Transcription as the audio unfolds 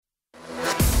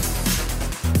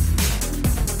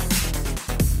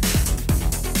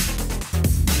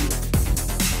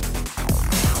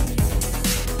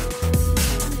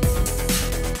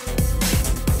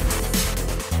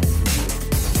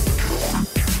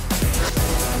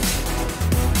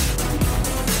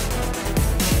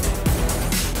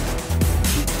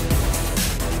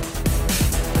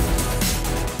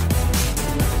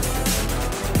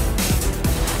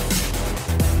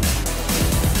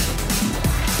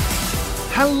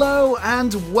Hello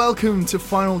and welcome to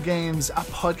Final Games, a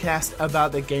podcast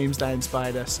about the games that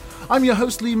inspired us. I'm your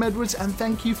host Liam Edwards, and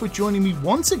thank you for joining me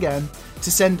once again to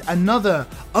send another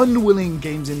unwilling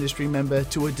games industry member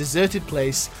to a deserted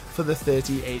place for the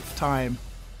 38th time.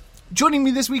 Joining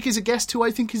me this week is a guest who I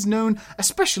think is known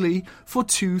especially for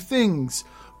two things: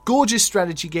 gorgeous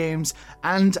strategy games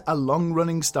and a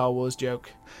long-running Star Wars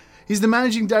joke. He's the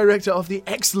managing director of the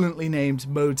excellently named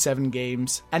Mode 7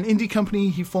 Games, an indie company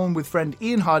he formed with friend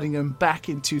Ian Hardingham back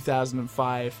in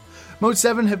 2005. Mode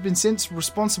 7 have been since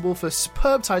responsible for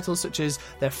superb titles such as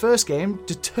their first game,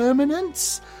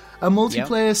 Determinants, a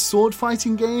multiplayer sword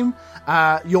fighting game,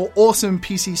 your awesome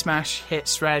PC Smash hit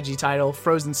strategy title,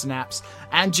 Frozen Synapse,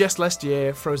 and just last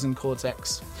year, Frozen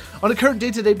Cortex. On a current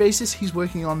day-to-day basis, he's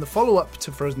working on the follow-up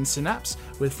to Frozen Synapse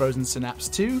with Frozen Synapse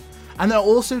 2, and they're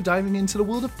also diving into the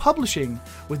world of publishing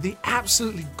with the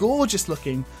absolutely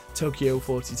gorgeous-looking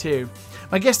Tokyo42.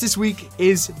 My guest this week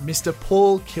is Mr.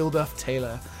 Paul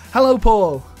Kilduff-Taylor. Hello,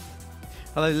 Paul.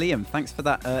 Hello, Liam. Thanks for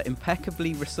that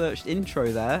impeccably researched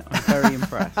intro there. I'm very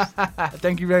impressed.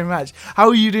 Thank you very much. How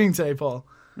are you doing today, Paul?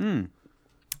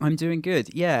 I'm doing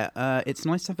good. Yeah, it's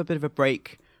nice to have a bit of a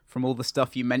break from all the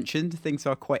stuff you mentioned. Things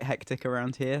are quite hectic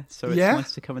around here, so it's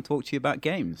nice to come and talk to you about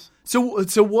games. So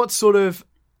what sort of...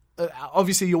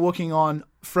 obviously, you're working on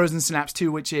Frozen Synapse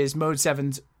 2, which is Mode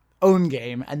 7's own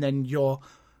game, and then you're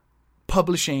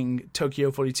publishing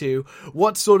Tokyo42.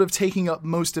 What's sort of taking up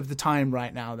most of the time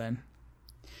right now, then?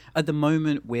 At the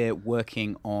moment, we're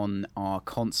working on our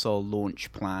console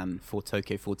launch plan for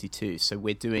Tokyo42. So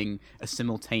we're doing a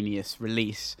simultaneous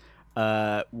release,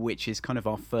 which is kind of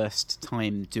our first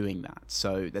time doing that.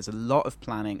 So there's a lot of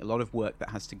planning, a lot of work that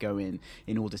has to go in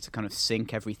order to kind of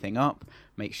sync everything up,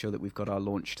 make sure that we've got our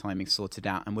launch timing sorted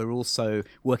out. And we're also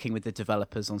working with the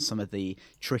developers on some of the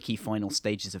tricky final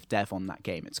stages of dev on that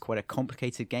game. It's quite a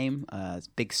complicated game,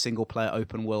 big single-player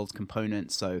open-world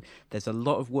component, so there's a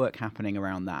lot of work happening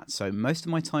around that. So most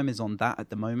of my time is on that at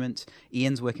the moment.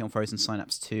 Ian's working on Frozen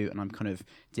Synapse 2, and I'm kind of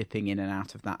dipping in and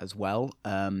out of that as well.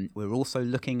 We're also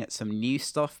looking at some new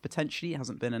stuff, potentially. It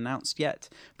hasn't been announced yet.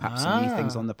 Perhaps some new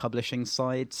things on the publishing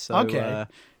side. So, a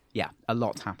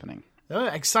lot happening.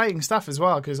 Exciting stuff as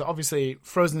well, because obviously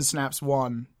Frozen Synapse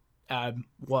 1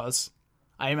 was,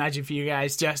 I imagine for you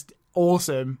guys, just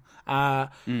awesome. I've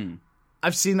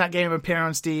seen that game appear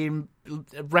on Steam,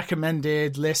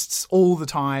 recommended lists all the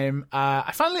time.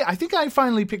 I think I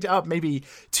finally picked it up maybe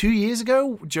 2 years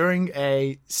ago during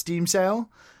a Steam sale.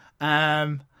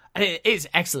 It's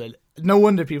excellent. No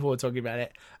wonder people were talking about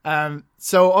it.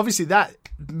 So obviously that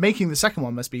making the second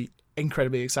one must be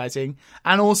incredibly exciting.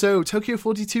 And also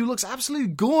Tokyo42 looks absolutely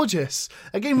gorgeous.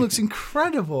 The game looks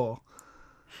incredible.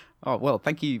 Oh, well,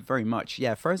 thank you very much.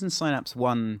 Yeah, Frozen Synapse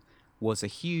 1 was a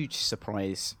huge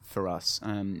surprise for us.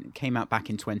 It came out back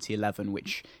in 2011,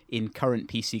 which in current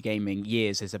PC gaming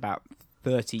years is about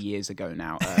 30 years ago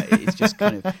now. It's just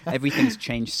kind of, everything's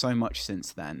changed so much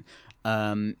since then.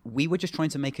 We were just trying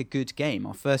to make a good game.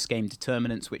 Our first game,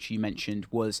 Determinants, which you mentioned,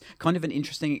 was kind of an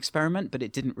interesting experiment, but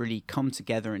it didn't really come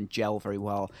together and gel very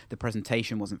well. The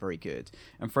presentation wasn't very good.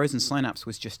 And Frozen Synapse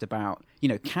was just about,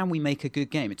 can we make a good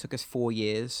game? It took us 4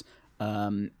 years,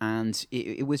 and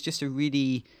it was just a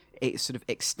really sort of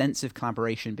extensive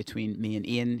collaboration between me and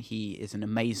Ian. He is an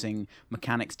amazing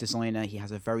mechanics designer. He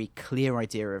has a very clear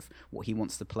idea of what he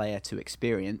wants the player to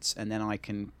experience, and then I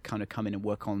can kind of come in and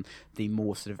work on the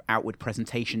more sort of outward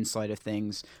presentation side of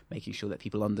things, making sure that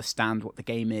people understand what the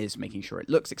game is, making sure it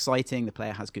looks exciting, the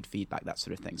player has good feedback, that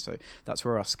sort of thing. So that's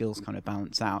where our skills kind of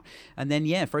balance out. And then,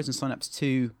 Frozen Synapse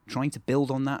 2, trying to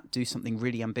build on that, do something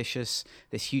really ambitious,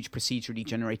 this huge procedurally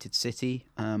generated city,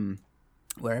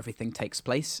 where everything takes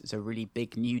place. Is a really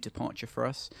big new departure for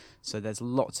us. So there's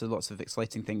lots and lots of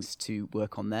exciting things to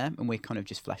work on there, and we're kind of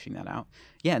just fleshing that out.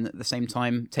 Yeah, and at the same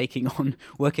time taking on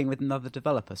working with another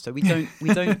developer. So we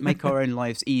don't make our own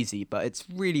lives easy, but it's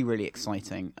really, really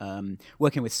exciting.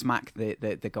 Working with Smack,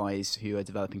 the guys who are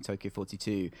developing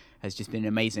Tokyo42, has just been an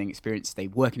amazing experience. They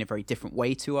work in a very different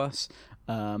way to us.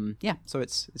 So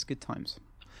it's good times.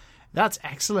 That's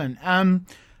excellent.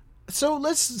 So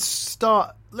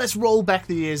let's roll back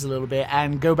the years a little bit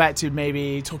and go back to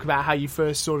maybe talk about how you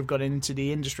first sort of got into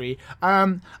the industry.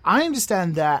 I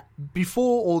understand that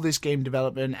before all this game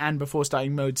development and before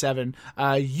starting Mode 7,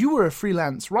 you were a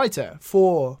freelance writer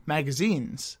for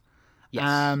magazines. Yes.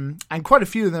 And quite a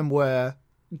few of them were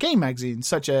game magazines,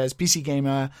 such as PC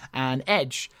Gamer and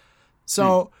Edge.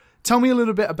 So tell me a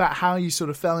little bit about how you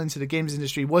sort of fell into the games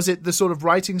industry. Was it the sort of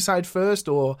writing side first,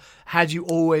 or had you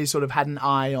always sort of had an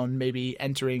eye on maybe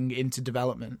entering into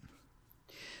development?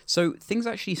 So things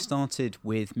actually started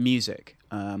with music.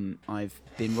 I've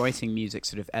been writing music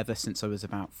sort of ever since I was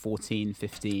about 14,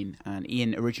 15, and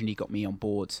Ian originally got me on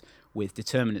board with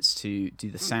Determinants to do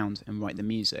the sound and write the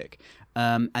music.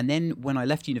 And then when I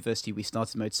left university, we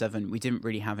started Mode 7. We didn't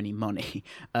really have any money,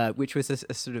 which was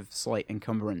a sort of slight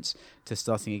encumbrance to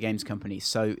starting a games company.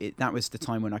 So that was the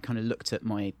time when I kind of looked at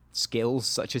my skills,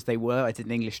 such as they were. I did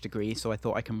an English degree, so I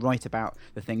thought I can write about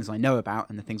the things I know about,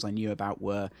 and the things I knew about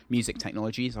were music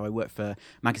technology. So I worked for a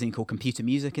magazine called Computer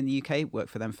Music in the UK, worked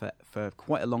for them for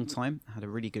quite a long time. I had a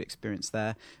really good experience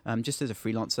there, just as a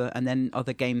freelancer. And then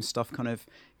other game stuff kind of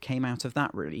came out of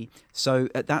that, really. So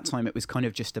at that time, it was kind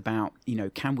of just about,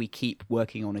 can we keep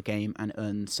working on a game and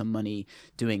earn some money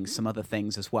doing some other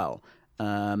things as well?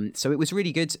 So it was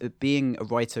really good. Being a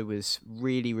writer was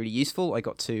really, really useful. I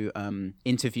got to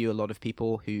interview a lot of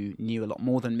people who knew a lot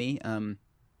more than me.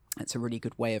 It's a really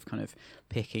good way of kind of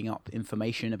picking up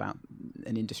information about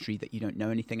an industry that you don't know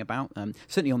anything about.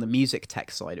 Certainly on the music tech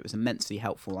side, it was immensely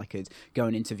helpful. I could go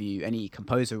and interview any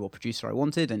composer or producer I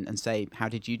wanted and say, how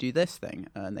did you do this thing?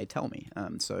 And they'd tell me.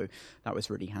 So that was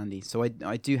really handy. So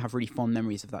I do have really fond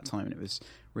memories of that time, and it was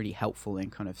really helpful in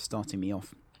kind of starting me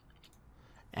off.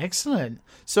 Excellent.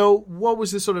 So what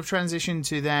was the sort of transition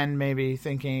to then maybe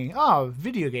thinking,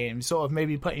 video games, sort of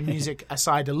maybe putting music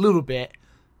aside a little bit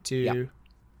to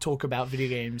talk about video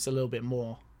games a little bit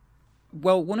more?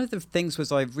 Well, one of the things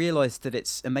was I realized that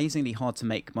it's amazingly hard to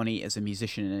make money as a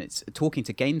musician, and it's talking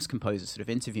to games composers, sort of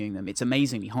interviewing them. It's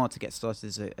amazingly hard to get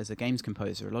started as a games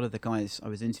composer. A lot of the guys I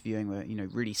was interviewing were,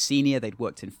 really senior. They'd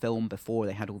worked in film before.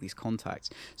 They had all these contacts.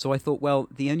 So I thought, well,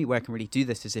 the only way I can really do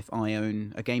this is if I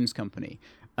own a games company.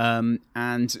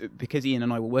 And because Ian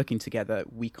and I were working together,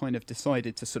 we kind of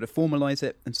decided to sort of formalize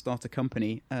it and start a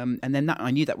company. And then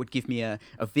I knew that would give me a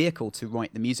vehicle to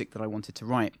write the music that I wanted to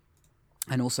write,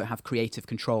 and also have creative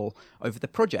control over the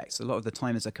projects. A lot of the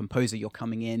time as a composer, you're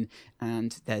coming in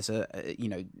and there's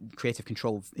creative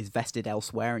control is vested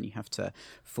elsewhere, and you have to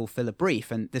fulfill a brief.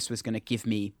 And this was going to give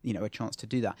me, a chance to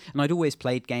do that. And I'd always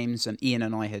played games, and Ian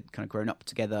and I had kind of grown up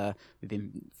together. We've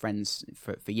been friends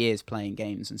for years playing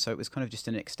games. And so it was kind of just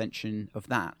an extension of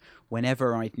that.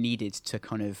 Whenever I'd needed to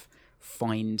kind of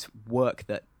find work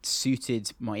that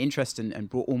suited my interest and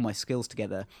brought all my skills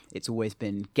together, it's always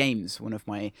been games. One of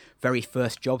my very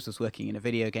first jobs was working in a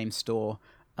video game store,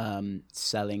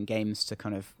 selling games to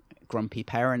kind of grumpy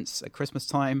parents at Christmas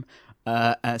time.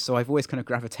 So I've always kind of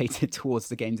gravitated towards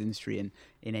the games industry in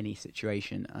any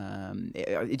situation.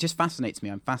 It just fascinates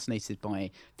me. I'm fascinated by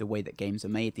the way that games are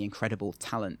made, the incredible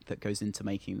talent that goes into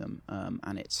making them.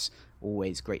 And it's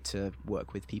always great to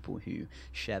work with people who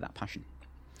share that passion.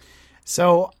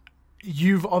 So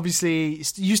you've obviously,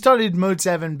 you started Mode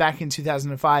 7 back in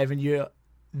 2005, and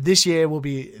this year will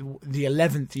be the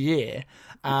 11th year.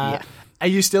 Are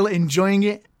you still enjoying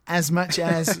it as much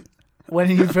as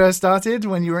when you first started,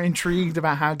 when you were intrigued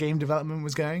about how game development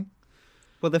was going?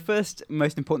 Well, the first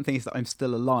most important thing is that I'm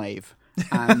still alive.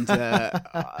 And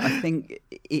I think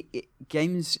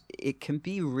games, it can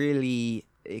be really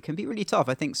tough.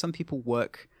 I think some people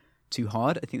work too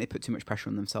hard. I think they put too much pressure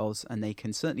on themselves, and they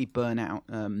can certainly burn out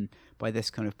by this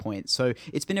kind of point. So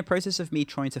it's been a process of me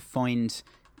trying to find,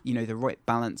 the right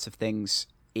balance of things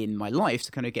in my life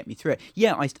to kind of get me through it.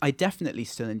 Yeah, I definitely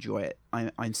still enjoy it.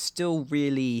 I'm still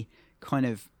really kind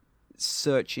of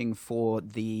searching for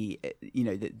the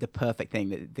perfect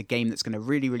thing, the game that's going to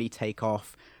really, really take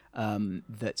off.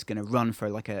 That's going to run for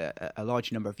like a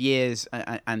large number of years,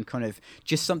 and kind of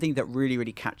just something that really,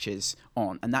 really catches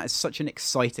on. And that is such an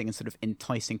exciting and sort of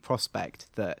enticing prospect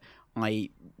that I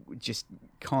just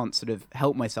can't sort of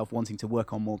help myself wanting to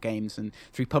work on more games. And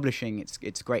through publishing,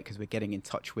 it's great because we're getting in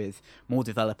touch with more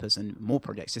developers and more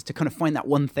projects, just to kind of find that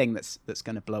one thing that's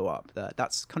going to blow up.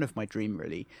 That's kind of my dream,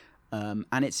 really.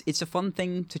 And it's a fun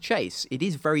thing to chase. It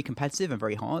is very competitive and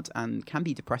very hard, and can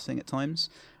be depressing at times.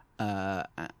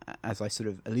 As I sort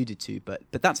of alluded to, but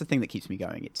that's the thing that keeps me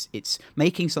going. It's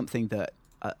making something that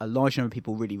a large number of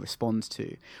people really respond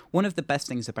to. One of the best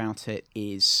things about it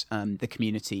is the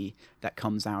community that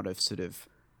comes out of sort of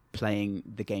playing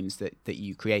the games that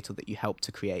you create or that you help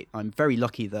to create. I'm very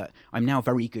lucky that I'm now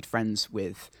very good friends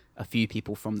with a few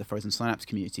people from the Frozen Synapse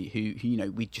community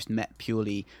who we just met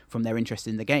purely from their interest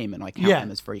in the game, and I count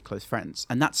them as very close friends.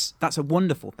 And that's a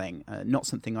wonderful thing, not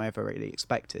something I ever really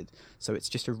expected. So it's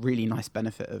just a really nice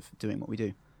benefit of doing what we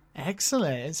do.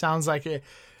 Excellent. It sounds like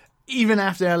even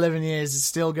after 11 years, it's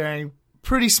still going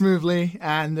pretty smoothly,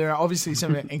 and there are obviously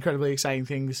some incredibly exciting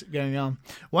things going on.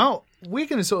 Well, we're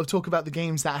going to sort of talk about the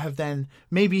games that have then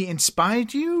maybe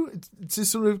inspired you to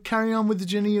sort of carry on with the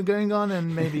journey you're going on,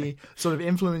 and maybe sort of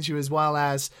influence you, as well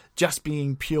as just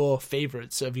being pure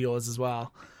favorites of yours as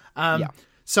well.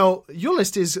 So your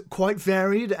list is quite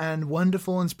varied and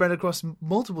wonderful and spread across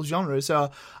multiple genres.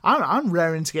 So I'm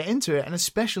raring to get into it, and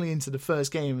especially into the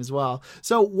first game as well.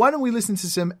 So why don't we listen to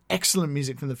some excellent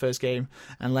music from the first game,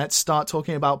 and let's start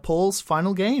talking about Paul's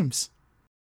final games.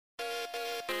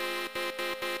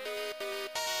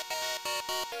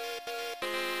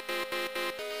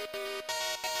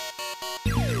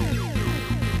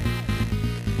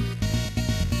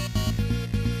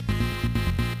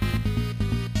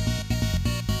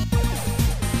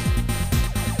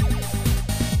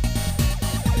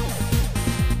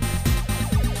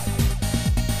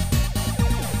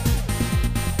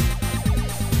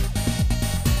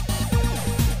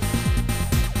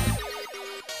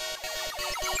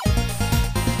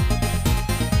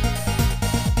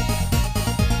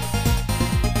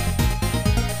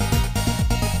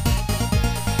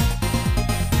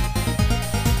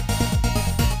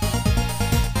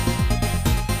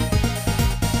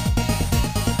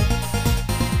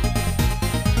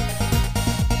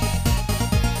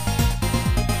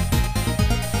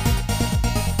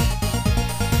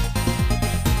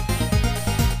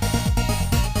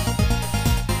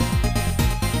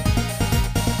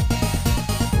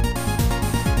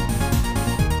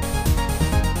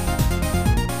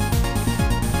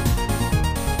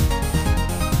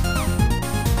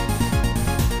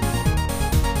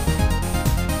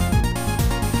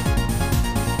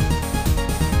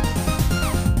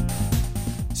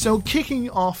 So kicking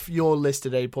off your list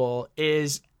today, Paul,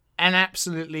 is an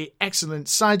absolutely excellent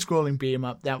side-scrolling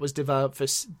beat-em-up that was developed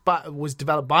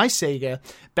by Sega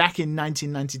back in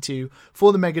 1992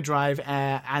 for the Mega Drive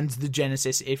and the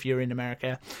Genesis, if you're in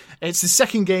America. It's the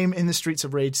second game in the Streets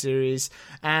of Rage series,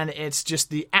 and it's just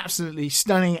the absolutely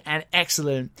stunning and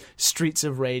excellent Streets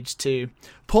of Rage 2.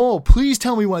 Paul, please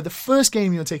tell me why the first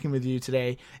game you're taking with you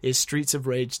today is Streets of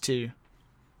Rage 2.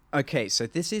 Okay, so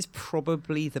this is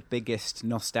probably the biggest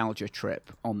nostalgia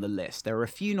trip on the list. There are a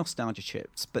few nostalgia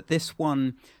trips, but this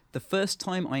one, the first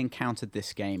time I encountered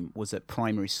this game was at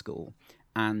primary school,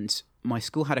 and my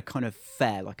school had a kind of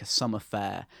fair, like a summer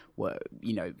fair, where,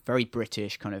 you know, very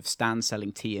British, kind of stand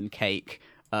selling tea and cake.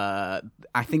 I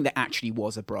think there actually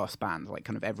was a brass band, like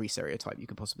kind of every stereotype you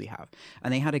could possibly have.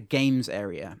 And they had a games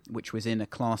area, which was in a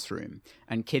classroom,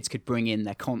 and kids could bring in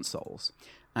their consoles.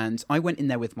 And I went in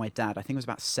there with my dad. I think I was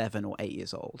about 7 or 8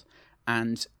 years old.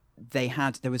 And there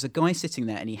was a guy sitting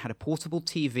there, and he had a portable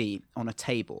TV on a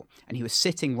table, and he was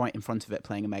sitting right in front of it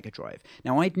playing a Mega Drive.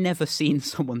 Now, I'd never seen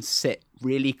someone sit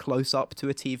really close up to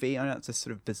a TV. I know that's a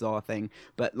sort of bizarre thing,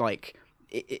 but like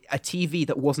a TV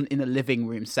that wasn't in a living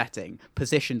room setting,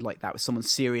 positioned like that, with someone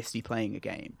seriously playing a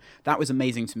game. That was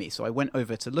amazing to me. So I went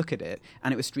over to look at it,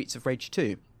 and it was Streets of Rage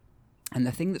 2. And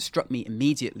the thing that struck me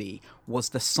immediately was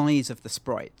the size of the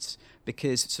sprites,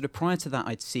 because sort of prior to that,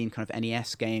 I'd seen kind of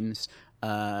NES games.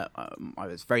 I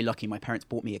was very lucky. My parents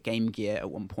bought me a Game Gear at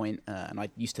one point, and I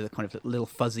used to the kind of little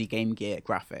fuzzy Game Gear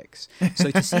graphics.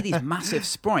 So to see these massive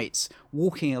sprites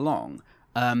walking along,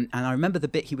 and I remember the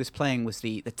bit he was playing was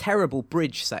the terrible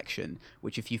bridge section,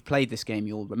 which if you've played this game,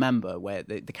 you'll remember, where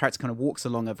the character kind of walks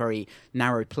along a very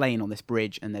narrow plane on this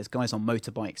bridge, and there's guys on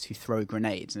motorbikes who throw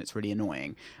grenades, and it's really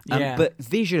annoying. But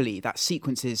visually, that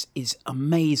sequence is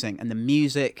amazing, and the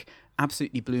music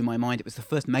absolutely blew my mind. It was the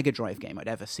first Mega Drive game I'd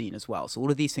ever seen as well. So all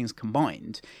of these things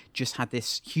combined just had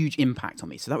this huge impact on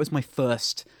me. So that was my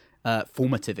first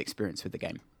formative experience with the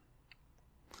game.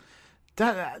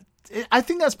 I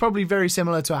think that's probably very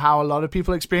similar to how a lot of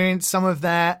people experience some of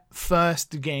their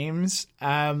first games,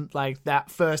 like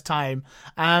that first time.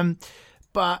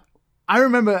 But I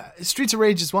remember Streets of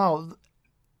Rage as well,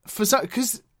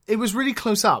 because it was really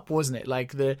close up, wasn't it?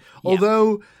 Like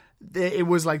although it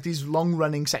was like these long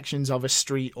running sections of a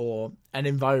street or an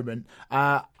environment,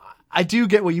 I do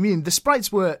get what you mean. The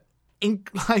sprites were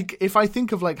like, if I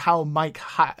think of like how Mike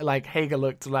Hager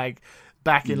looked like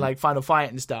back in like Final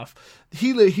Fight and stuff,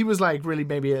 he was like really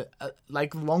maybe a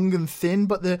like long and thin,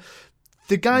 but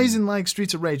the guys in like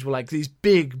Streets of Rage were like these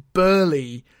big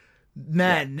burly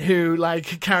men who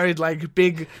like carried like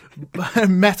big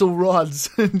metal rods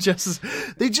and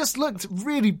they just looked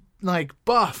really like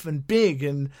buff and big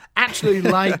and actually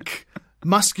like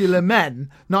muscular men,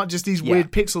 not just these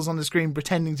weird pixels on the screen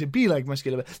pretending to be like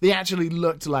muscular men. They actually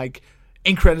looked like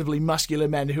incredibly muscular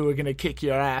men who were going to kick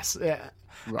your ass.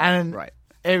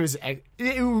 It was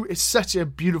such a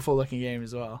beautiful looking game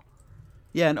as well.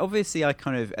 Yeah, and obviously I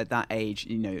kind of, at that age,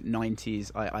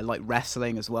 90s, I like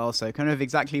wrestling as well, so kind of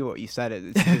exactly what you said,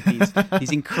 it's sort of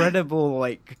these incredible,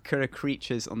 like, kind of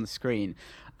creatures on the screen.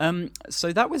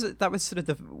 So that was sort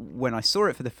of when I saw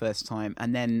it for the first time,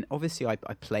 and then obviously I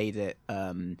played it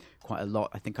quite a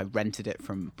lot. I think I rented it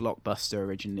from Blockbuster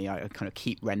originally. I kind of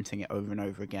keep renting it over and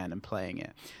over again and playing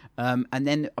it.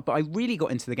 But I really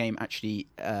got into the game actually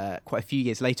quite a few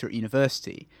years later at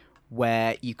university,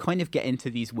 where you kind of get into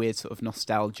these weird sort of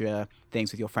nostalgia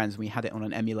things with your friends. We had it on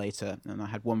an emulator, and I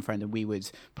had one friend, and we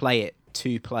would play it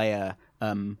 2-player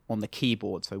on the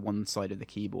keyboard, so one side of the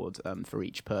keyboard for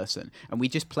each person, and we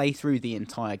just play through the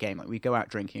entire game. Like, we go out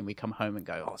drinking, and we come home and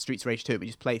go, Streets of Rage 2, and we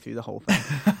just play through the whole thing.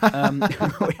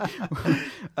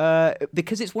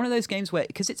 Because it's one of those games where,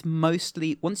 because it's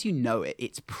mostly, once you know it,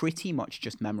 it's pretty much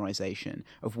just memorization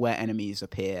of where enemies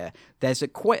appear. There's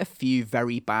quite a few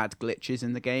very bad glitches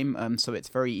in the game, so it's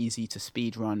very easy to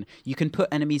speed run. You can put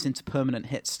enemies into permanent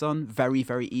hit stun very,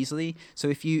 very easily. So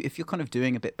if you're kind of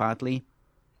doing a bit badly,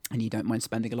 and you don't mind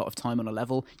spending a lot of time on a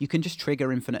level, you can just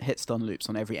trigger infinite hit stun loops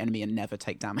on every enemy and never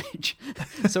take damage.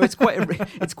 So it's quite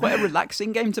a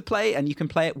relaxing game to play, and you can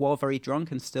play it while very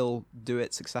drunk and still do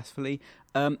it successfully.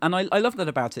 And I love that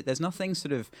about it. There's nothing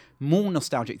sort of more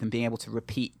nostalgic than being able to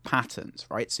repeat patterns,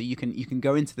 right? So you can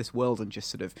go into this world and just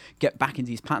sort of get back into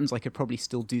these patterns. I could probably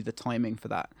still do the timing for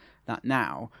that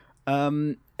now.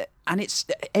 And it's,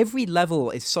 every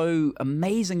level is so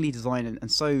amazingly designed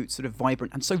and so sort of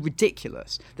vibrant and so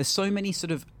ridiculous. There's so many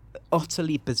sort of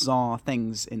utterly bizarre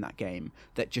things in that game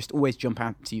that just always jump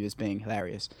out to you as being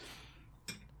hilarious.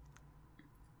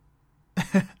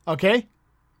 Okay.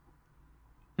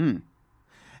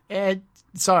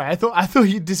 Sorry, I thought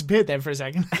you disappeared there for a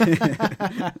second.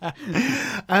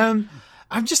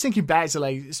 I'm just thinking back to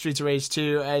like Streets of Rage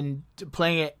 2 and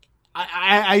playing it.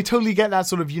 I totally get that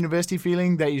sort of university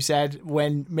feeling that you said,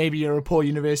 when maybe you're a poor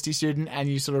university student and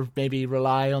you sort of maybe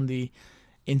rely on the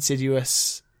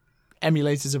insidious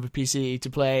emulators of a PC to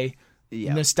play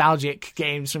nostalgic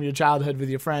games from your childhood with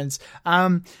your friends.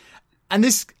 And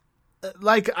this,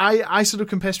 like, I sort of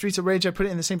compare Streets of Rage, I put it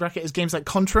in the same bracket as games like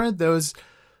Contra. Those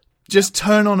just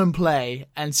turn on and play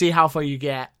and see how far you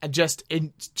get, and just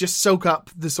soak up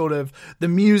the sort of the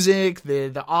music,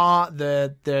 the art,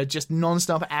 the just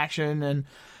non-stop action, and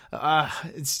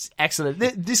it's excellent.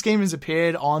 This game has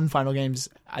appeared on Final Games,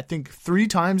 I think, 3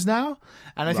 times now,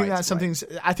 and I think that's something.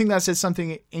 I think that says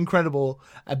something incredible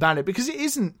about it, because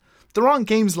there aren't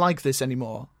games like this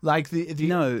anymore. Like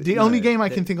the only game I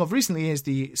can think of recently is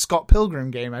the Scott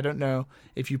Pilgrim game. I don't know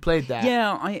if you played that.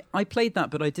 Yeah, I played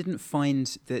that, but I didn't find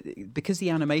that, because the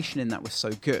animation in that was so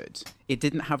good, it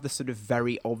didn't have the sort of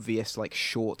very obvious, like,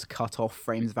 short cut-off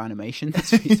frames of animation that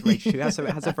Streets of Rage 2 has, so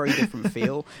it has a very different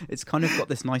feel. It's kind of got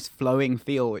this nice flowing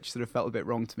feel, which sort of felt a bit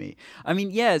wrong to me. I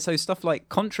mean, yeah, so stuff like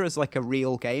Contra is like a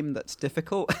real game that's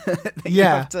difficult, that you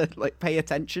have to, like, pay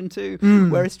attention to,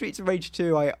 whereas Streets of Rage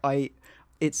 2,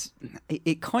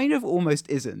 it kind of almost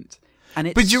isn't. And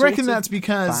it's, but do you reckon that's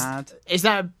because bad. Is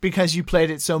that because you played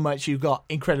it so much you got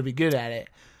incredibly good at it,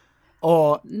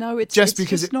 or no? It's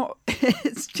because it's not.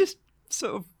 It's just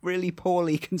sort of really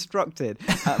poorly constructed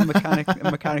at a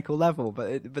mechanical level.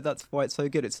 But that's why it's so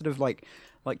good. It's sort of like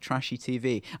trashy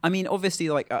TV. I mean, obviously,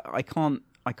 like I can't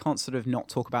sort of not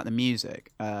talk about the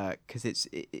music, because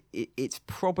it's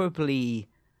probably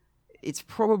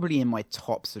in my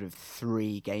top sort of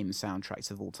 3 game soundtracks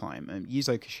of all time.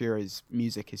 Yuzo Koshira's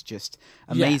music is just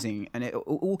amazing, and it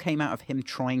all came out of him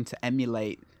trying to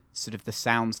emulate sort of the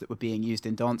sounds that were being used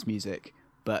in dance music,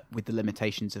 but with the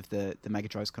limitations of the Mega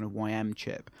Drive's kind of YM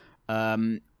chip,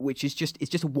 which is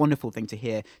just a wonderful thing to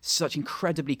hear. Such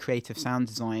incredibly creative sound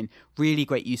design, really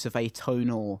great use of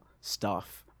atonal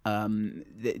stuff.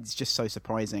 It's just so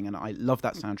surprising, and I love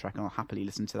that soundtrack, and I'll happily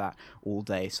listen to that all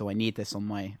day. So I need this on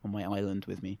my island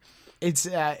with me. It's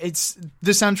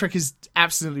the soundtrack is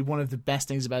absolutely one of the best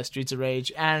things about Streets of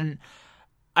Rage. And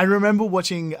I remember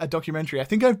watching a documentary. I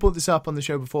think I've brought this up on the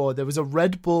show before. There was a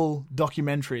Red Bull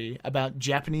documentary about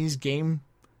Japanese game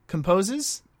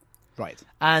composers, right?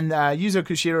 And Yuzo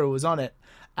Koshiro was on it,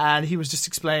 and he was just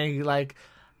explaining like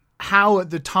how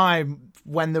at the time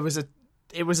when it was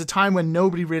a time when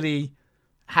nobody really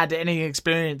had any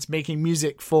experience making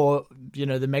music for,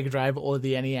 the Mega Drive or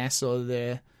the NES or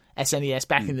the SNES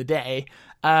back in the day.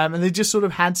 And they just sort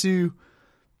of had to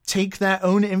take their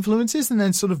own influences and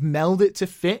then sort of meld it to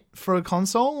fit for a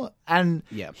console. And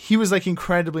he was like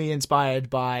incredibly inspired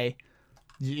by,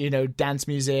 dance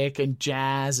music and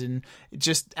jazz and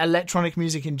just electronic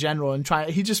music in general. And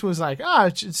he just was like,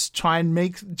 just try and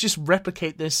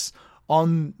replicate this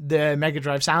on the Mega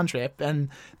Drive sound trip, and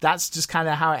that's just kind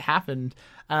of how it happened.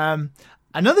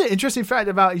 Another interesting fact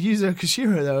about Yuzo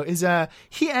Koshiro, though, is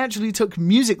he actually took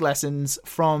music lessons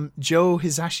from Joe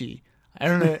Hisashi. I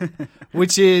don't know,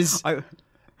 which is I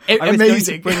amazing. was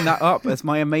going to bring that up as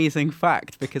my amazing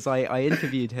fact because I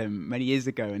interviewed him many years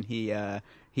ago and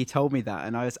he told me that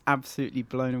and I was absolutely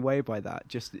blown away by that.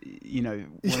 Just, one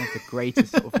of the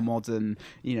greatest sort of modern,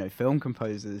 film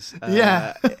composers.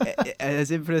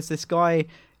 Has influenced this guy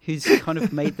who's kind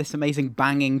of made this amazing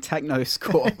banging techno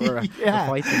score for a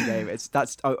fighting game.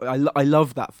 I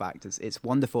love that fact. It's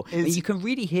wonderful. And you can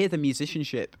really hear the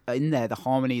musicianship in there, the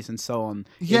harmonies and so on.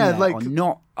 Yeah,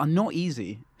 are not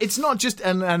easy. It's not just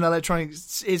an electronic.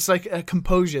 It's like a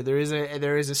composure. There is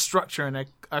a structure and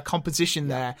a composition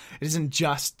there. It isn't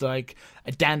just like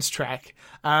a dance track.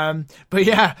 But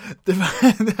yeah,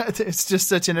 it's just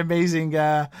such an amazing.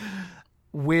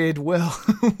 Weird world.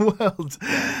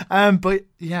 But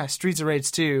yeah, Streets of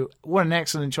Rage 2, what an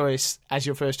excellent choice as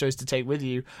your first choice to take with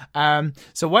you.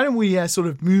 So why don't we sort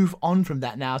of move on from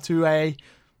that now to a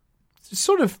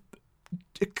sort of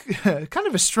kind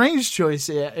of a strange choice,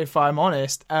 if I'm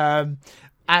honest, to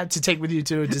take with you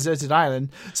to a deserted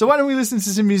island. So why don't we listen to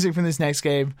some music from this next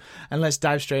game and let's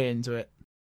dive straight into it.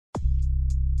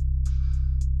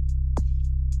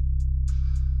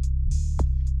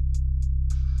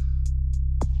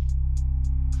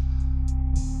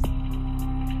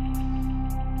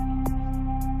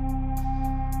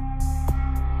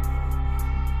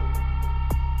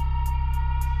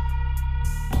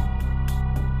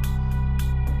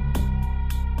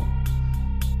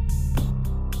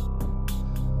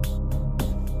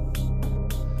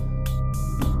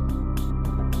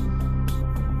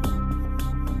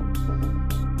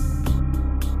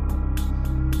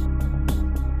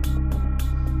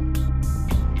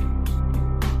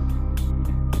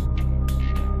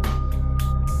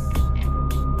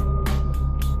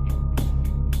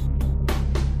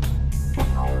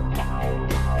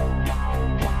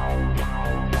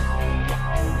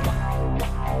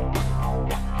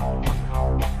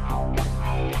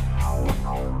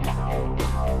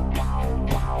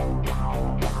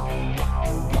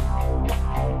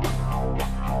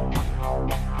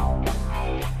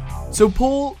 So,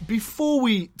 Paul, before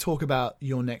we talk about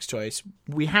your next choice,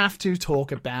 we have to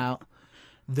talk about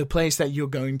the place that you're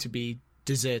going to be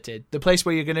deserted, the place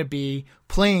where you're going to be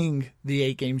playing the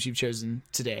 8 games you've chosen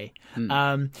today.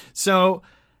 So,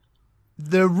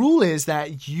 the rule is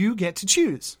that you get to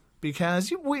choose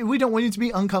because we don't want you to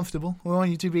be uncomfortable. We want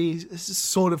you to be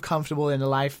sort of comfortable in a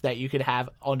life that you could have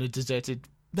on a deserted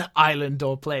island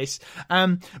or place.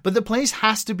 But the place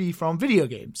has to be from video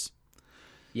games.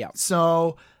 Yeah.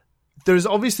 So there's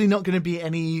obviously not going to be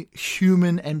any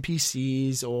human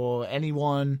NPCs or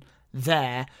anyone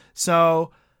there.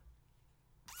 So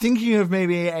thinking of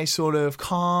maybe a sort of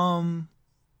calm,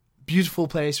 beautiful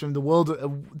place from the world,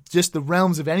 just the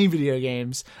realms of any video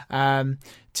games,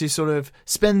 to sort of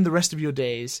spend the rest of your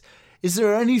days. Is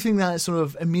there anything that sort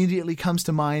of immediately comes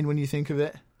to mind when you think of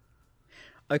it?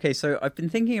 Okay, so I've been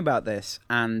thinking about this,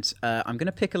 and I'm going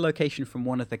to pick a location from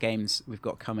one of the games we've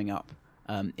got coming up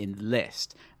in the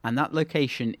list, and that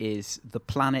location is the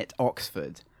planet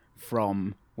Oxford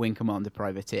from Wing Commander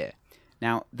Privateer.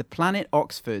 Now, the planet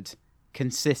Oxford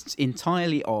consists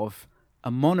entirely of a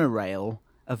monorail,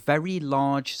 a very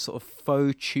large sort of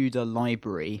faux Tudor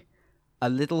library, a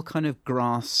little kind of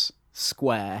grass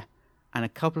square, and a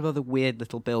couple of other weird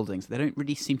little buildings. There don't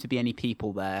really seem to be any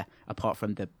people there, apart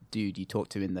from the dude you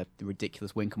talked to in the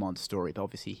ridiculous Wing Commander story, but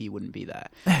obviously he wouldn't be there.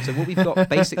 So what we've got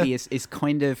basically is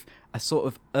kind of a sort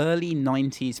of early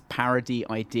 90s parody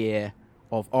idea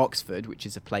of Oxford, which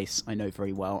is a place I know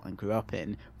very well and grew up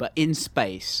in, but in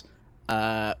space,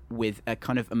 with a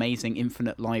kind of amazing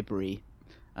infinite library.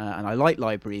 And I like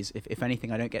libraries. If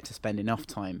anything, I don't get to spend enough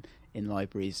time in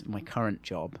libraries in my current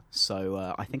job.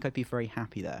 So I think I'd be very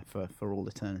happy there for all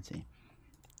eternity.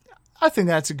 I think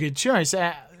that's a good choice.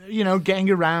 Getting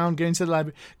around, going to the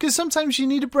library. Because sometimes you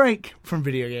need a break from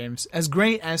video games. As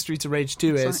great as Streets of Rage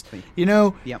 2 exactly.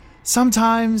 is, Yep.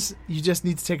 Sometimes you just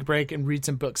need to take a break and read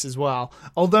some books as well.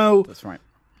 Although, that's right.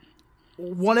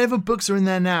 Whatever books are in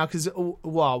there now, because,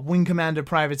 Wing Commander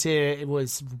Privateer, it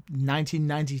was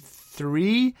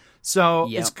 1993. So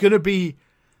yep. It's going to be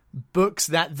books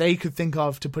that they could think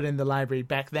of to put in the library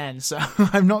back then. So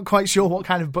I'm not quite sure what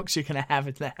kind of books you're going to have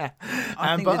in there.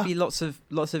 I think there'd be lots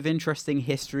of interesting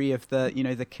history of the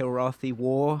Kilrathi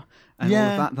War and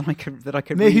all of that I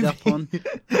could read up on.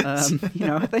 I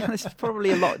think there's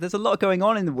probably a lot. There's a lot going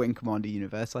on in the Wing Commander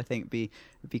universe. I think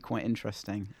would be quite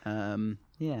interesting.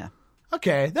 Yeah.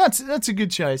 Okay, that's a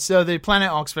good choice. So the planet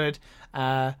Oxford.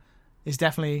 is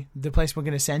definitely the place we're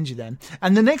going to send you then.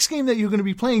 And the next game that you're going to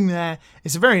be playing there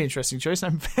is a very interesting choice.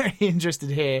 I'm very interested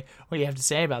to hear what you have to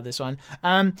say about this one.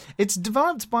 It's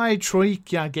developed by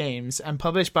Troika Games and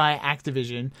published by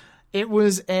Activision. It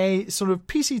was a sort of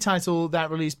PC title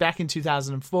that released back in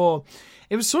 2004.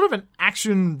 It was sort of an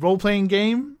action role-playing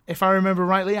game, if I remember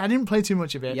rightly. I didn't play too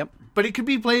much of it. Yep. But it could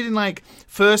be played in like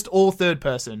first or third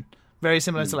person. Very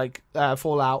similar to like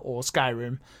Fallout or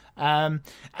Skyrim. And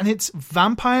it's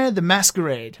Vampire the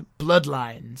Masquerade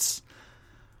Bloodlines.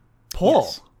 Paul,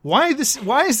 yes.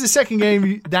 Why is the second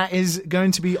game that is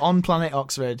going to be on Planet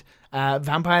Oxford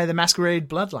Vampire the Masquerade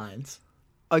Bloodlines?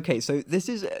 Okay, so this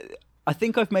is... I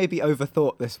think I've maybe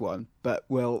overthought this one, but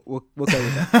we'll go with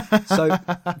it. So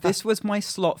this was my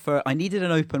slot for... I needed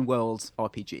an open world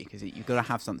RPG, because you've got to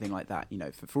have something like that. You know,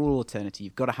 for all eternity,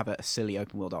 you've got to have a silly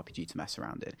open world RPG to mess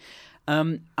around in.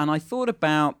 And I thought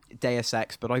about Deus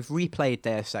Ex, but I've replayed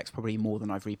Deus Ex probably more than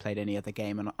I've replayed any other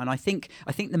game. And I think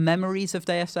the memories of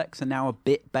Deus Ex are now a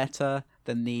bit better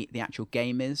than the actual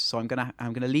game is. So I'm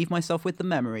gonna leave myself with the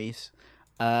memories.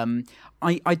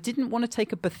 I didn't want to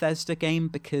take a Bethesda game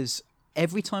because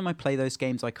every time I play those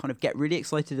games, I kind of get really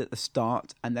excited at the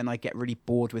start, and then I get really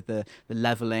bored with the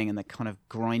leveling and the kind of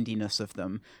grindiness of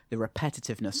them, the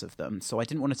repetitiveness of them. So I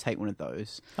didn't want to take one of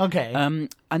those. Okay. And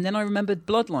then I remembered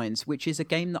Bloodlines, which is a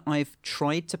game that I've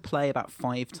tried to play about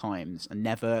 5 times and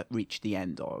never reached the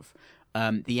end of.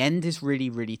 The end is really,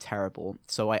 really terrible.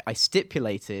 So I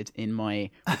stipulated in my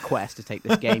request to take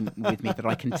this game with me that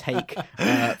I can take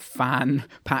fan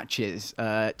patches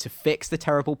to fix the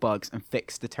terrible bugs and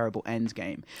fix the terrible end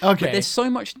game. Okay. But there's so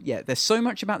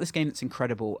much about this game that's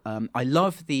incredible. I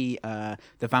love the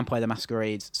Vampire the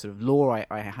Masquerade sort of lore.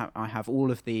 I have all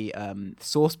of the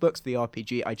source books for the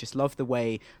RPG. I just love the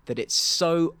way that it's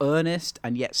so earnest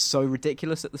and yet so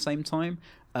ridiculous at the same time.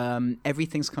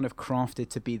 Everything's kind of crafted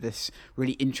to be this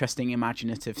really interesting,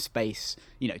 imaginative space,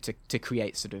 you know, to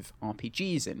create sort of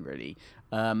RPGs in, really.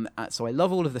 So I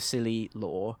love all of the silly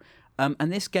lore.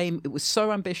 And this game, it was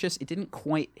so ambitious, it didn't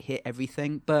quite hit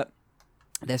everything, but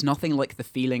there's nothing like the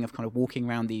feeling of kind of walking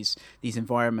around these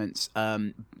environments,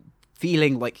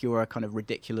 feeling like you're a kind of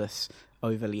ridiculous,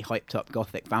 overly hyped up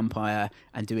gothic vampire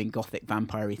and doing gothic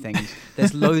vampire-y things.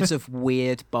 There's loads of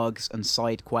weird bugs and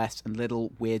side quests and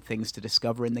little weird things to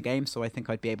discover in the game, so I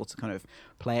think I'd be able to kind of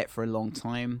play it for a long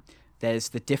time. There's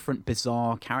the different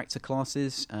bizarre character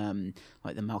classes,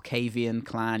 like the Malkavian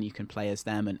clan, you can play as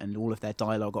them, and all of their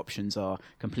dialogue options are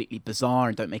completely bizarre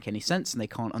and don't make any sense, and they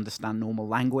can't understand normal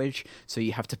language, so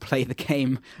you have to play the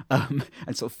game and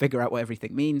sort of figure out what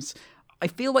everything means. I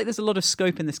feel like there's a lot of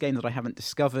scope in this game that I haven't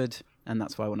discovered, and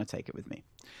that's why I want to take it with me.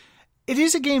 It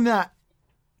is a game that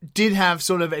did have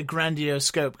sort of a grandiose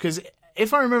scope, because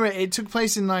if I remember, it took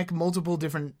place in like multiple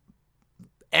different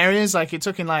areas. Like it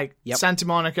took in like Santa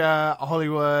Monica,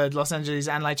 Hollywood, Los Angeles,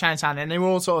 and like Chinatown, and they were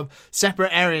all sort of separate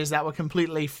areas that were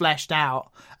completely fleshed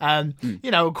out.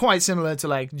 You know, quite similar to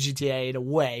like GTA in a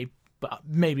way, but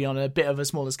maybe on a bit of a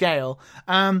smaller scale.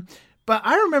 But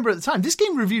I remember at the time, this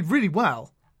game reviewed really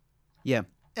well. Yeah.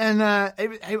 And I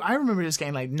remember this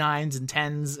game like 9s and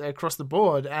 10s across the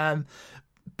board.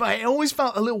 But it always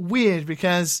felt a little weird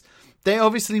because they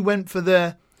obviously went for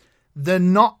the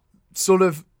not sort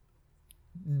of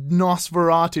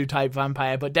Nosferatu type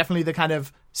vampire, but definitely the kind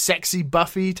of sexy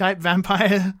Buffy type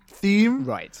vampire theme.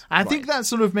 Right. I think that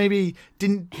sort of maybe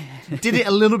did it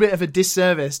a little bit of a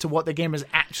disservice to what the game was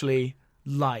actually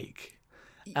like.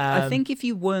 I think if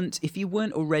you weren't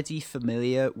already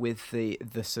familiar with the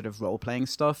sort of role-playing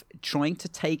stuff, trying to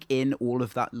take in all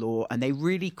of that lore, and they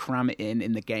really cram it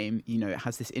in the game. You know, it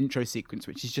has this intro sequence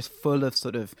which is just full of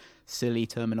sort of silly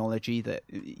terminology that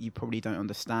you probably don't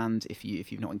understand if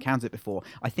you've not encountered it before.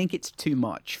 I think it's too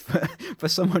much for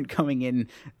someone coming in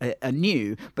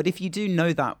anew. But if you do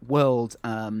know that world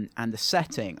and the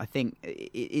setting, I think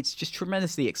it's just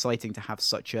tremendously exciting to have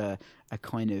such a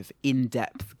kind of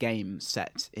in-depth game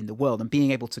set in the world, and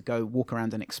being able to go walk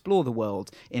around and explore the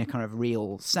world in a kind of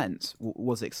real sense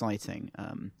was exciting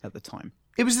at the time.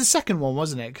 It was the second one,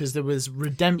 wasn't it? Because there was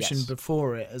Redemption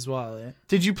before it as well. Yeah?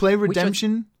 Did you play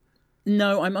Redemption?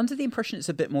 No, I'm under the impression it's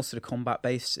a bit more sort of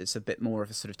combat-based. It's a bit more of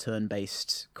a sort of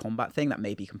turn-based combat thing. That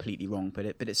may be completely wrong, but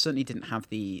it certainly didn't have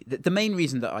the main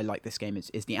reason that I like this game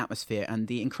is the atmosphere and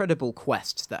the incredible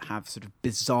quests that have sort of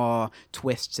bizarre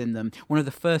twists in them. One of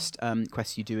the first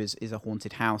quests you do is a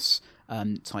haunted house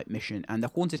type mission. And the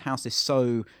haunted house is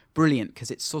so brilliant because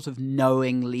it's sort of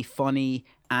knowingly funny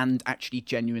and actually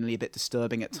genuinely a bit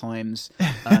disturbing at times.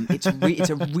 It's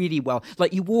a really well...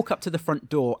 Like, you walk up to the front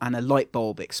door and a light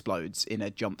bulb explodes in a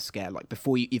jump scare, like,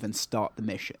 before you even start the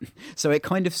mission. So it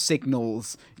kind of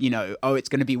signals, oh, it's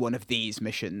going to be one of these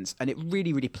missions. And it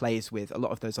really, really plays with a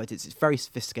lot of those ideas. It's very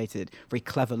sophisticated, very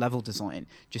clever level design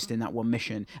just in that one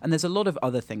mission. And there's a lot of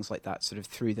other things like that sort of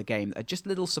through the game that are just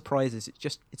little surprises.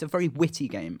 It's a very witty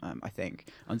game, I think,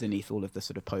 underneath all of the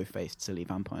sort of po-faced, silly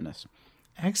vampireness.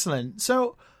 Excellent.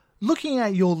 So, looking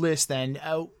at your list then,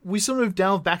 we sort of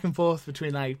delve back and forth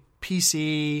between like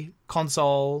PC,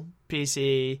 console,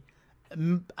 PC,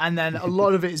 and then a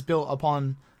lot of it is built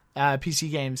upon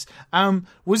PC games.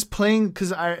 Was playing, because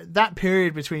that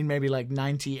period between maybe like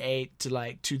 98 to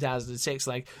like 2006,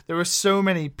 like there were so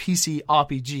many PC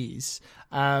RPGs.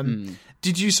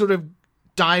 Did you sort of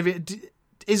dive in?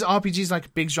 Is RPGs like a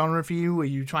big genre for you? Were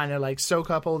you trying to like soak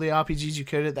up all the RPGs you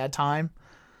could at that time?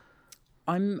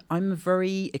 I'm a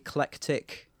very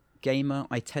eclectic gamer.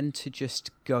 I tend to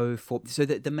just go for... So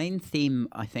the main theme,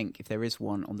 I think, if there is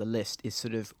one on the list, is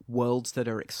sort of worlds that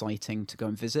are exciting to go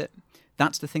and visit.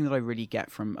 That's the thing that I really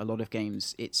get from a lot of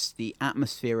games. It's the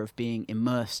atmosphere of being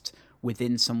immersed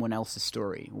within someone else's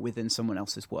story, within someone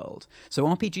else's world. So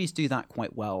RPGs do that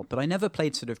quite well, but I never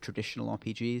played sort of traditional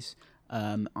RPGs.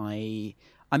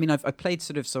 I mean, I've played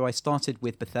sort of... So I started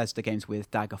with Bethesda games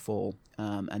with Daggerfall,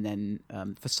 and then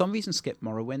for some reason skipped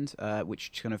Morrowind,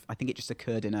 which kind of... I think it just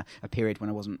occurred in a period when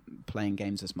I wasn't playing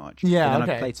games as much. Yeah, and then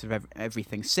I've played sort of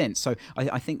everything since. So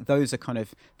I think those are kind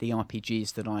of the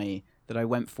RPGs that I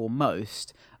went for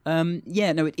most.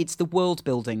 It's the world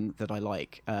building that I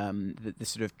like, the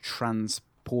sort of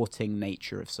transporting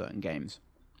nature of certain games.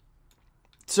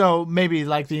 So maybe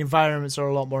like the environments are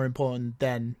a lot more important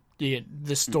than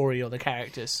the story or the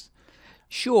characters.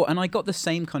 Sure, and I got the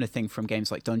same kind of thing from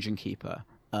games like Dungeon Keeper,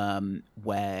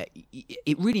 where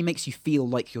it really makes you feel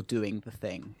like you're doing the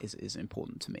thing is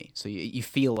important to me. So you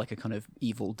feel like a kind of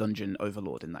evil dungeon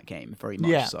overlord in that game, very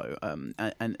much so.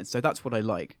 And so that's what I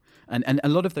like. And a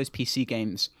lot of those PC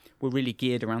games were really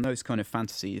geared around those kind of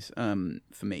fantasies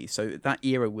for me. So that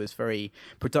era was very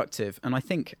productive. And I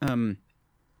think...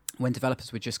 when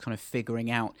developers were just kind of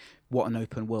figuring out what an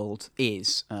open world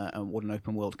is and what an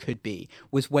open world could be,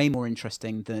 was way more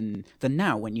interesting than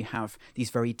now, when you have these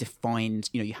very defined,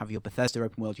 you have your Bethesda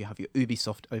open world, you have your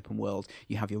Ubisoft open world,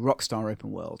 you have your Rockstar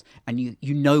open world, and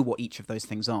you know what each of those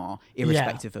things are,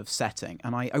 irrespective of setting.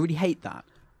 And I really hate that.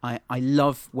 I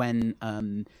love when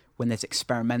there's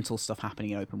experimental stuff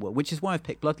happening in open world, which is why I've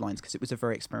picked Bloodlines, because it was a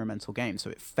very experimental game, so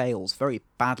it fails very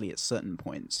badly at certain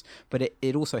points, but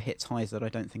it also hits highs that I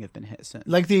don't think have been hit since.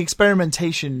 Like the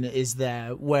experimentation is there,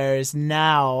 whereas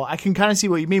now I can kind of see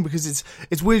what you mean, because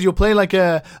it's weird. You'll play like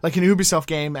an Ubisoft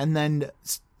game, and then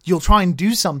you'll try and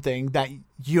do something that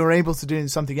you're able to do in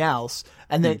something else,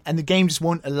 and the game just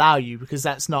won't allow you, because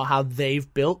that's not how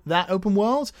they've built that open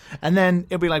world. And then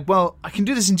it'll be like, well, I can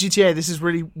do this in GTA. This is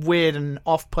really weird and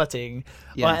off-putting.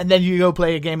 Yeah. And then you go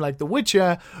play a game like The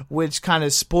Witcher, which kind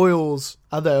of spoils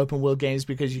other open world games,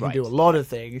 because you can do a lot of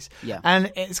things. Yeah.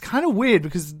 And it's kind of weird,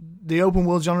 because the open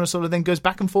world genre sort of then goes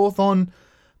back and forth on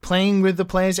playing with the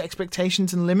player's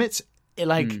expectations and limits.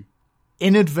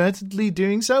 Inadvertently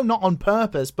doing so, not on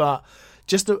purpose, but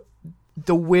just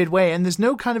the weird way. And there's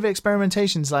no kind of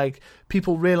experimentations, like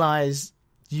people realize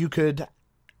you could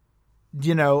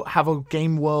have a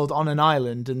game world on an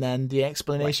island, and then the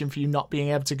explanation for you not being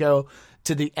able to go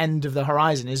to the end of the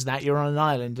horizon is that you're on an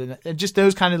island. And just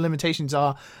those kind of limitations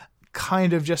are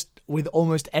kind of just with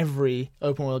almost every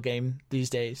open world game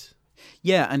these days.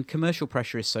 Yeah, and commercial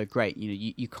pressure is so great.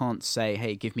 You can't say,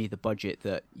 hey, give me the budget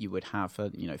that you would have for,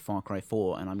 Far Cry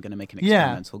 4, and I'm going to make an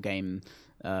experimental game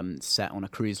set on a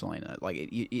cruise liner. Like,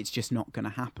 it's just not going to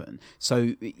happen.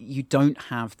 So you don't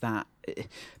have that,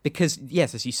 because,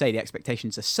 yes, as you say, the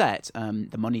expectations are set.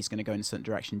 The money's going to go in a certain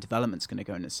direction, development's going to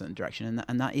go in a certain direction,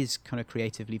 and that is kind of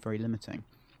creatively very limiting.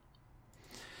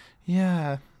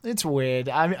 Yeah, it's weird.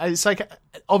 I mean, it's like,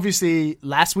 obviously,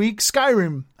 last week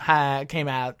Skyrim came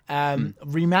out,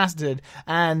 remastered,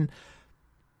 and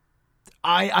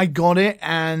I got it,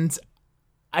 and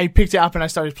I picked it up and I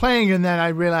started playing, and then I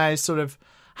realized sort of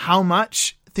how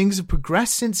much things have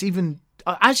progressed since, even,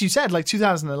 as you said, like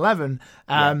 2011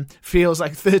 feels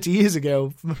like 30 years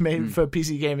ago maybe for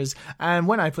PC gamers. And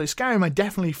when I play Skyrim, I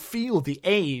definitely feel the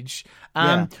age.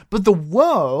 But the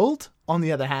world, on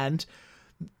the other hand,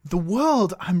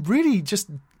 I'm really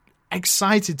just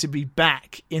excited to be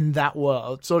back in that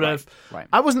world. Right.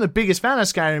 I wasn't the biggest fan of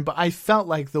Skyrim, but I felt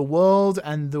like the world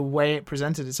and the way it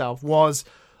presented itself was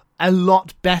a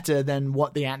lot better than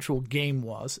what the actual game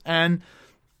was. And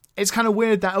it's kind of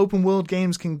weird that open world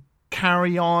games can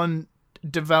carry on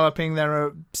developing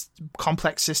their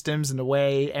complex systems and the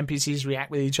way NPCs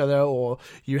react with each other, or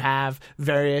you have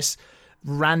various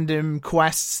random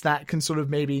quests that can sort of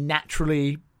maybe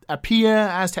naturally appear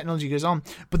as technology goes on.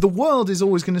 But the world is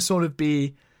always going to sort of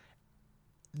be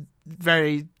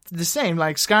very the same.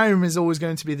 Like Skyrim is always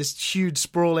going to be this huge,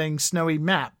 sprawling, snowy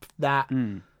map that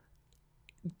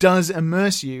does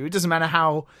immerse you. It doesn't matter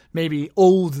how maybe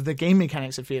old the game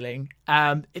mechanics are feeling.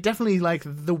 It definitely, like,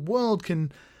 the world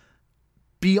can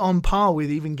be on par with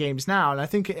even games now. And I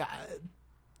think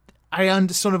I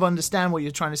sort of understand what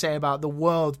you're trying to say about the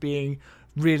world being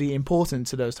really important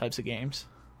to those types of games.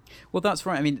 Well, that's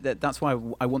right. I mean, that's why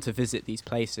I want to visit these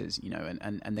places, you know,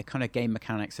 and the kind of game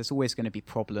mechanics. There's always going to be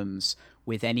problems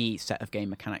with any set of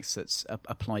game mechanics that's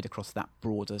applied across that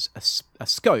broader a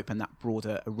scope and that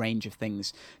broader a range of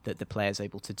things that the player's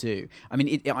able to do. I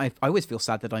mean, I always feel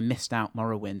sad that I missed out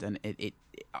Morrowind, and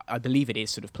I believe it is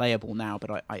sort of playable now,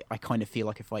 but I kind of feel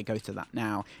like if I go to that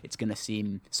now, it's going to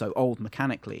seem so old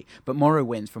mechanically. But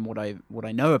Morrowind, from what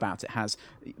I know about it, has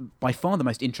by far the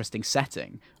most interesting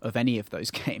setting of any of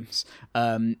those games.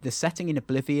 The setting in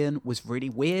Oblivion was really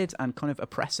weird and kind of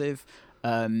oppressive,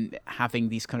 having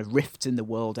these kind of rifts in the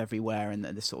world everywhere and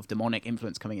this sort of demonic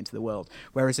influence coming into the world.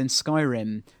 Whereas in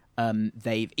Skyrim,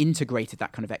 they've integrated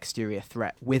that kind of exterior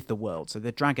threat with the world. So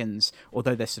the dragons,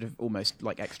 although they're sort of almost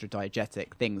like extra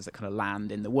diegetic things that kind of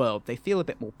land in the world, they feel a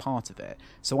bit more part of it.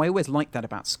 So I always liked that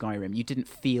about Skyrim. You didn't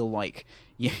feel like,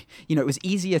 you know, it was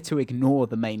easier to ignore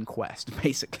the main quest,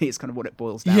 basically, is kind of what it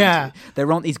boils down to.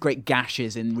 There aren't these great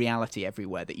gashes in reality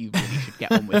everywhere that you really should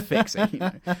get on with fixing. You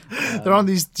know? There aren't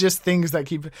these just things that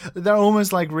they're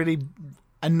almost like really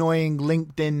annoying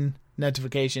LinkedIn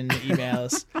notification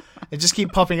emails. They just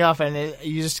keep popping up, and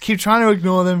you just keep trying to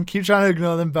ignore them,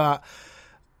 but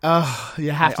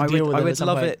you have to deal with it. I would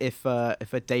love it if a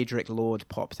Daedric Lord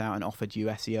popped out and offered you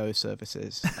SEO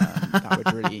services. That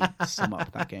would really sum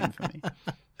up that game for me.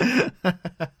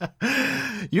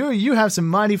 You have some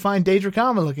mighty fine Daedric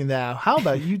armor looking there. How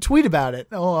about you tweet about it,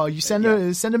 or you send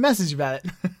a message about it?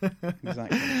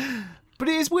 Exactly. But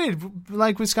it is weird.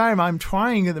 Like with Skyrim, I'm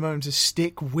trying at the moment to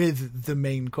stick with the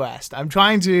main quest. I'm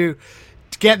trying to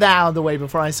get that out of the way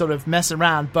before I sort of mess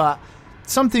around. But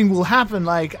something will happen.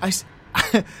 Like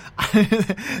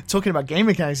talking about game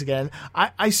mechanics again,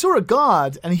 I saw a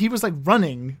guard and he was like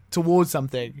running towards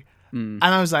something, and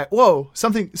I was like, "Whoa,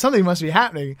 something must be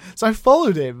happening." So I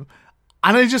followed him.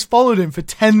 And I just followed him for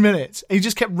 10 minutes. And he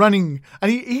just kept running.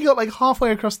 And he got like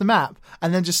halfway across the map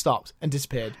and then just stopped and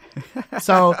disappeared.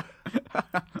 So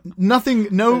nothing,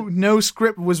 no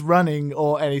script was running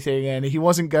or anything. And he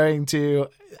wasn't going to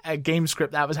a game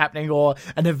script that was happening or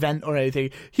an event or anything.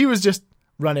 He was just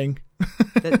running.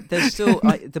 There's still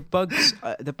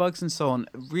the bugs and so on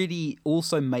really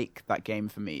also make that game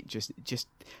for me just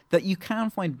that you can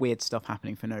find weird stuff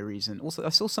happening for no reason. Also, I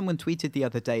saw someone tweeted the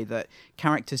other day that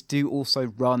characters do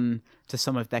also run to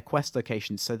some of their quest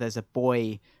locations. So there's a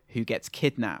boy who gets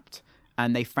kidnapped,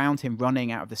 and they found him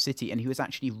running out of the city, and he was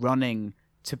actually running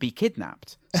to be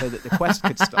kidnapped so that the quest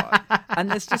could start. And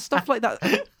there's just stuff like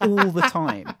that all the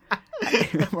time.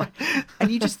 And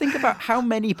you just think about how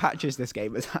many patches this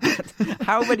game has had.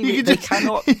 How many they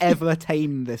cannot ever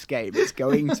tame this game. It's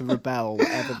going to rebel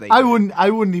whatever they do. I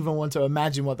wouldn't even want to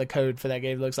imagine what the code for that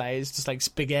game looks like. It's just like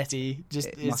spaghetti.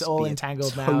 It's all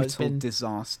entangled now. It's been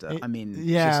disaster. I mean,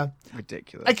 yeah, just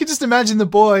ridiculous. I could just imagine the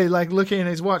boy like looking at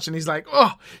his watch and he's like,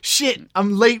 "Oh shit,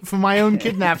 I'm late for my own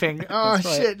kidnapping. Oh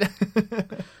shit."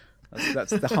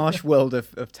 That's the harsh world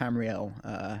of Tamriel.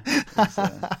 It's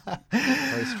a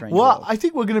very strange world. I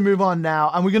think we're going to move on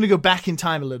now, and we're going to go back in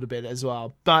time a little bit as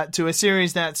well, but to a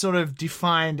series that sort of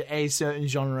defined a certain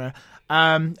genre,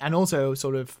 and also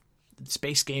sort of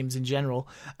space games in general.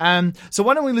 So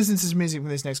why don't we listen to some music from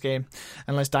this next game,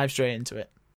 and let's dive straight into it.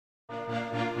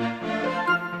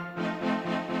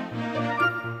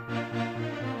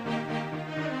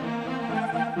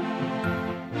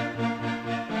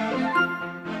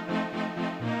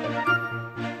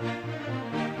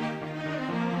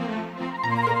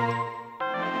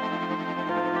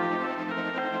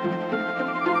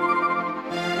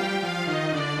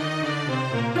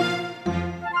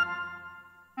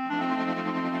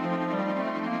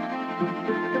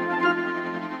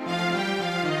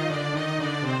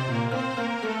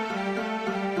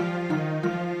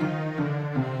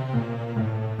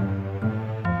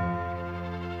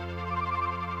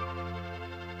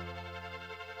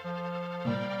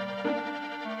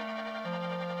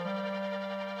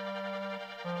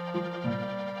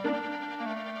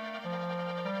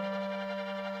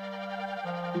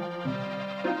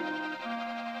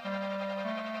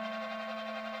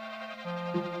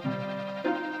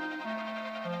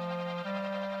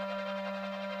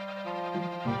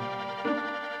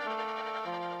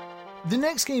 The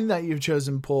next game that you've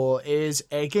chosen, Paul, is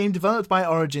a game developed by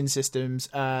Origin Systems,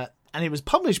 and it was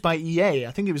published by EA.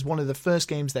 I think it was one of the first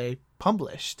games they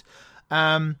published.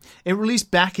 It released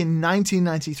back in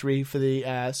 1993 for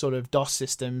the sort of DOS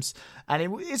systems, and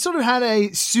it sort of had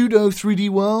a pseudo 3D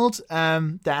world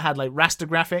that had like raster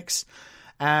graphics.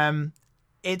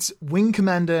 It's Wing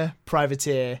Commander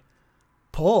Privateer.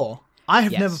 Paul, I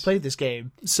have never played this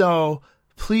game, so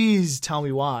please tell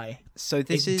me why. So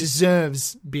this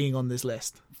deserves being on this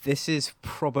list. This is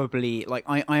probably, like,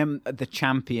 I am the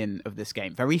champion of this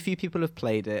game. Very few people have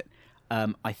played it.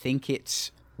 I think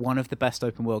it's one of the best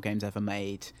open world games ever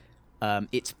made.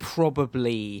 It's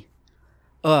probably...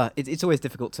 it's always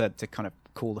difficult to kind of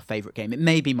call a favourite game. It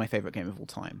may be my favourite game of all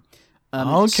time.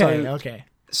 Okay.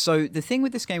 So the thing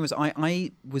with this game was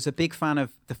I was a big fan of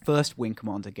the first Wing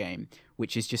Commander game,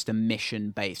 which is just a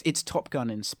mission-based... It's Top Gun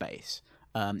in space.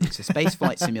 It's a space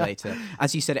flight simulator.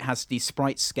 As you said, it has these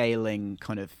sprite scaling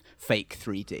kind of fake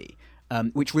 3D,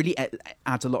 which really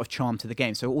adds a lot of charm to the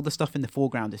game. So all the stuff in the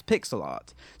foreground is pixel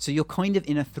art. So you're kind of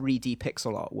in a 3D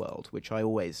pixel art world, which I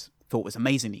always thought was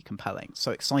amazingly compelling.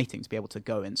 So exciting to be able to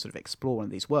go and sort of explore one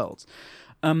of these worlds.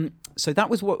 So that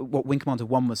was what Wing Commander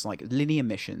 1 was like, linear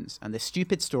missions and this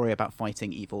stupid story about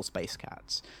fighting evil space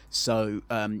cats. So,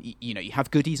 you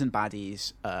have goodies and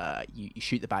baddies, you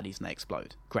shoot the baddies and they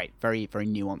explode. Great, very, very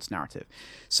nuanced narrative.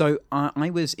 So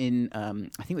I was in,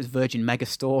 I think it was Virgin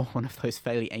Megastore, one of those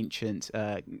fairly ancient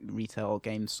retail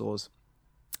game stores,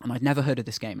 and I'd never heard of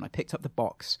this game, and I picked up the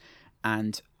box,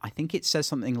 and I think it says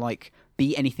something like,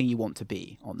 be anything you want to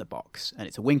be on the box. And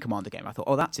it's a Wing Commander game. I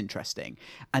thought, that's interesting.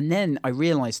 And then I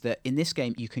realized that in this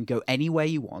game, you can go anywhere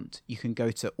you want. You can go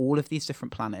to all of these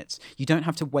different planets. You don't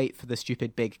have to wait for the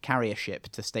stupid big carrier ship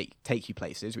to take you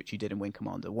places, which you did in Wing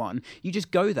Commander 1. You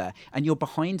just go there, and you're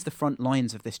behind the front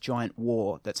lines of this giant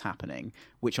war that's happening,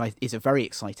 which is a very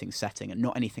exciting setting and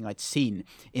not anything I'd seen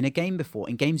in a game before.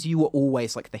 In games, you were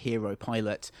always like the hero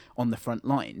pilot on the front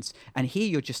lines. And here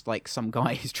you're just like some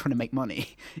guy who's trying to make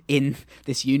money in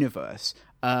this universe,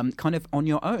 kind of on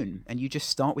your own, and you just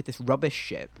start with this rubbish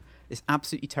ship, this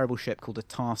absolutely terrible ship called a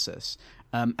Tarsus,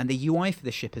 and the UI for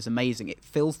the ship is amazing. It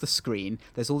fills the screen.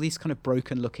 There's all these kind of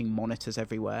broken looking monitors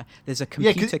everywhere. There's a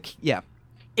computer.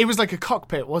 It was like a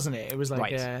cockpit, wasn't it? It was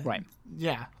like right.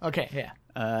 Yeah. Okay.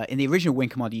 Yeah. In the original Wing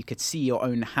Commander, you could see your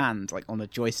own hand like on a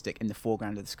joystick in the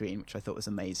foreground of the screen, which I thought was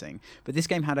amazing. But this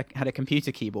game had a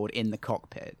computer keyboard in the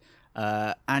cockpit.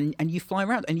 And you fly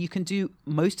around, and you can do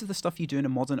most of the stuff you do in a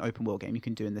modern open world game. You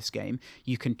can do in this game.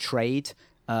 You can trade.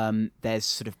 There's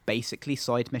sort of basically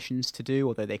side missions to do,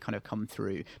 although they kind of come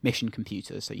through mission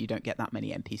computers, so you don't get that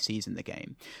many NPCs in the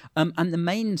game. And the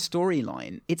main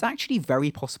storyline, it's actually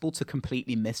very possible to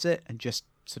completely miss it and just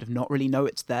sort of not really know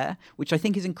it's there, which I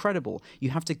think is incredible. You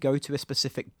have to go to a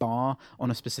specific bar on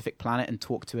a specific planet and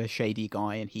talk to a shady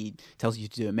guy, and he tells you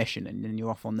to do a mission, and then you're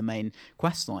off on the main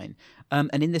quest line.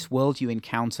 And in this world, you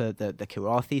encounter the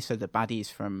Kirathi, so the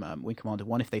baddies from Wing Commander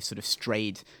 1, if they've sort of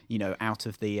strayed, out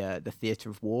of the theatre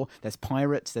of war. There's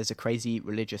pirates, there's a crazy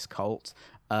religious cult.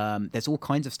 There's all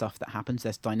kinds of stuff that happens.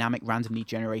 There's dynamic, randomly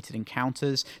generated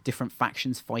encounters. Different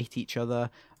factions fight each other.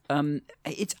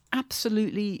 It's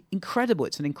absolutely incredible.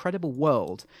 It's an incredible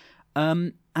world.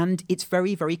 And it's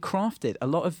very, very crafted. A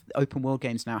lot of open world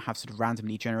games now have sort of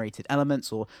randomly generated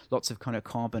elements or lots of kind of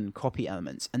carbon copy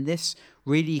elements. And this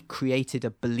really created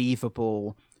a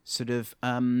believable sort of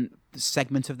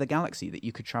segment of the galaxy that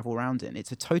you could travel around in.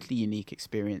 It's a totally unique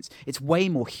experience. It's way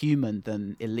more human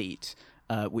than Elite,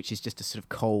 which is just a sort of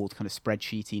cold, kind of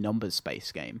spreadsheety numbers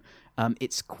space game.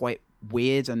 It's quite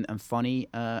weird and funny,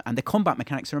 and the combat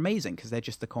mechanics are amazing because they're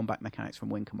just the combat mechanics from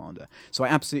Wing Commander. So I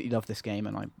absolutely love this game,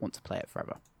 and I want to play it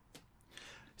forever.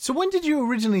 So when did you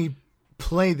originally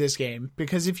play this game?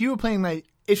 Because if you were playing,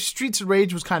 if Streets of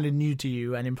Rage was kind of new to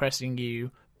you and impressing you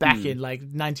back in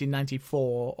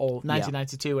 1994 or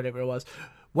 1992, whatever it was,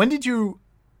 when did you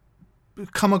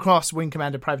come across Wing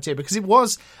Commander Privateer? Because it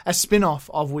was a spin-off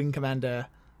of Wing Commander,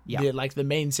 the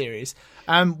main series.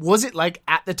 Was it like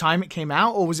at the time it came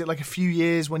out, or was it like a few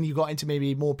years when you got into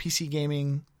maybe more PC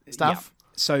gaming stuff?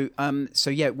 So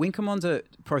Wing Commander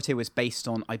Privateer was based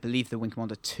on, I believe, the Wing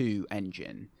Commander 2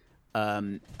 engine,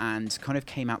 and kind of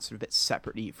came out sort of a bit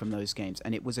separately from those games.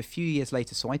 And it was a few years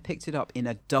later, so I picked it up in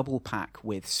a double pack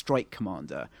with Strike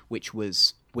Commander, which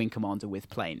was Wing Commander with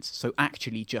planes. So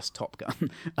actually just Top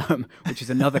Gun, which is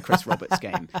another Chris Roberts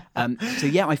game. So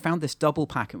yeah, I found this double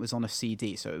pack. It was on a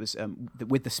CD, so it was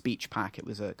with the speech pack. It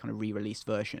was a kind of re-released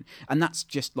version, and that's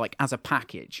just like as a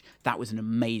package, that was an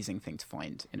amazing thing to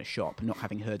find in a shop, not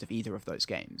having heard of either of those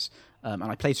games. And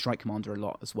I played Strike Commander a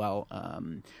lot as well.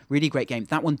 Really great game.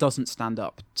 That one doesn't stand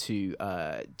up to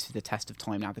the test of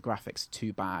time now. The graphics are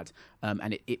too bad,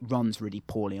 and it runs really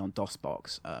poorly on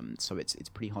DOSBox. So it's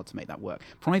pretty hard to make that work.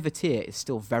 Privateer is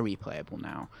still very playable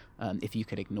now, if you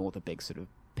could ignore the big sort of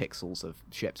pixels of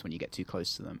ships when you get too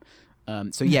close to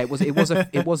them. So yeah,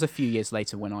 it was a few years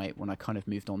later when I kind of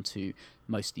moved on to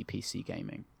mostly PC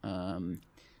gaming.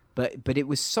 But it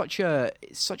was such a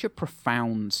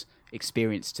profound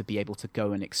experience to be able to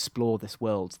go and explore this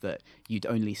world that you'd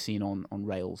only seen on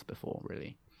Rails before,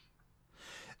 really.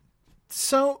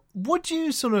 So what do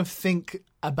you sort of think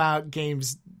about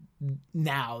games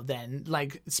now then,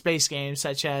 like space games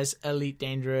such as Elite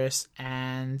Dangerous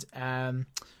and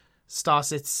Star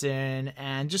Citizen,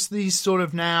 and just these sort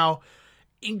of now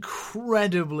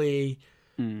incredibly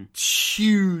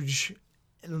huge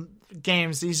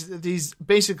games, these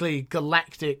basically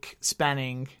galactic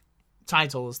spanning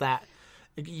titles that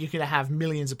you could have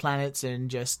millions of planets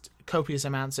and just copious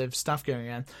amounts of stuff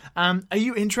going on. Are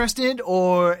you interested,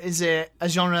 or is it a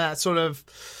genre that sort of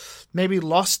maybe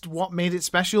lost what made it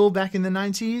special back in the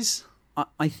 90s?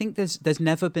 I think there's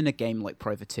never been a game like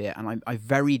Privateer, and I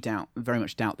very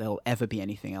much doubt there'll ever be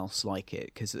anything else like it.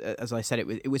 Because as I said,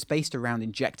 it was based around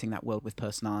injecting that world with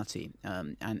personality,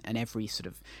 and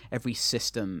every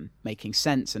system making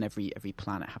sense, and every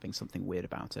planet having something weird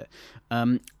about it.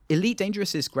 Elite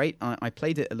Dangerous is great. I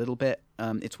played it a little bit.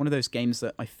 It's one of those games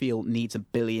that I feel needs 1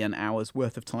 billion hours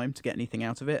worth of time to get anything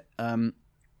out of it.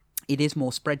 It is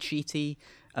more spreadsheety.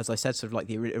 As I said, sort of like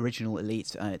the original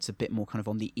Elite, it's a bit more kind of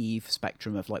on the Eve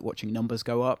spectrum of like watching numbers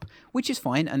go up, which is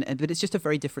fine, but it's just a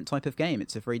very different type of game.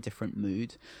 It's a very different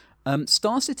mood.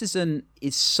 Star Citizen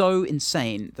is so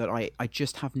insane that I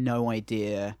just have no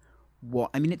idea what.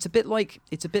 I mean, it's a bit like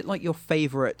your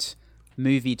favorite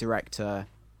movie director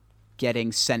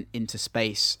getting sent into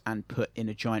space and put in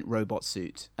a giant robot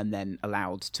suit and then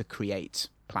allowed to create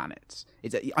planets.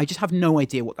 I just have no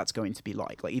idea what that's going to be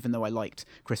like. Like, even though I liked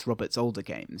Chris Roberts' older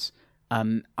games,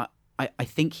 I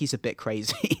think he's a bit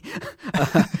crazy.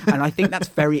 And I think that's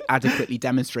very adequately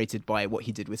demonstrated by what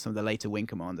he did with some of the later Wing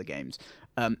Commander games.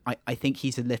 I think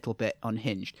he's a little bit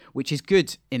unhinged, which is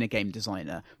good in a game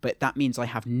designer, but that means I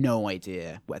have no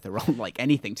idea whether I'll like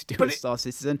anything to do with Star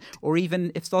Citizen, or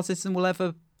even if Star Citizen will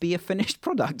ever be a finished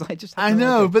product. I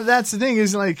know, but that's the thing,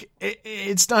 is like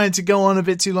it's starting to go on a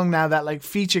bit too long now, that like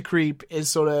feature creep is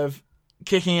sort of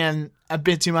kicking in a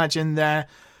bit too much, and they're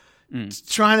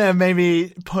trying to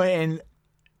maybe put in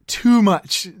too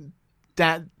much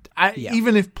that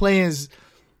even if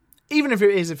it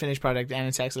is a finished product and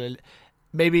it's excellent,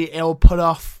 maybe it'll put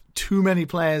off too many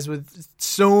players with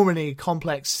so many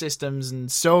complex systems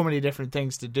and so many different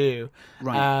things to do.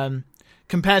 Right.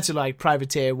 Compared to like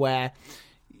Privateer, where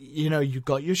you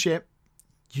got your ship,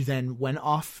 you then went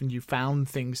off and you found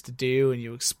things to do and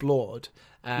you explored,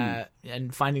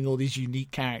 and finding all these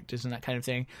unique characters and that kind of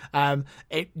thing.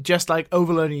 It just like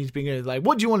overloading you, being like,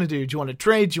 what do you want to do? Do you want to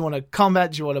trade? Do you want to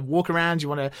combat? Do you want to walk around? Do you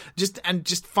want to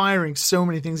just firing so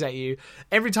many things at you?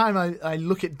 Every time I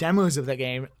look at demos of that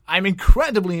game, I'm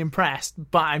incredibly impressed,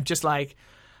 but I'm just like,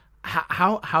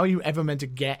 how are you ever meant to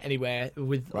get anywhere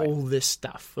with all this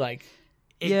stuff? Like,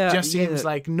 it just seems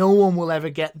like no one will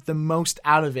ever get the most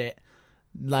out of it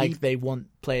like they want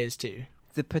players to.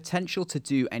 The potential to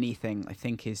do anything, I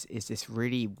think, is this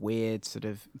really weird sort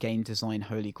of game design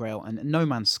holy grail. And No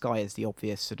Man's Sky is the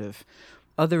obvious sort of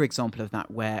other example of that,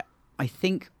 where I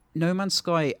think No Man's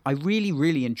Sky, I really,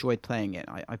 really enjoyed playing it.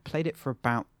 I played it for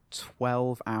about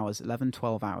 12 hours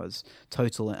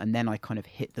total, and then I kind of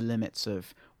hit the limits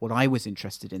of what I was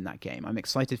interested in that game. I'm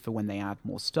excited for when they add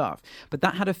more stuff. But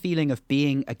that had a feeling of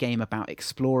being a game about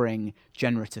exploring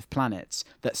generative planets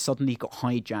that suddenly got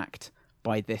hijacked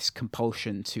by this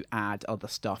compulsion to add other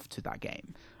stuff to that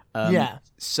game.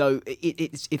 So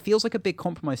it feels like a big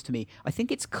compromise to me. I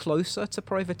think it's closer to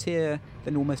Privateer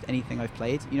than almost anything I've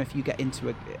played. If you get into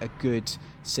a good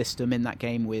system in that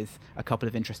game with a couple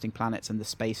of interesting planets and the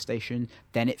space station,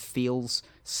 then it feels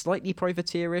slightly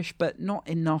Privateer-ish, but not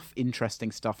enough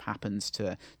interesting stuff happens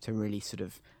to really sort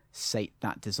of sate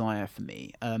that desire for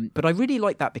me. But I really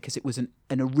like that because it was an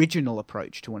original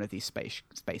approach to one of these space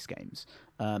games.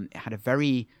 It had a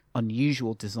very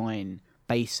unusual design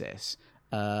basis.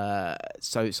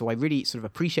 So I really sort of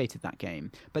appreciated that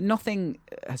game, but nothing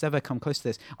has ever come close to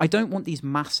this. I don't want these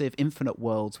massive infinite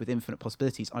worlds with infinite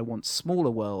possibilities. I want smaller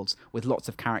worlds with lots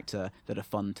of character that are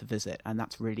fun to visit, and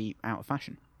that's really out of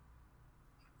fashion.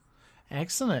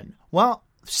 Excellent. Well,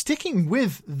 sticking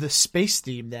with the space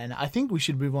theme then, I think we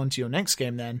should move on to your next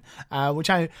game then, which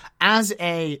as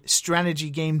a strategy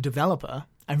game developer,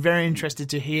 I'm very interested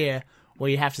to hear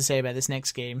what you have to say about this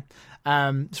next game.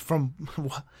 I'm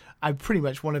pretty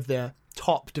much one of the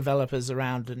top developers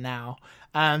around now.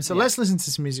 So let's listen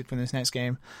to some music from this next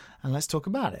game and let's talk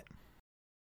about it.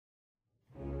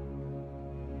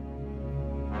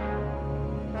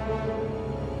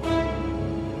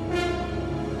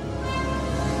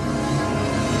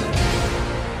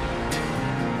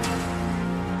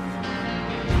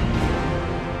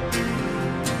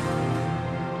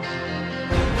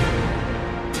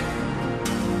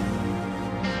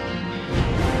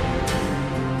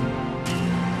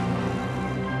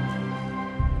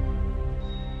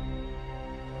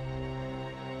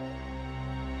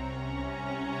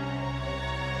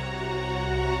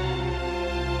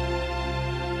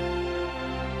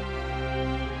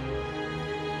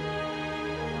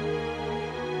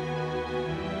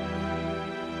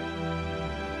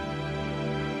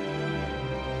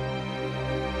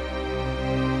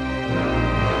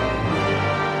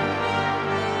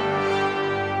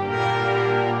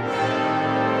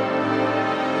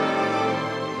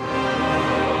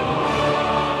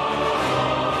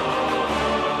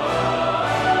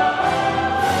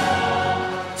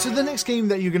 So the next game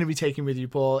that you're going to be taking with you,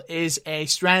 Paul, is a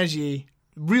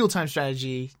real-time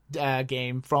strategy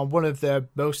game from one of the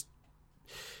most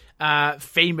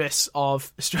famous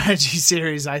of strategy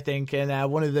series, I think,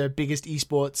 and one of the biggest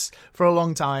esports for a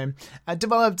long time.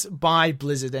 Developed by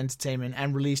Blizzard Entertainment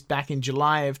and released back in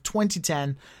July of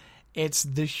 2010. It's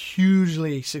the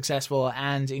hugely successful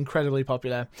and incredibly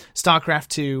popular StarCraft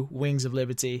 2 Wings of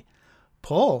Liberty.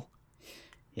 Paul,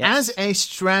 as a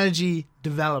strategy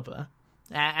developer,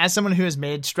 as someone who has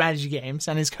made strategy games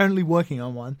and is currently working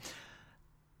on one,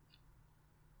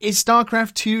 is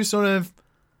StarCraft 2 sort of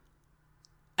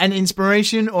an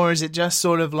inspiration, or is it just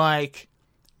sort of like,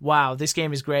 wow, this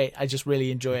game is great, I just really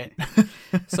enjoy it?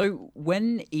 So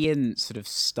when Ian sort of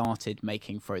started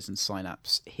making Frozen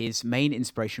Synapse, his main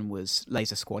inspiration was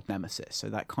Laser Squad Nemesis, so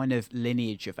that kind of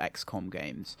lineage of XCOM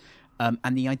games.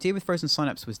 And the idea with Frozen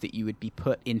Synapse was that you would be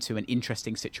put into an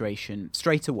interesting situation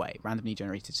straight away, randomly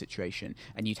generated situation,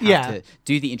 and you'd have to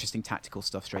do the interesting tactical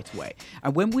stuff straight away.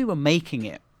 And when we were making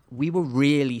it, we were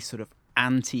really sort of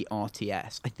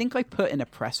anti-RTS. I think I put in a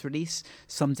press release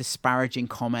some disparaging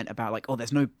comment about like, oh,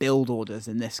 there's no build orders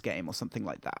in this game or something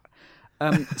like that.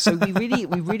 So we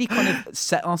really kind of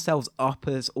set ourselves up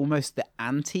as almost the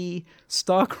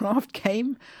anti-StarCraft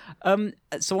game.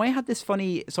 So I had this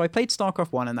so I played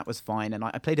StarCraft 1 and that was fine, and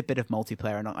I played a bit of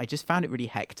multiplayer and I just found it really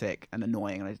hectic and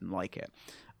annoying and I didn't like it.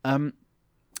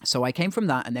 So I came from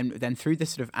that and then through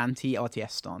this sort of anti-RTS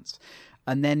stance.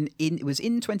 And then it was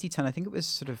in 2010, I think it was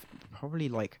sort of probably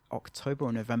like October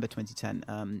or November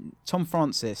 2010, Tom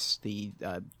Francis, the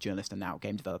journalist and now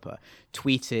game developer,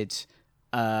 tweeted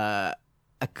a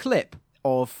clip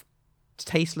of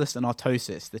Tasteless and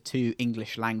Artosis, the two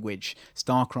English language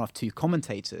StarCraft 2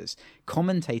 commentators,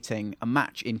 commentating a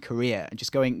match in Korea and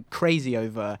just going crazy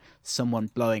over someone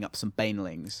blowing up some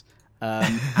banelings.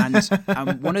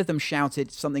 And one of them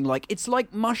shouted something like, "It's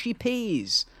like mushy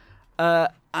peas."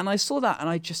 And I saw that and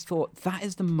I just thought, that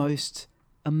is the most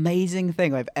amazing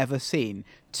thing I've ever seen.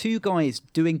 Two guys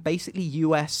doing basically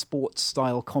US sports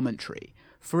style commentary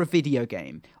for a video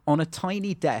game on a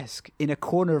tiny desk in a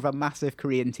corner of a massive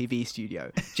Korean TV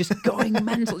studio, just going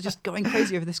mental, just going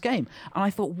crazy over this game. And I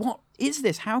thought, what is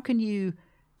this? How can you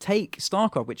take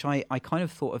StarCraft, which I kind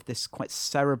of thought of this quite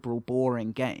cerebral,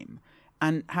 boring game,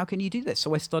 and how can you do this?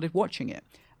 So I started watching it.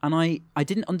 And I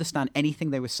didn't understand anything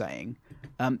they were saying,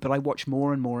 but I watched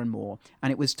more and more and more.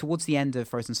 And it was towards the end of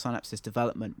Frozen Synapse's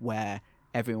development where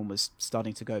everyone was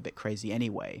starting to go a bit crazy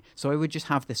anyway. So I would just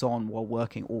have this on while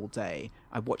working all day.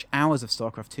 I'd watch hours of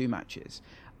StarCraft 2 matches.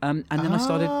 And then I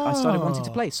started wanting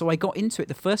to play. So I got into it,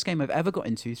 the first game I've ever got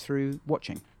into, through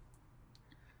watching.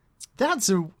 That's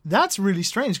really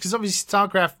strange, because obviously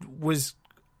StarCraft was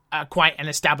quite an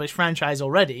established franchise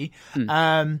already.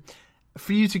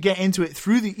 For you to get into it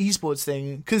through the esports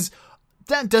thing, because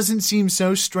that doesn't seem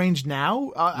so strange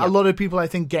now. A lot of people, I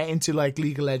think, get into like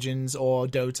League of Legends or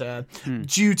Dota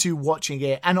due to watching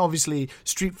it, and obviously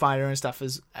Street Fighter and stuff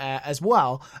as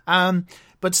well.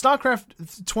 But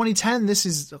StarCraft 2010, this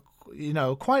is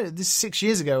this is 6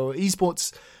 years ago.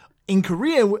 Esports in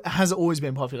Korea has always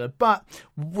been popular, but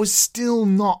was still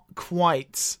not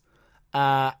quite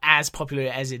as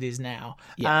popular as it is now.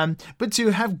 Yeah. But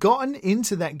to have gotten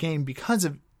into that game because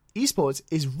of esports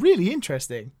is really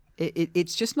interesting.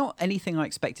 It's just not anything I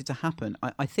expected to happen.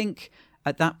 I think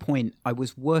at that point I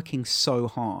was working so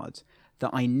hard that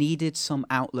I needed some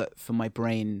outlet for my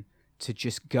brain to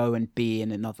just go and be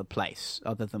in another place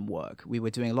other than work. We were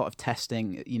doing a lot of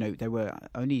testing. There were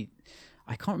only,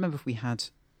 I can't remember if we had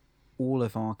all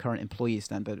of our current employees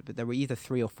then, but there were either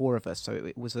 3 or 4 of us. So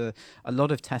it was a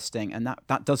lot of testing, and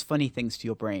that does funny things to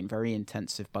your brain. Very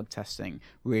intensive bug testing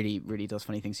really, really does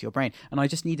funny things to your brain. And I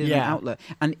just needed an outlet.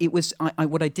 And it was,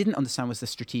 what I didn't understand was the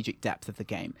strategic depth of the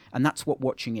game. And that's what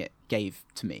watching it gave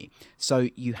to me. So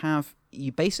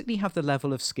you basically have the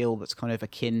level of skill that's kind of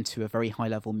akin to a very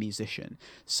high-level musician.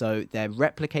 So they're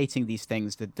replicating these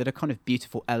things that are kind of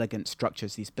beautiful, elegant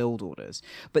structures, these build orders.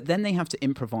 But then they have to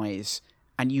improvise,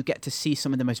 and you get to see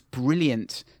some of the most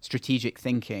brilliant strategic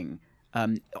thinking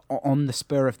on the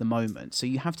spur of the moment. So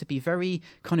you have to be very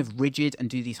kind of rigid and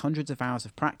do these hundreds of hours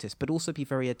of practice, but also be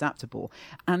very adaptable.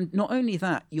 And not only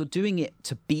that, you're doing it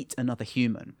to beat another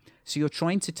human. So you're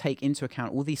trying to take into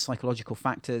account all these psychological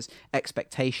factors,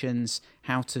 expectations,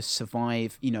 how to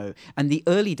survive, And the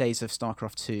early days of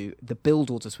StarCraft 2, the build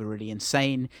orders were really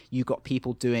insane. You got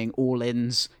people doing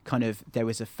all-ins. There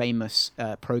was a famous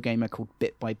pro gamer called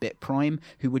Bit by Bit Prime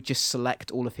who would just select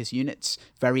all of his units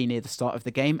very near the start of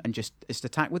the game and just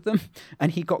attack with them.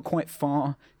 And he got quite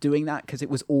far doing that because it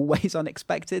was always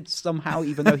unexpected somehow,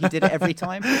 even though he did it every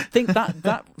time. I think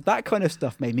that kind of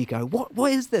stuff made me go,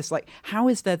 what is this? Like, how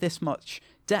is there this much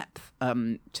depth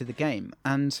to the game?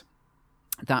 And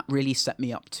that really set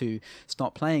me up to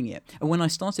start playing it. And when I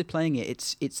started playing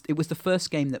it, it was the first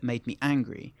game that made me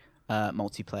angry.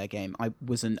 Multiplayer game. I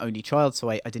was an only child, so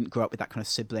I didn't grow up with that kind of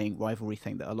sibling rivalry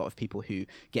thing that a lot of people who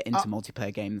get into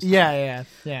multiplayer games have.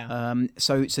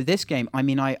 So this game,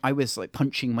 I was like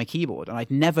punching my keyboard, and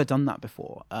I'd never done that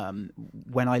before.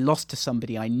 When I lost to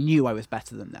somebody, I knew I was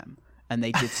better than them, and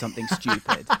they did something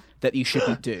stupid that you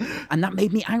shouldn't do. And that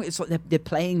made me angry. It's like they're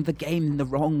playing the game in the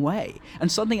wrong way.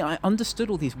 And suddenly I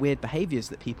understood all these weird behaviors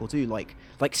that people do, like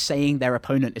saying their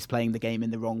opponent is playing the game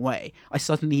in the wrong way. I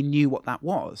suddenly knew what that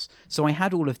was. So I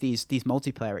had all of these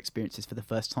multiplayer experiences for the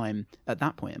first time at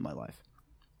that point in my life.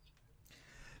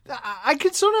 I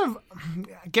could sort of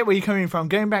get where you're coming from.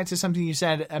 Going back to something you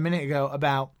said a minute ago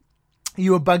about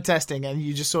you were bug testing and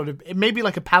you just sort of, it may be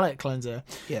like a palate cleanser.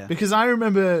 Yeah. Because I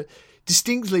remember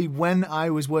distinctly when I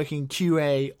was working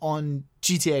QA on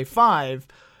GTA 5,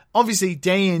 obviously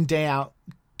day in, day out,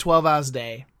 12 hours a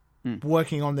day,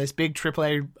 working on this big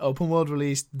AAA open world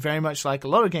release, very much like a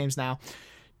lot of games now.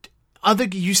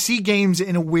 You see games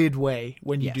in a weird way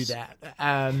when you do that.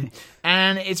 And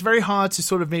it's very hard to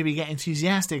sort of maybe get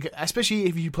enthusiastic, especially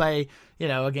if you play,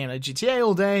 again, a GTA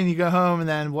all day and you go home and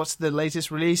then what's the latest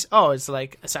release? Oh, it's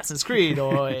like Assassin's Creed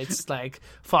or it's like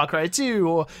Far Cry 2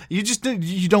 or you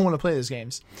don't want to play those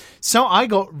games. So I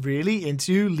got really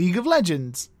into League of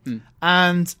Legends.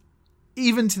 And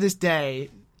even to this day,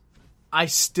 I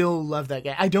still love that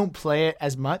game. I don't play it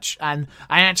as much, and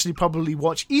I actually probably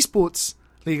watch esports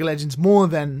League of Legends more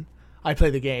than I play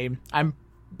the game. I'm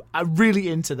really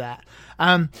into that.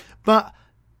 But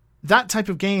that type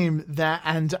of game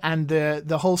and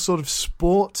the whole sort of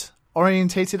sport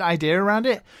orientated idea around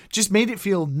it just made it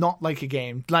feel not like a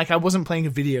game. Like I wasn't playing a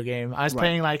video game. I was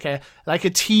playing like a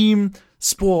team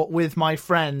sport with my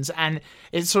friends, and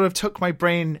it sort of took my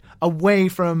brain away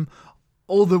from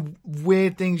all the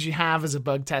weird things you have as a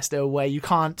bug tester where you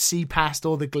can't see past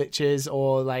all the glitches,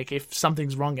 or like if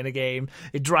something's wrong in a game,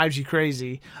 it drives you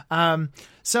crazy.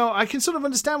 So I can sort of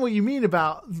understand what you mean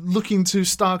about looking to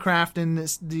StarCraft and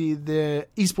the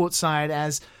esports side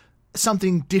as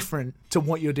something different to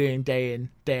what you're doing day in,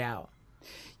 day out.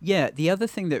 Yeah, the other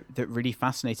thing that really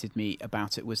fascinated me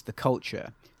about it was the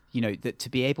culture. That to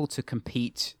be able to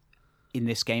compete in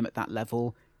this game at that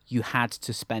level, you had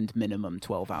to spend minimum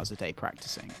 12 hours a day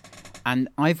practicing. And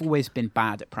I've always been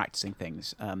bad at practicing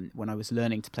things. When I was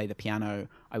learning to play the piano,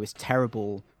 I was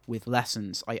terrible with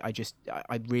lessons. I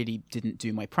really didn't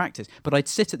do my practice. But I'd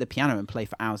sit at the piano and play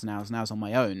for hours and hours and hours on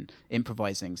my own,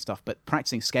 improvising stuff. But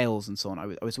practicing scales and so on, I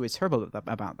was always terrible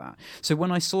about that. So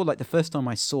when I saw, the first time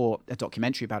I saw a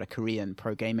documentary about a Korean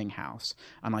pro gaming house,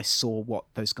 and I saw what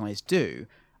those guys do,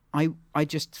 I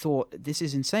just thought, this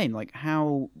is insane. Like,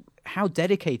 how how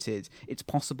dedicated it's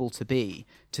possible to be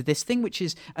to this thing, which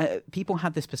is people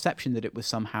had this perception that it was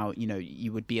somehow,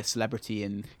 you would be a celebrity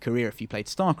in Korea if you played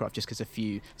StarCraft just because a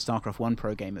few StarCraft 1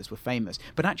 pro gamers were famous.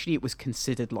 But actually it was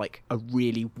considered like a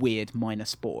really weird minor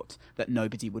sport that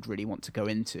nobody would really want to go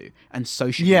into. And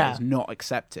socially it was not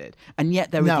accepted. And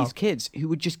yet there were these kids who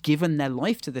were just given their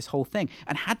life to this whole thing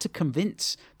and had to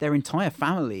convince their entire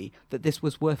family that this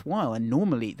was worthwhile. And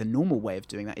normally the normal way of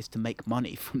doing that is to make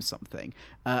money from something.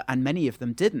 And many of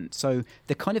them didn't. So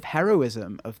the kind of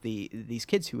heroism of these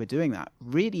kids who were doing that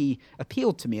really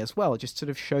appealed to me as well. It just sort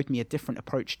of showed me a different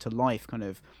approach to life, kind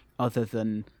of other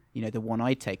than the one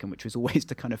I'd taken, which was always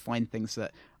to kind of find things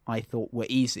that I thought were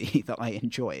easy, that I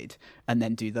enjoyed, and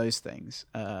then do those things.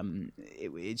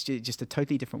 It's just a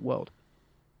totally different world.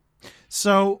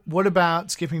 So what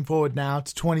about skipping forward now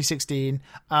to 2016?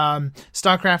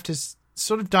 StarCraft has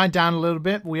sort of died down a little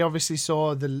bit. We obviously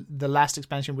saw the last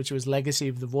expansion, which was Legacy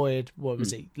of the Void. What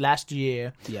was it? Last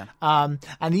year. Yeah.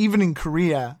 And even in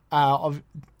Korea,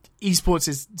 esports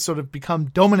has sort of become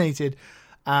dominated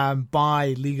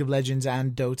by League of Legends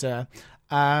and Dota.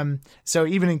 So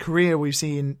even in Korea, we've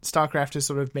seen StarCraft has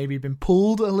sort of maybe been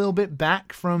pulled a little bit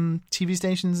back from TV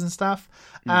stations and stuff.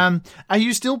 Are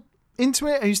you still into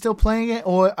it? Are you still playing it,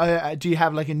 or do you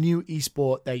have like a new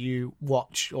esport that you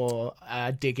watch or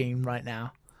digging right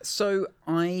now? So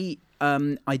I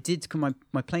did, my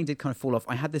playing did kind of fall off.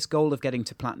 I had this goal of getting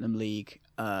to Platinum League,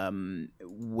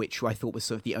 which I thought was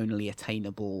sort of the only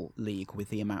attainable league with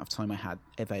the amount of time I had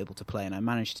available to play, and I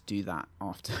managed to do that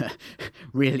after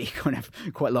really kind of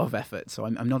quite a lot of effort. So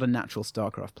I'm not a natural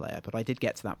StarCraft player, but I did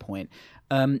get to that point.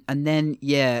 And then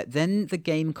the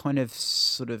game kind of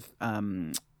sort of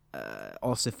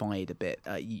ossified a bit.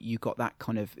 You got that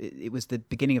kind of, it was the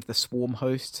beginning of the Swarm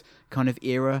host kind of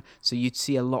era, so you'd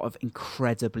see a lot of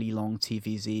incredibly long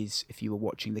TVZs if you were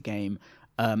watching the game,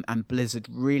 and Blizzard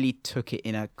really took it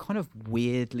in a kind of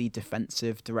weirdly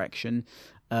defensive direction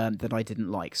that I didn't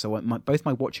like. So both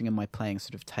my watching and my playing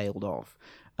sort of tailed off.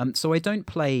 So I don't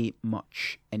play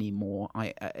much anymore.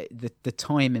 The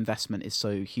time investment is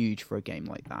so huge for a game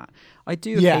like that. I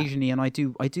do occasionally, and I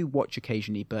do watch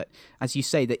occasionally. But as you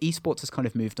say, the esports has kind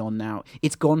of moved on now.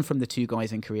 It's gone from the two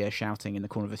guys in Korea shouting in the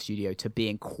corner of a studio to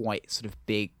being quite sort of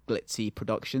big, glitzy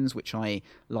productions, which I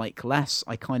like less.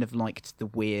 I kind of liked the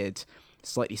weird,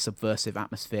 slightly subversive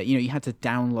atmosphere. You had to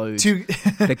download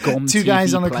the GOM two TV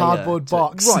guys on a player cardboard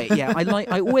box. Right? Yeah,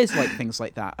 I always like things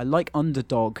like that. I like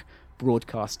underdog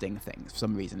broadcasting things for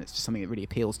some reason. It's just something that really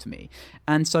appeals to me.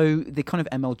 And so the kind of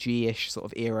MLG-ish sort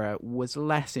of era was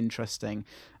less interesting.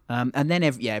 And then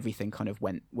everything kind of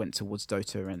went towards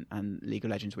Dota and League of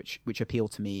Legends, which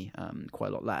appealed to me quite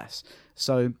a lot less.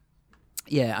 So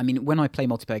yeah, I mean, when I play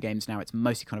multiplayer games now, it's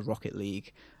mostly kind of Rocket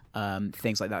League.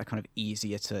 Things like that are kind of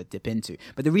easier to dip into.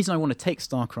 But the reason I want to take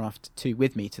StarCraft 2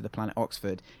 with me to the planet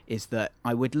Oxford is that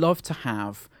I would love to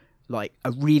have like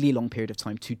a really long period of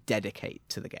time to dedicate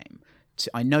to the game.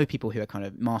 I know people who are kind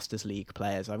of Masters League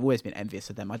players. I've always been envious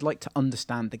of them. I'd like to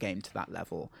understand the game to that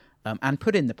level and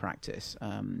put in the practice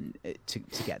to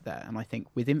get there. And I think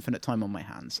with infinite time on my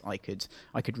hands, I could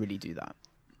really do that.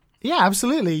 Yeah,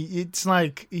 absolutely. It's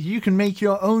like you can make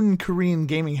your own Korean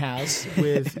gaming house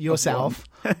with yourself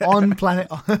on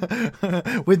planet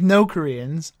with no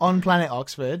Koreans on planet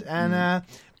Oxford and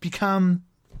become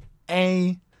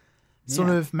a sort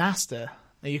of master.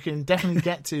 You can definitely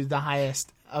get to the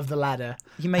highest of the ladder.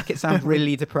 You make it sound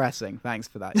really depressing. Thanks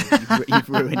for that. You've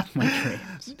ruined my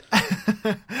dreams.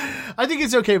 I think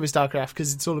it's okay with StarCraft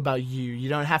because it's all about you. You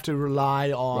don't have to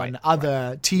rely on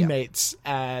other teammates.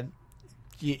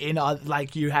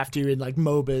 Like you have to in like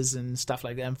MOBAs and stuff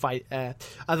like that, and fight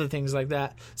other things like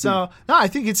that. So no, I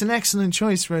think it's an excellent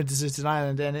choice for a deserted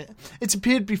island, and it's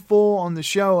appeared before on the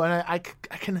show, and I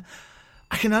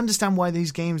can understand why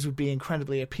these games would be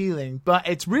incredibly appealing. But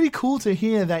it's really cool to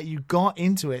hear that you got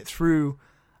into it through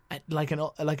like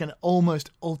an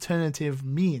almost alternative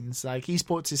means. Like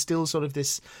esports is still sort of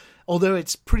this. Although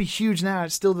it's pretty huge now,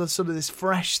 it's still the sort of this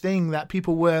fresh thing that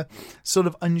people were sort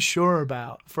of unsure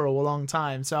about for a long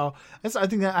time. So I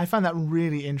think that I find that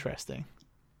really interesting.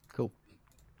 Cool.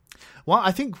 Well,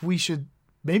 I think we should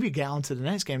maybe get on to the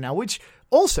next game now, which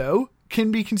also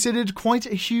can be considered quite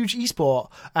a huge esport.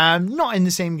 Not in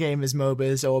the same game as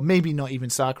MOBAs or maybe not even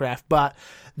StarCraft, but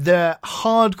the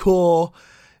hardcore,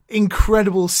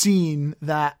 incredible scene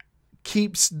that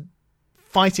keeps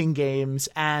fighting games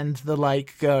and the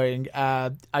like going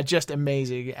are just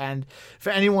amazing. And for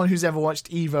anyone who's ever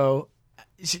watched EVO,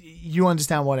 you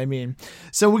understand what I mean.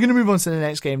 So we're going to move on to the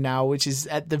next game now, which is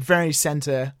at the very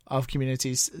center of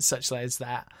communities such as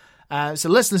that. So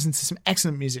let's listen to some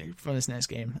excellent music from this next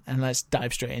game, and let's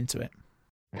dive straight into it.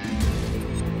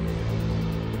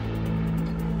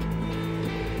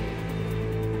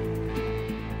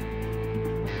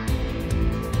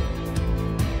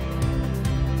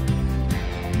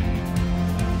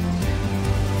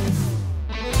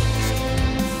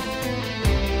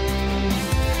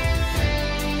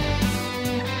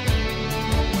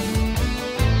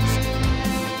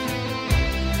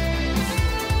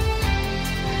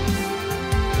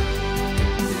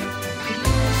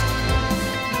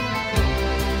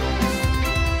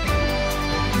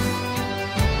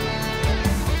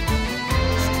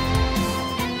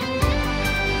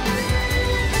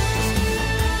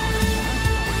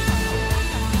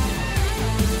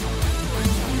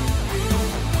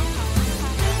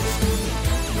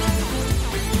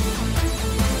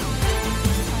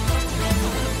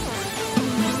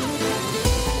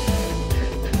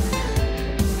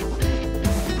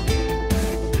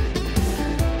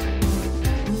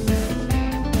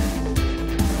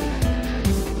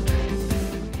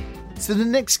 So the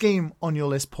next game on your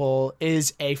list, Paul,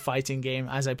 is a fighting game,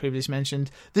 as I previously mentioned.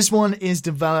 This one is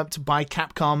developed by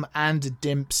Capcom and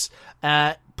Dimps,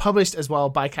 published as well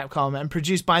by Capcom, and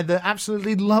produced by the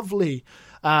absolutely lovely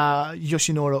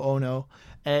Yoshinori Ono.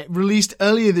 Released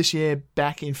earlier this year,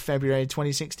 back in February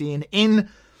 2016, in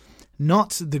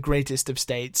not the greatest of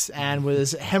states, and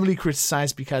was heavily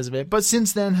criticized because of it, but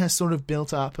since then has sort of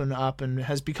built up and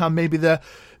has become maybe the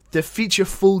feature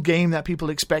full game that people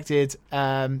expected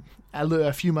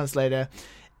a few months later.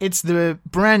 It's the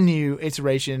brand new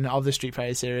iteration of the Street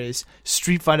Fighter series,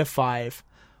 Street Fighter V.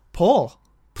 Paul,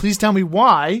 please tell me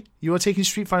why you are taking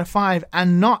Street Fighter V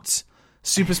and not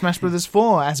Super Smash Bros.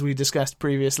 4, as we discussed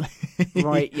previously.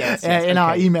 Right, yes. In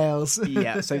our emails.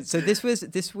 Yeah, so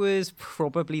this was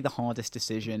probably the hardest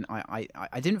decision.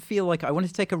 I didn't feel like I wanted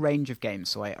to take a range of games,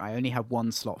 so I only had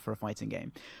one slot for a fighting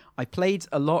game. I played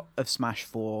a lot of Smash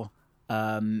 4.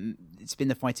 It's been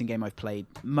the fighting game I've played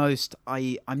most.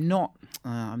 I'm not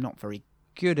very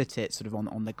good at it sort of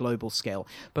on the global scale,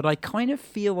 but I kind of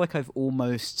feel like I've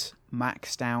almost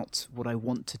maxed out what I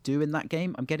want to do in that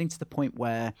game. I'm getting to the point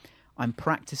where I'm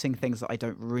practicing things that I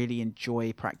don't really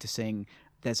enjoy practicing.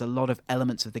 There's a lot of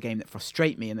elements of the game that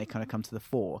frustrate me, and they kind of come to the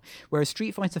fore. Whereas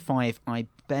Street Fighter V, I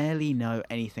barely know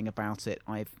anything about it.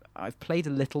 I've played a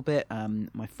little bit.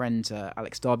 My friend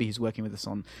Alex Darby, who's working with us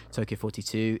on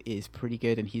Tokyo42, is pretty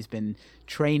good, and he's been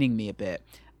training me a bit.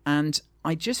 And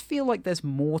I just feel like there's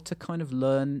more to kind of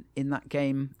learn in that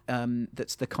game.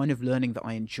 That's the kind of learning that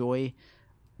I enjoy.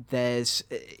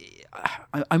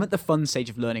 I'm at the fun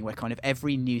stage of learning where kind of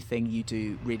every new thing you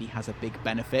do really has a big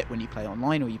benefit when you play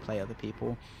online or you play other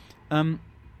people.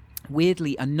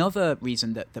 Weirdly, another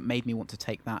reason that made me want to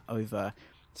take that over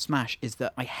Smash is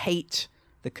that I hate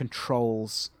the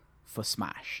controls for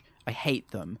Smash. I hate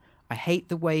them. I hate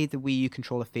the way the Wii U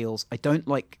controller feels. I don't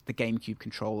like the GameCube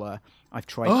controller. I've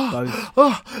tried both.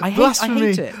 I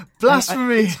hate it.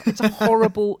 Blasphemy! It's a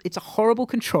horrible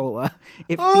controller.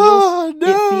 It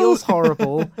feels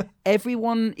horrible.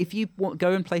 Everyone, if you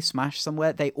go and play Smash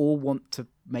somewhere, they all want to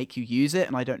make you use it,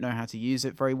 and I don't know how to use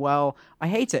it very well. I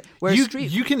hate it. Whereas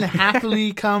you can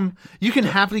happily come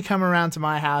around to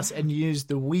my house and use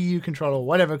the Wii U controller,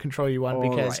 whatever controller you want,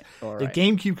 because the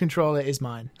GameCube controller is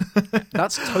mine.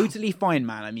 That's totally fine,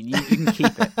 man. I mean, you can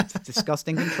keep it. It's a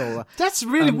disgusting controller. That's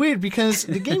really weird, because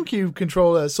the GameCube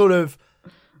controller sort of,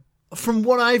 from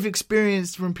what I've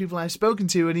experienced from people I've spoken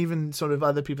to and even sort of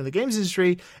other people in the games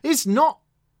industry, is not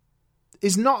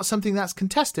something that's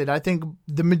contested. I think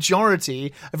the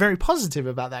majority are very positive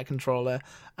about that controller.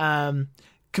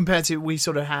 Compared to, we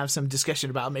sort of have some discussion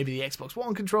about maybe the Xbox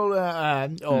One controller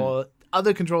or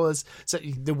other controllers, so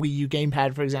the Wii U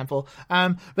gamepad, for example.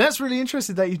 But that's really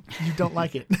interesting that you don't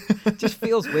like it. It just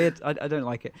feels weird. I don't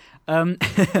like it.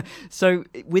 So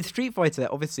with Street Fighter,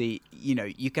 obviously,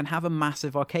 you can have a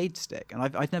massive arcade stick, and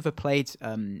I've never played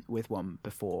with one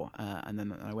before. And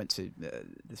then I went to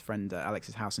this friend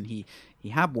Alex's house, and he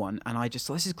had one, and I just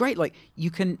thought, this is great. Like, you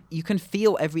can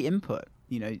feel every input.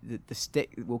 The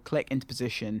stick will click into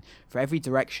position for every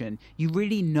direction. You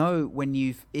really know when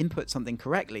you've input something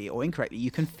correctly or incorrectly.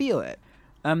 You can feel it.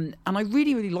 And I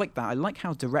really, really like that. I like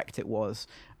how direct it was.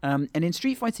 And in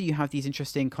Street Fighter, you have these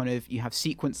interesting you have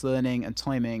sequence learning and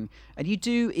timing. And you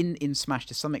do in Smash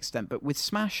to some extent. But with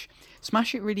Smash,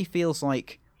 it really feels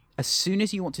like as soon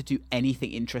as you want to do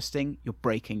anything interesting, you're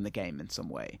breaking the game in some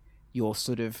way. You're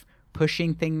sort of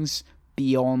pushing things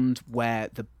beyond where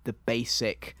the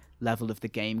basic level of the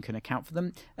game can account for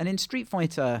them. And in Street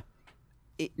Fighter,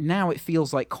 it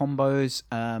feels like combos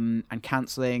and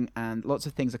cancelling and lots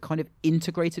of things are kind of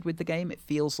integrated with the game. It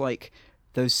feels like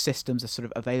those systems are sort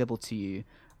of available to you.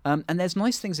 And there's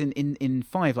nice things in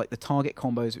 5, like the target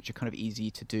combos, which are kind of easy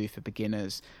to do for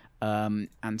beginners, and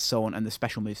so on, and the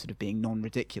special moves sort of being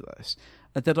non-ridiculous,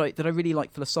 that I really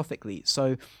like philosophically.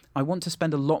 So I want to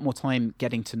spend a lot more time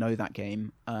getting to know that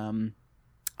game. And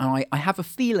I have a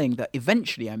feeling that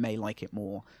eventually I may like it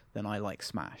more than I like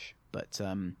Smash, but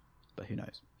who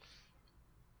knows?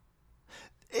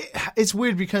 It's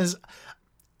weird because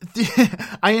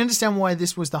I understand why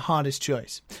this was the hardest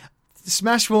choice.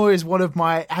 Smash 4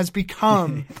 has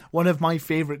become one of my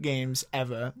favorite games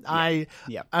ever.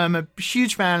 Yeah. I'm a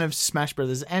huge fan of Smash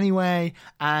Brothers anyway,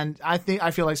 and I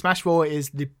feel like Smash 4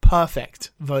 is the perfect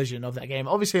version of that game.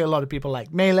 Obviously, a lot of people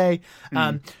like Melee.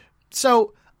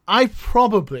 So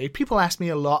people ask me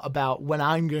a lot about when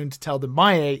I'm going to tell them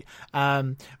my 8,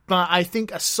 but I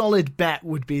think a solid bet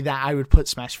would be that I would put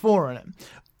Smash 4 on it.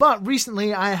 But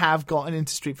recently, I have gotten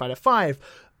into Street Fighter 5.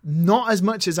 Not as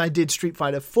much as I did Street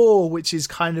Fighter 4, which is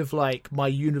kind of like my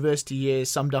university years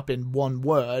summed up in one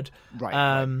word.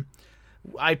 Right.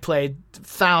 I played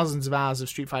thousands of hours of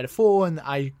Street Fighter 4, and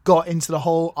I got into the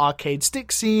whole arcade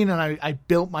stick scene, and I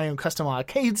built my own custom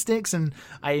arcade sticks, and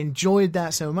I enjoyed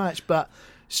that so much. But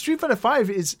Street Fighter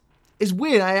 5 is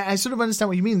weird. I sort of understand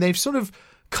what you mean. They've sort of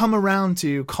come around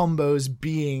to combos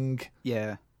being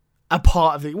a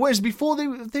part of it, whereas before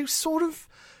they sort of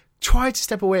tried to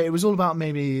step away. It was all about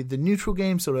maybe the neutral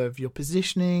game, sort of your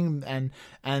positioning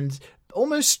and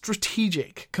almost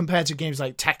strategic compared to games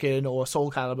like Tekken or Soul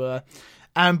Calibur.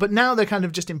 But now they're kind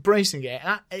of just embracing it.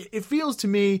 And it feels to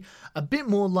me a bit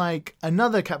more like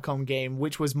another Capcom game,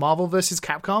 which was Marvel vs.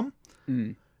 Capcom.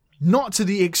 Not to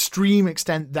the extreme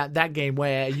extent that game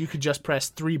where you could just press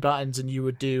 3 buttons and you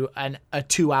would do a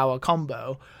 2-hour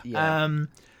combo.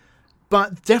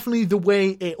 But definitely the way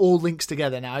it all links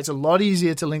together now. It's a lot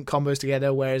easier to link combos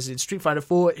together, whereas in Street Fighter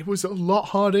 4, it was a lot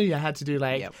harder. You had to do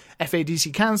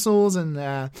FADC cancels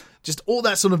and just all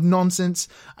that sort of nonsense.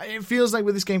 It feels like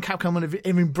with this game, Capcom have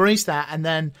embraced that, and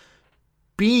then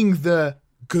being the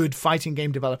good fighting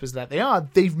game developers that they are,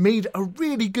 they've made a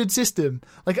really good system.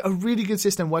 Like a really good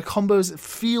system where combos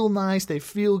feel nice, they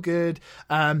feel good.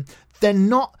 They're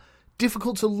not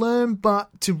difficult to learn, but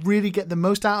to really get the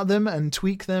most out of them and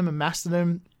tweak them and master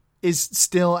them is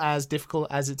still as difficult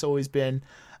as it's always been.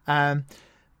 But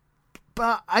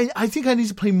I think I need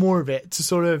to play more of it to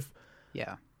sort of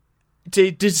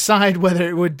to decide whether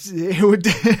it would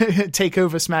take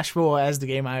over Smash 4 as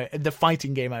the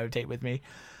fighting game I would take with me.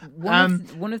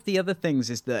 One of the other things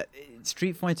is that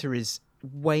Street Fighter is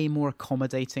way more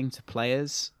accommodating to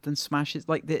players than Smash is.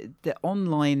 Like the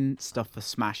online stuff for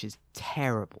Smash is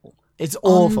terrible. It's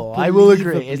awful. I will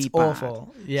agree. It's bad.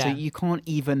 Awful. Yeah. So you can't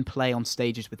even play on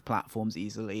stages with platforms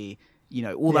easily. You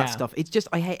know, all that stuff. It's just,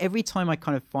 I hate every time I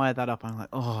kind of fire that up, I'm like,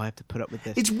 oh, I have to put up with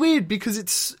this. It's weird because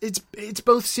it's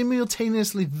both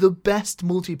simultaneously the best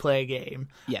multiplayer game.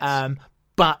 Yes.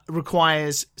 But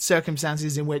requires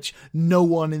circumstances in which no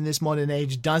one in this modern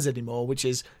age does anymore, which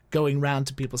is going round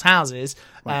to people's houses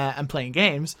and playing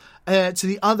games, to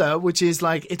the other, which is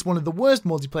like it's one of the worst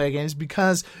multiplayer games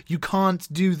because you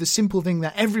can't do the simple thing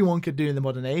that everyone could do in the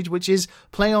modern age, which is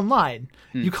play online.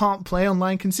 You can't play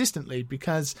online consistently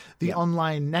because the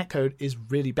online netcode is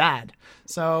really bad.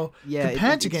 So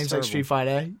compared to games like Street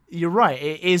Fighter, you're right,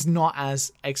 it is not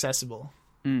as accessible.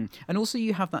 And also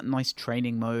you have that nice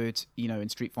training mode, you know, in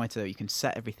Street Fighter. You can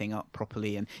set everything up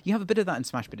properly, and you have a bit of that in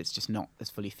Smash, but it's just not as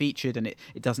fully featured, and it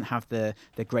doesn't have the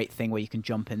great thing where you can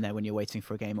jump in there when you're waiting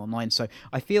for a game online. So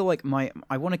I feel like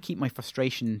I want to keep my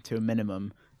frustration to a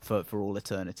minimum for all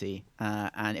eternity,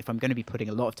 and if I'm going to be putting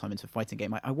a lot of time into a fighting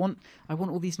game, I want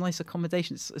all these nice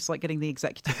accommodations. It's like getting the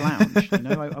executive lounge, you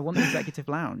know. I want the executive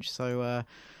lounge, so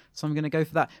I'm going to go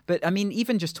for that. But I mean,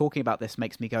 even just talking about this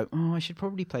makes me go, oh, I should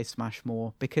probably play Smash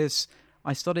more, because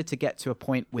I started to get to a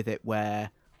point with it where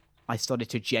I started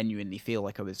to genuinely feel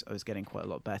like I was getting quite a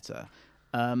lot better.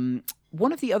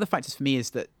 One of the other factors for me is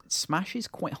that Smash is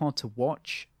quite hard to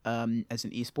watch as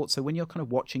an esport. So when you're kind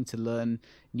of watching to learn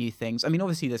new things, I mean,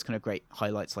 obviously there's kind of great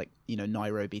highlights like, you know,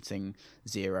 Nairo beating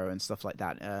Zero and stuff like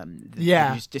that.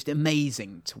 It's just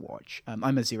amazing to watch.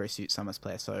 I'm a Zero Suit Samus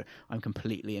player, so I'm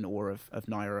completely in awe of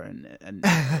Nairo, and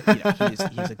you know,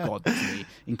 he is a god to me.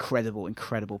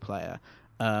 Incredible player.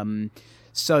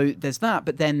 So there's that,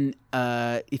 but then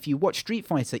if you watch Street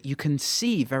Fighter, you can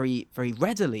see very, very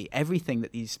readily everything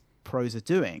that these pros are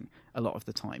doing a lot of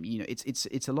the time. You know,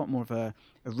 it's a lot more of a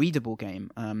readable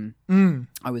game.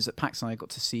 I was at PAX and I got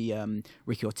to see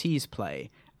Ricky Ortiz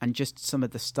play, and just some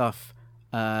of the stuff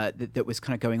that was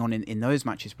kind of going on in those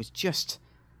matches was just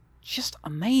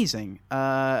amazing.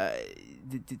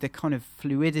 The kind of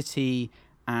fluidity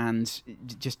and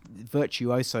just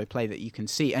virtuoso play that you can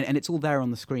see, and it's all there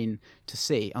on the screen to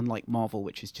see, unlike Marvel,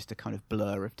 which is just a kind of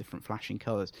blur of different flashing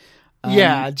colours.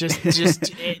 It's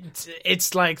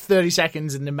like 30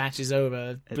 seconds and the match is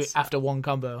over after one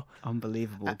combo.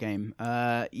 Unbelievable game.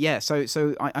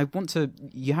 So I want to.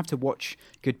 You have to watch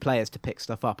good players to pick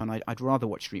stuff up, and I'd rather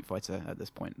watch Street Fighter at this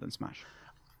point than Smash.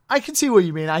 I can see what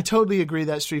you mean. I totally agree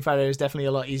that Street Fighter is definitely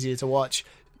a lot easier to watch.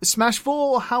 Smash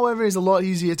 4, however, is a lot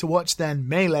easier to watch than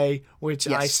Melee, which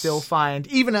I still find,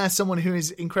 even as someone who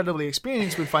is incredibly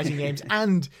experienced with fighting games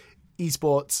and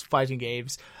esports fighting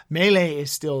games, Melee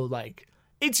is still like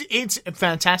it's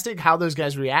fantastic how those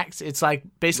guys react. It's like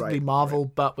basically Marvel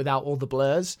but without all the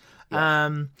blurs.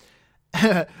 But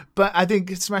I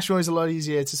think Smash 4 is a lot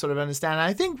easier to sort of understand. And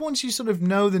I think once you sort of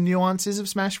know the nuances of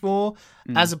Smash 4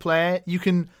 as a player, you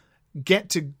can get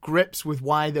to grips with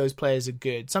why those players are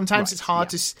good. Sometimes it's hard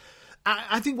to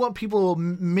I think what people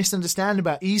misunderstand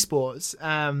about esports,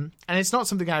 and it's not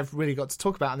something I've really got to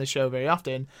talk about on the show very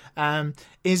often,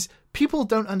 is people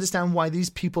don't understand why these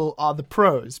people are the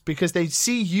pros, because they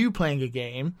see you playing a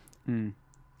game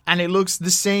and it looks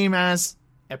the same as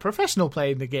a professional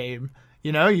playing the game.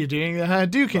 You know, you're doing a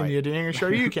Hadouken, you're doing a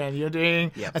Shoryuken, you're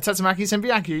doing a Tatsumaki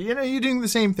Senbyaku, you know, you're doing the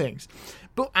same things.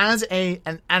 But as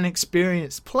an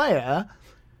experienced player,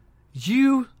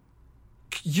 you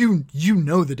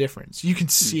know the difference. You can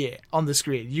see it on the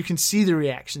screen. You can see the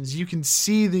reactions. You can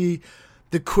see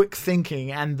the quick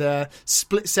thinking and the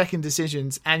split-second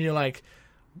decisions, and you're like,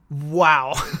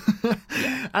 wow.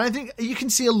 And I think you can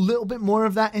see a little bit more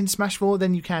of that in Smash 4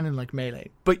 than you can in like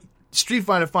Melee. But Street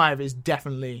Fighter 5 is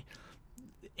definitely...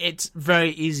 It's very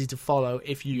easy to follow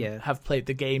if you have played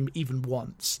the game even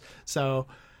once. So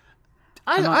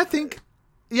I think...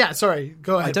 Yeah, sorry,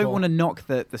 go ahead. I don't Paul. want to knock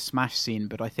the Smash scene,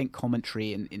 but I think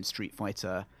commentary in Street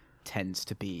Fighter tends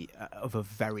to be of a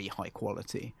very high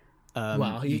quality.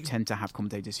 You tend to have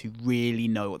commentators who really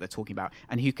know what they're talking about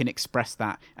and who can express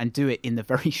that and do it in the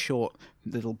very short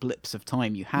little blips of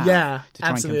time you have to try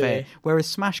and convey it. Whereas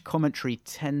Smash commentary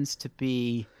tends to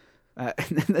be...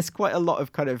 there's quite a lot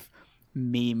of kind of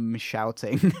meme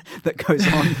shouting that goes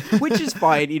on, which is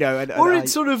fine, you know.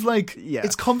 It's sort of like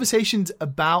it's conversations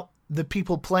about the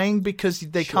people playing because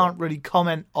they can't really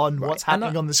comment on what's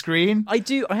happening on the screen. I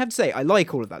have to say, I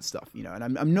like all of that stuff, you know, and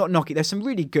I'm not knocking. There's some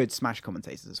really good Smash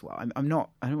commentators as well. I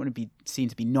don't want to be seen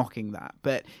to be knocking that,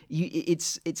 but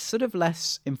it's sort of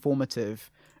less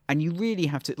informative, and you really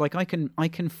have to I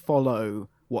can follow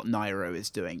what Nairo is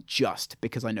doing just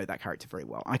because I know that character very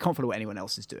well. I can't follow what anyone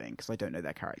else is doing because I don't know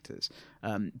their characters.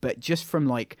 But just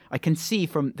from I can see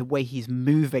from the way he's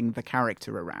moving the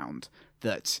character around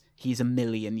that he's a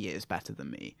million years better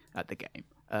than me at the game.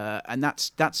 And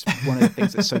that's one of the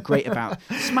things that's so great about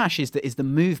Smash is the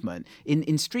movement.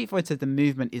 In Street Fighter, the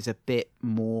movement is a bit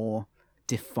more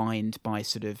defined by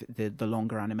sort of the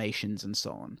longer animations and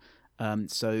so on.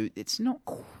 So it's not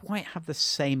quite have the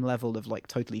same level of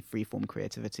totally freeform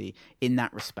creativity in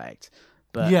that respect,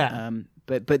 but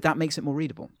but that makes it more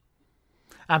readable.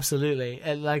 Absolutely,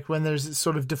 like when there's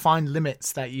sort of defined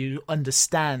limits that you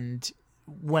understand,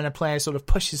 when a player sort of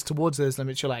pushes towards those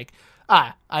limits, you're like,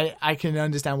 I can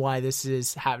understand why this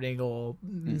is happening or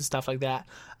stuff like that.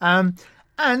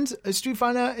 And Street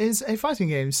Fighter is a fighting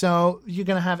game, so you're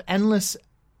going to have endless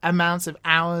amounts of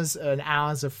hours and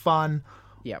hours of fun.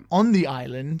 On the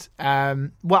island,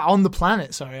 on the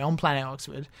planet. Sorry, on planet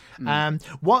Oxford.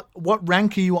 What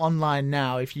rank are you online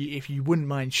now? If you wouldn't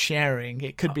mind sharing,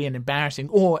 it could be an embarrassing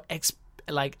or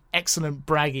excellent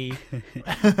braggy.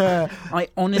 I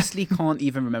honestly can't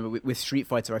even remember. With Street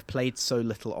Fighter, I've played so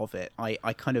little of it.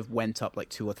 I kind of went up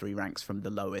 2 or 3 ranks from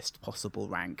the lowest possible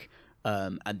rank.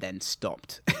 And then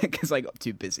stopped because I got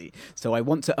too busy. So I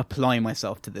want to apply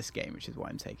myself to this game, which is why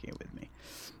I'm taking it with me.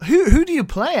 Who do you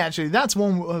play, actually? That's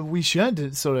one we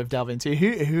should sort of delve into.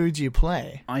 Who do you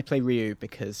play? I play Ryu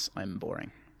because I'm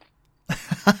boring.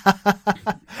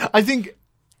 I think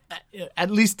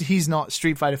at least he's not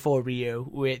Street Fighter 4 Ryu,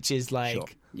 which is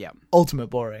ultimate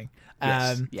boring.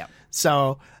 Yes.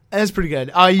 So that's pretty good.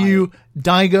 Are you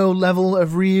Daigo level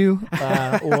of Ryu?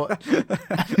 Or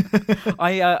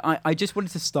I just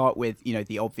wanted to start with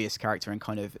the obvious character and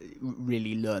kind of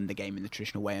really learn the game in the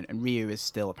traditional way, and Ryu is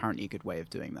still apparently a good way of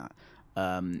doing that.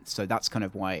 So that's kind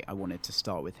of why I wanted to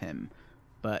start with him.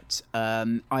 But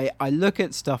I look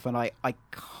at stuff and I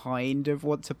kind of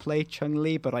want to play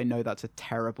Chun-Li, but I know that's a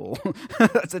terrible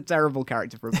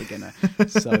character for a beginner.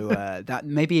 So that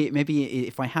maybe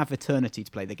if I have eternity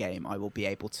to play the game, I will be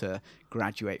able to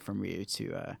graduate from Ryu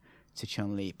to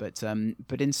Chun-Li, but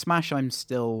in Smash I'm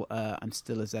still a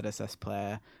ZSS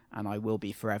player, and I will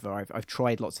be forever. I've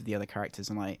tried lots of the other characters,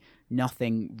 and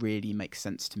nothing really makes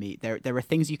sense to me. There are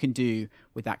things you can do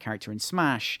with that character in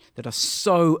Smash that are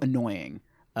so annoying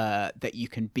that you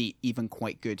can beat even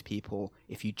quite good people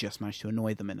if you just manage to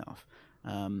annoy them enough.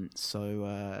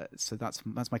 So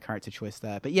that's my character choice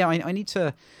there. But yeah, I need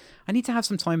to have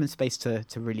some time and space to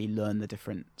really learn the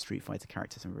different Street Fighter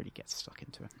characters and really get stuck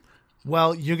into it.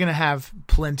 Well, you're going to have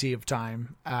plenty of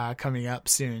time coming up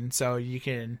soon, so you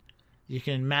can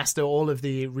master all of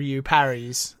the Ryu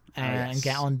parries and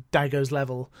get on Daigo's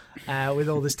level with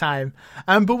all this time.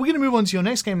 But we're going to move on to your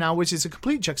next game now, which is a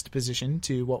complete juxtaposition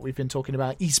to what we've been talking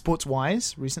about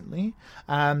esports-wise recently.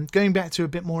 Going back to a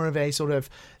bit more of a sort of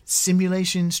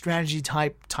simulation strategy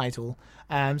type title.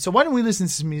 So why don't we listen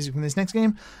to some music from this next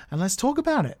game, and let's talk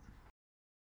about it.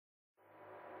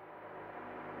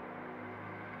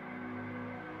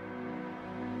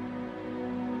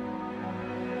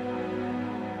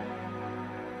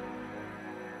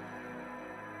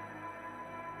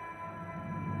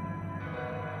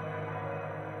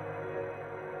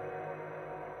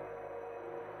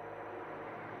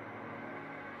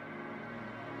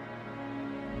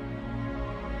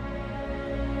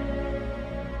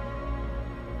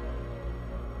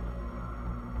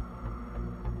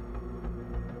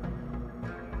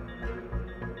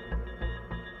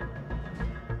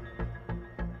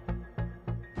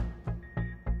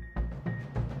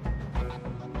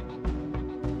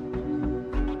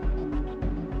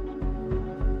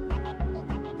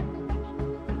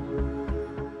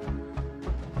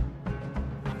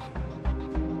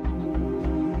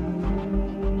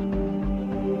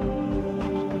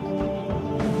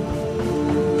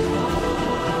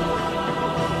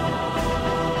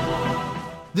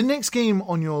 The next game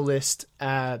on your list,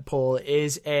 Paul,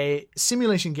 is a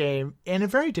simulation game in a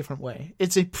very different way.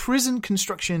 It's a prison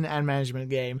construction and management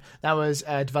game that was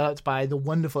developed by the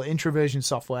wonderful Introversion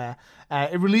Software.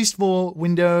 It released for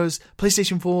Windows,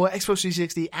 PlayStation 4, Xbox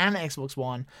 360, and Xbox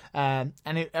One. And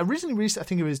it originally released, I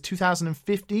think it was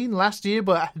 2015, last year,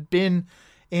 but had been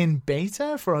in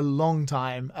beta for a long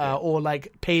time, or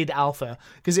like paid alpha,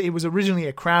 because it was originally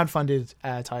a crowdfunded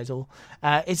title.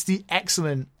 It's the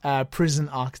excellent Prison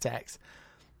Architect.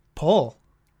 Paul,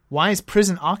 why is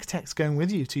Prison Architect going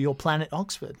with you to your planet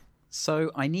Oxford?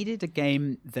 So I needed a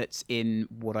game that's in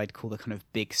what I'd call the kind of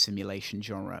big simulation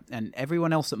genre. And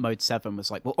everyone else at Mode 7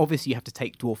 was like, well, obviously you have to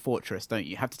take Dwarf Fortress, don't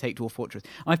you? You have to take Dwarf Fortress.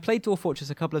 I've played Dwarf Fortress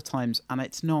a couple of times, and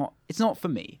it's not for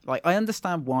me. Like, I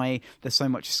understand why there's so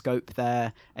much scope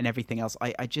there and everything else.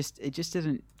 It just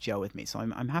didn't gel with me. So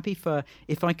I'm happy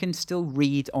if I can still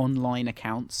read online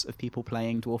accounts of people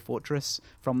playing Dwarf Fortress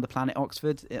from the planet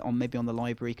Oxford, maybe on the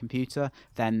library computer,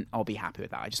 then I'll be happy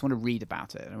with that. I just want to read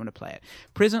about it. I want to play it.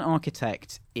 Prison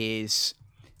Architect is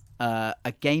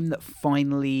a game that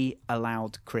finally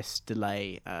allowed Chris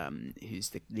DeLay, who's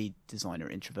the lead designer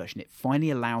at Introversion, it finally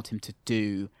allowed him to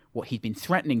do what he'd been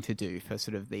threatening to do for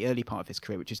sort of the early part of his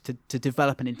career, which is to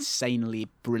develop an insanely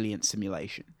brilliant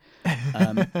simulation.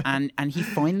 And he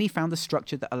finally found the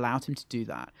structure that allowed him to do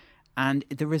that. And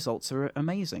the results are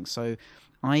amazing. So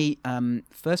I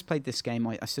first played this game,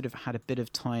 I sort of had a bit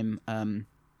of time.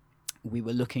 We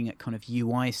were looking at kind of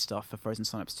UI stuff for Frozen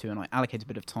Synapse 2, and I allocated a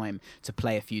bit of time to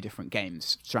play a few different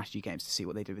games, strategy games, to see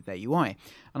what they did with their UI.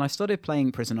 And I started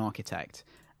playing Prison Architect,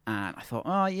 and I thought,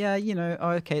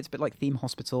 okay, it's a bit like Theme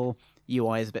Hospital.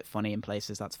 UI is a bit funny in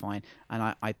places, that's fine.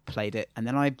 And I played it, and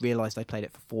then I realized I played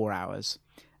it for 4 hours.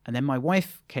 And then my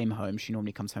wife came home. She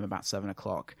normally comes home about 7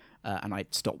 o'clock, and I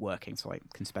stopped working so I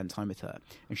can spend time with her.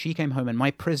 And she came home, and my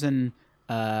prison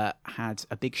had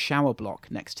a big shower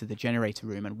block next to the generator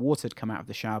room, and water had come out of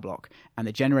the shower block, and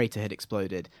the generator had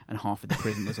exploded, and half of the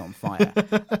prison was on fire.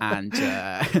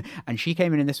 And she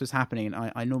came in, and this was happening,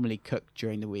 and I normally cook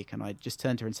during the week, and I just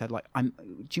turned to her and said, like, do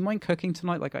you mind cooking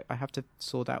tonight? Like, I have to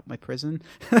sort out my prison.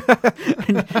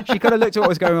 And she kind of looked at what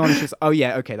was going on, and she was, oh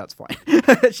yeah, okay, that's fine.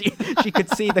 she could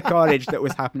see the carnage that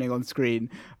was happening on screen.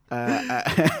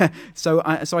 So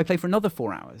I played for another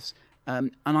 4 hours.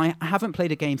 And I haven't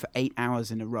played a game for 8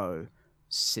 hours in a row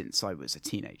since I was a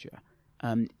teenager.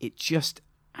 It just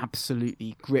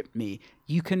absolutely gripped me.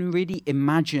 You can really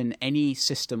imagine any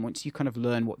system once you kind of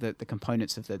learn what the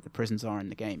components of the prisons are in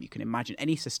the game. You can imagine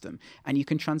any system, and you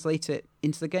can translate it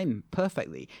into the game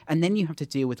perfectly. And then you have to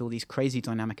deal with all these crazy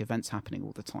dynamic events happening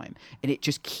all the time. And it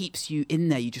just keeps you in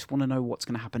there. You just want to know what's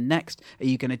going to happen next. Are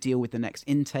you going to deal with the next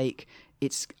intake?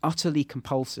 It's utterly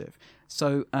compulsive.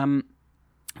 So,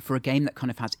 for a game that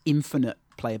kind of has infinite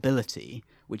playability,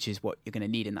 which is what you're going to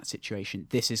need in that situation,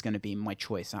 this is going to be my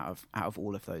choice out of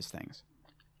all of those things.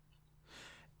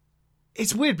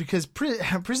 it's weird because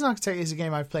Prison Architect is a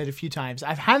game I've played a few times.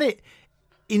 I've had it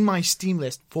in my Steam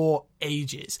list for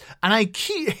ages, and I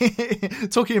keep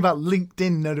talking about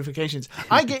LinkedIn notifications.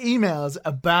 I get emails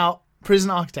about Prison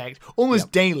Architect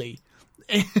almost daily.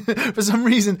 For some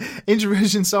reason,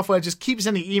 Introversion Software just keeps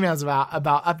sending emails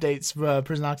about updates for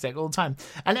Prison Architect all the time.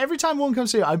 And every time one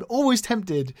comes through, I'm always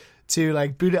tempted to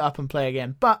like boot it up and play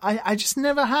again. But I just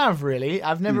never have, really.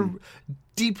 I've never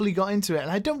deeply got into it,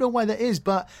 and I don't know why that is,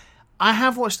 but I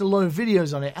have watched a lot of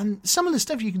videos on it, and some of the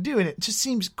stuff you can do in it just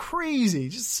seems crazy,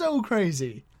 just so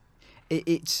crazy.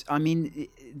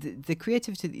 The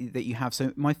creativity that you have.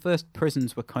 So my first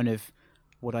prisons were kind of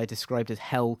what I described as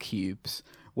hell cubes,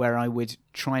 where I would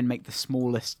try and make the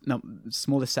smallest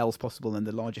cells possible and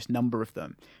the largest number of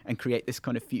them, and create this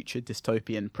kind of future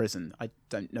dystopian prison. I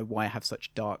don't know why I have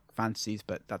such dark fantasies,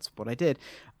 but that's what I did.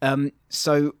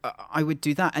 So I would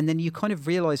do that, and then you kind of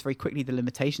realize very quickly the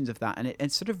limitations of that, and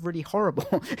it's sort of really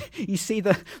horrible. You see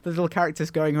the little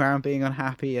characters going around being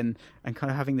unhappy and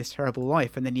kind of having this terrible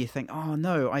life, and then you think, oh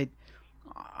no,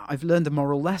 I've learned a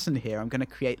moral lesson here. I'm going to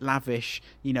create lavish,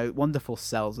 wonderful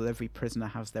cells where every prisoner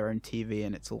has their own TV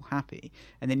and it's all happy.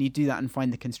 And then you do that and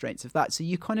find the constraints of that. So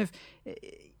you kind of,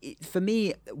 for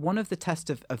me, one of the tests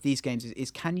of these games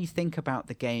is can you think about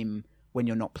the game when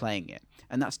you're not playing it?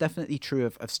 And that's definitely true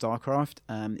of StarCraft.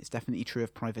 It's definitely true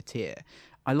of Privateer.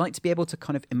 I like to be able to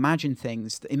kind of imagine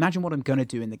what I'm going to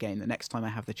do in the game the next time I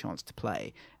have the chance to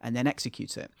play, and then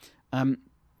execute it.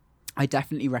 I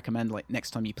definitely recommend, like,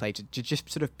 next time you play to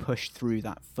just sort of push through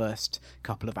that first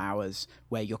couple of hours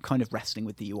where you're kind of wrestling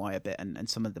with the UI a bit, and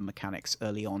some of the mechanics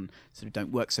early on sort of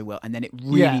don't work so well, and then it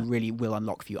really will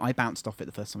unlock for you. I bounced off it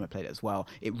the first time I played it as well.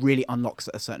 It really unlocks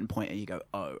at a certain point and you go,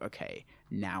 oh, okay,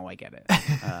 now I get it.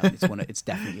 It's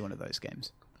definitely one of those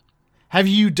games. Have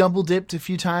you double dipped a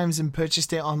few times and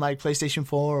purchased it on like PlayStation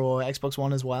 4 or Xbox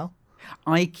One as well?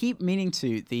 I keep meaning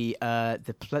to. The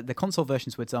console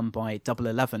versions were done by Double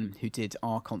 11, who did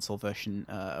our console version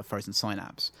of Frozen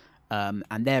Synapse, and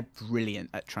they're brilliant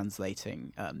at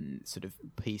translating sort of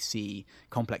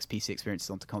complex PC experiences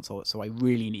onto console. So I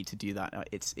really need to do that.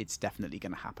 It's definitely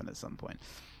going to happen at some point.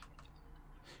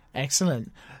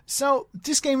 Excellent. So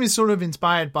this game is sort of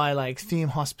inspired by like Theme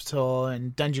Hospital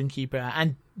and Dungeon Keeper,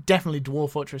 and definitely Dwarf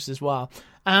Fortress as well.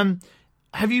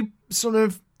 Have you sort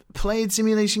of played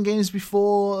simulation games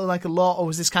before, like a lot, or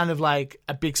was this kind of like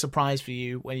a big surprise for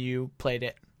you when you played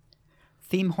it?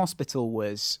 Theme Hospital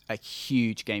was a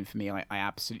huge game for me. I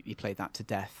absolutely played that to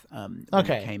death when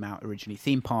it came out originally.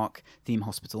 Theme Park, Theme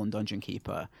Hospital, and Dungeon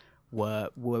Keeper were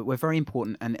very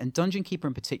important, and Dungeon Keeper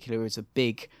in particular is a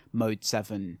big Mode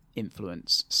 7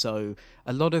 influence. So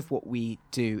a lot of what we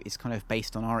do is kind of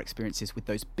based on our experiences with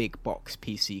those big box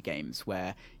PC games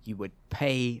where you would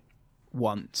pay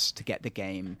once to get the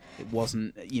game. It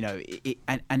wasn't,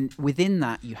 and within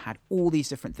that you had all these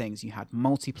different things. You had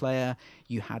multiplayer,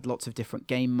 you had lots of different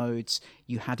game modes,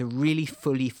 you had a really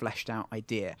fully fleshed out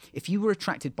idea. If you were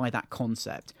attracted by that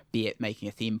concept, be it making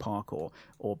a theme park or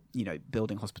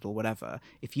building hospital, whatever,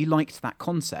 if you liked that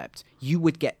concept, you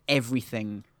would get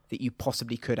everything that you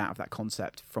possibly could out of that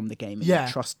concept from the game.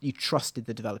 And you trusted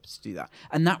the developers to do that.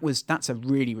 And that's a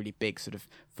really, really big sort of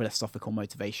philosophical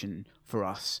motivation for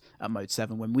us at Mode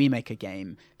 7. When we make a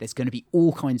game, there's going to be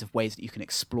all kinds of ways that you can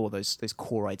explore those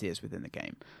core ideas within the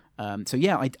game.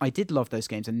 I did love those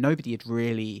games, and nobody had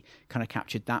really kind of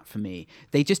captured that for me.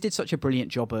 They just did such a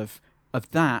brilliant job of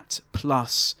that,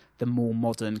 plus the more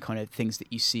modern kind of things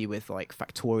that you see with like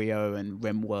Factorio and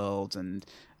RimWorld and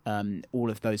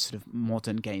all of those sort of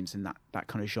modern games in that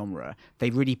kind of genre. They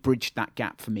really bridged that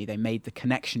gap for me. They made the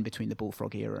connection between the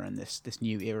Bullfrog era and this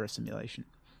new era simulation.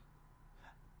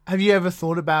 Have you ever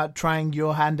thought about trying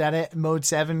your hand at it, Mode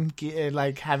 7,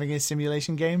 like having a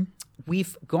simulation game?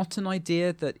 We've got an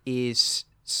idea that is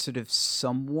sort of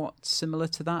somewhat similar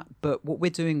to that, but what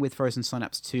we're doing with Frozen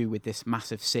Synapse 2, with this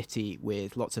massive city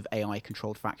with lots of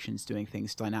AI-controlled factions doing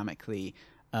things dynamically,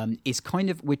 is kind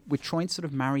of, we're trying to sort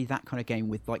of marry that kind of game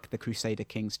with like the Crusader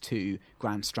Kings 2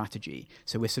 grand strategy.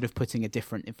 So we're sort of putting a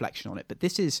different inflection on it. But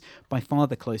this is by far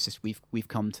the closest we've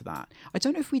come to that. I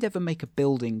don't know if we'd ever make a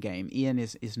building game. Ian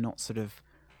is not sort of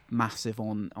massive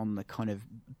on the kind of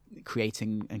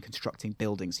creating and constructing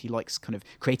buildings. He likes kind of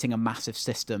creating a massive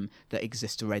system that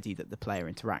exists already that the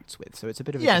player interacts with. So it's a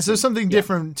bit of a so something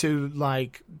different to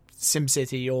like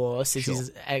SimCity or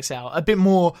Cities XL, a bit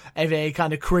more of a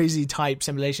kind of crazy type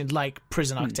simulation like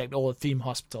Prison Architect or Theme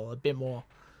Hospital, a bit more.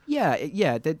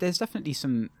 There's definitely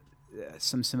some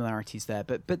similarities there,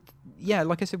 but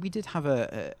like I said, we did have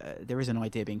there is an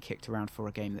idea being kicked around for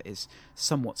a game that is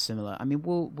somewhat similar. I mean,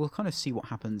 we'll kind of see what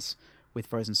happens with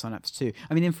Frozen Synapse 2.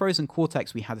 I mean, in Frozen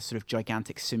Cortex, we had a sort of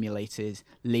gigantic simulated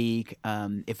league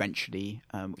eventually,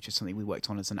 which is something we worked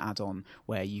on as an add-on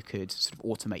where you could sort of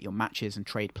automate your matches and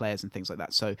trade players and things like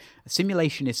that. So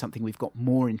simulation is something we've got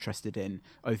more interested in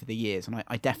over the years, and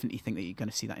I definitely think that you're going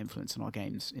to see that influence in our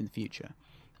games in the future.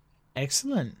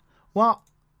 Excellent. Well,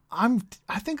 I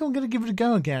think I'm going to give it a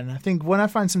go again. I think when I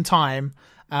find some time,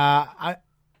 I'm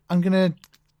going to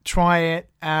try it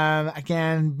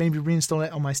again, maybe reinstall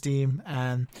it on my Steam,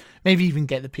 and maybe even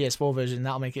get the PS4 version.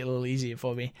 That'll make it a little easier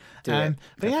for me. But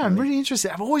yeah, I'm really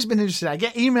interested. I've always been interested. I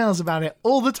get emails about it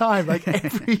all the time, like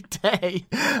every day.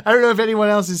 I don't know if anyone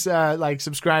else is like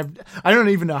subscribed. I don't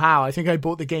even know how. I think I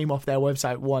bought the game off their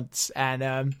website once,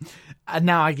 and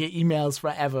now I get emails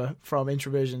forever from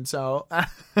Introversion. So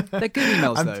they're good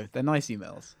emails, though. They're nice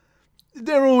emails.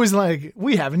 They're always like,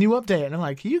 we have a new update. And I'm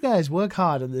like, you guys work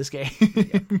hard on this game.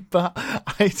 Yeah. But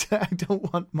I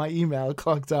don't want my email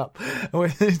clogged up.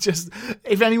 Just,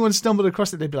 if anyone stumbled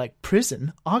across it, they'd be like,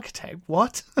 prison? Architect?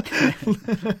 What?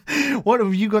 What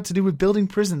have you got to do with building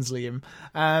prisons, Liam?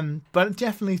 But I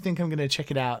definitely think I'm going to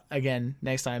check it out again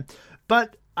next time.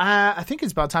 But I think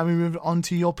it's about time we move on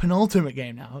to your penultimate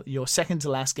game now, your second to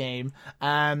last game.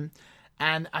 And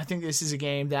I think this is a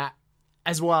game that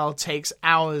as well takes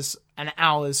hours and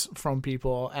hours from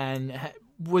people and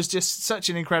was just such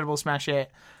an incredible smash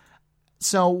hit.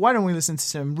 So why don't we listen to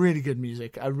some really good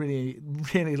music? I really,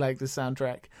 really like the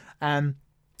soundtrack. And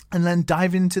then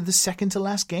dive into the second to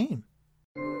last game.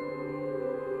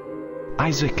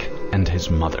 Isaac and his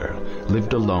mother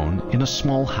lived alone in a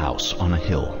small house on a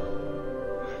hill.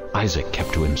 Isaac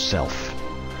kept to himself,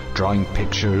 drawing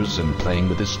pictures and playing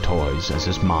with his toys as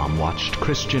his mom watched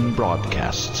Christian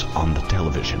broadcasts on the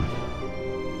television.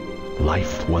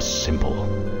 Life was simple,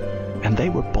 and they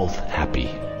were both happy.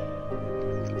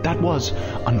 That was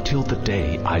until the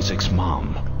day Isaac's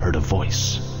mom heard a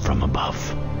voice from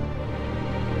above.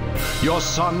 "Your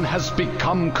son has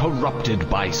become corrupted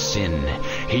by sin.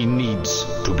 He needs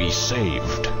to be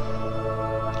saved."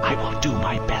 "I will do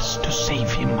my best to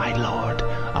save him, my lord,"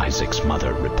 Isaac's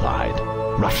mother replied,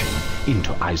 rushing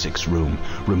into Isaac's room,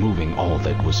 removing all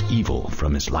that was evil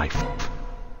from his life.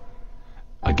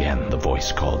 Again the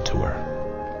voice called to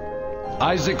her.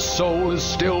 "Isaac's soul is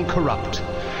still corrupt.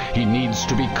 He needs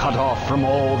to be cut off from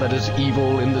all that is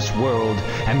evil in this world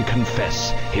and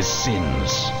confess his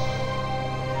sins."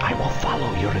 "I will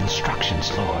follow your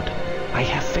instructions, Lord. I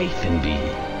have faith in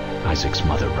thee," Isaac's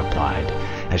mother replied,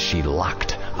 as she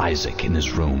locked Isaac in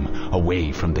his room,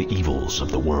 away from the evils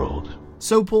of the world.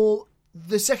 So, Paul,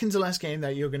 the second to last game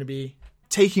that you're going to be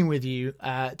taking with you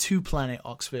to Planet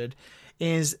Oxford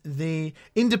is the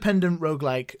independent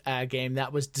roguelike game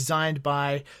that was designed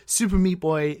by Super Meat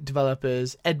Boy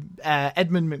developers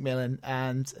Edmund McMillan,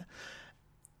 and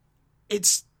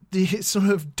it's the sort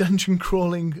of dungeon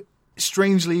crawling,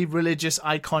 strangely religious,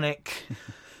 iconic,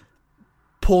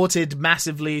 ported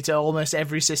massively to almost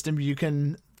every system you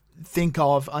can think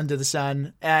of under the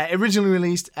sun. Originally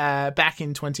released back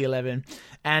in 2011,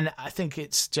 and I think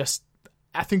it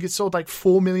sold like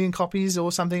 4 million copies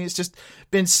or something. It's just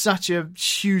been such a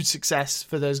huge success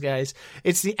for those guys.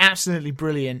 It's the absolutely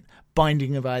brilliant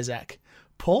Binding of Isaac.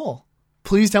 Paul,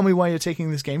 please tell me why you're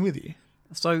taking this game with you.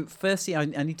 So, firstly, I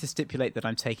need to stipulate that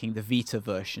I'm taking the Vita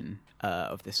version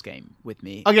of this game with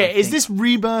me. Okay, is this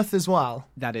Rebirth as well?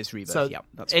 That is Rebirth, so yeah.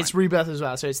 That's fine. It's Rebirth as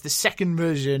well, so it's the second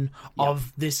version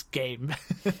of this game.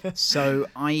 So,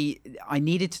 I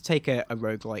needed to take a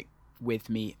roguelike with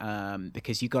me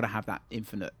because you've got to have that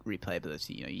infinite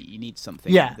replayability. You know, you need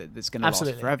something that's going to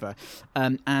last forever.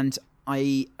 And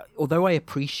although I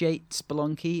appreciate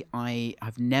Spelunky,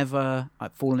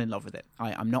 I've fallen in love with it.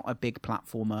 I'm not a big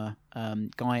platformer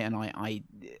guy, and I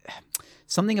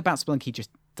something about Spelunky just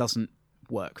doesn't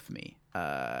work for me.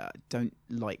 Don't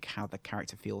like how the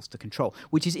character feels to control,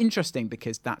 which is interesting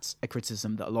because that's a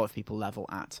criticism that a lot of people level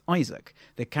at Isaac.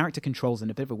 The character controls in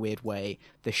a bit of a weird way.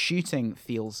 The shooting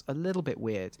feels a little bit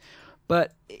weird,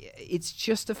 but it's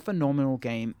just a phenomenal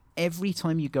game. Every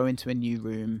time you go into a new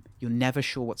room, you're never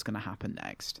sure what's going to happen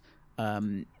next.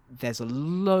 There's a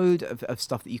load of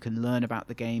stuff that you can learn about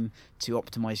the game to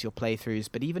optimize your playthroughs,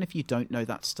 but even if you don't know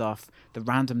that stuff, the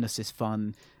randomness is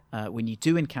fun. When you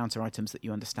do encounter items that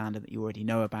you understand and that you already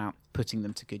know about, putting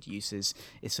them to good uses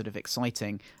is sort of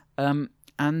exciting.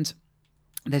 And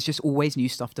there's just always new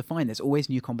stuff to find. There's always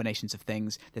new combinations of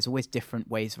things. There's always different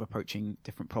ways of approaching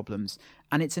different problems.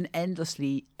 And it's an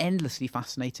endlessly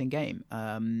fascinating game.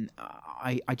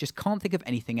 I just can't think of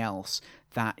anything else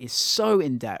that is so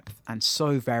in-depth and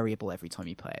so variable every time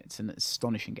you play it. It's an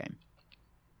astonishing game.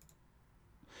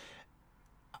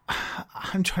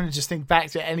 I'm trying to just think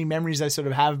back to any memories I sort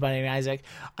of have of Binding of Isaac.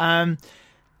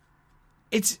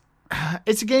 It's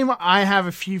a game where I have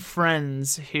a few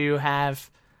friends who have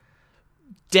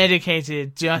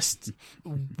dedicated just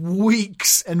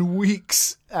weeks and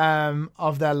weeks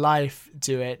of their life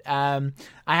to it. I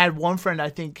had one friend, I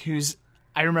think,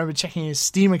 I remember checking his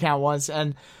Steam account once,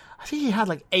 and I think he had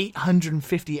like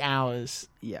 850 hours.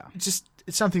 Yeah. It's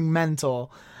something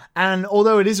mental. And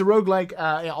although it is a roguelike,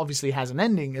 it obviously has an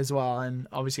ending as well, and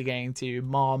obviously getting to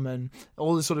mom and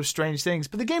all the sort of strange things.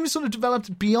 But the game is sort of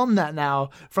developed beyond that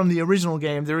now from the original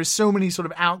game. There is so many sort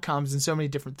of outcomes and so many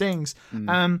different things.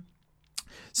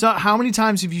 So how many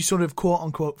times have you sort of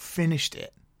quote-unquote finished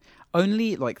it?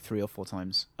 Only like 3 or 4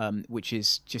 times, which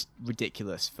is just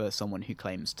ridiculous for someone who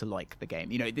claims to like the game.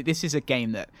 You know, this is a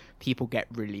game that people get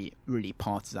really, really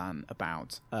partisan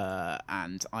about,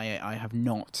 and I have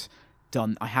not...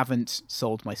 I haven't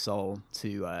sold my soul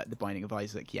to The Binding of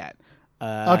Isaac yet.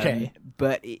 Okay.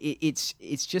 But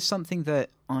it's just something that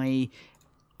I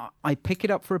pick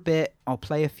it up for a bit, I'll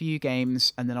play a few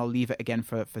games, and then I'll leave it again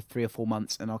for 3 or 4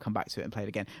 months, and I'll come back to it and play it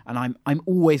again. And I'm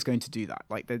always going to do that.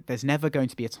 Like there's never going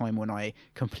to be a time when I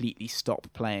completely stop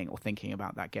playing or thinking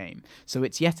about that game. So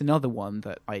it's yet another one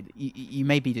that you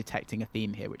may be detecting a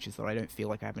theme here, which is that I don't feel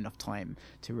like I have enough time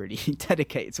to really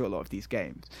dedicate to a lot of these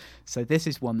games. So this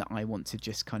is one that I want to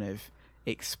just kind of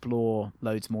explore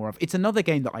loads more of. It's another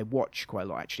game that I watch quite a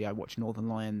lot, actually. I watch Northern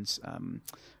Lions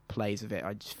plays of it.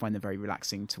 I just find them very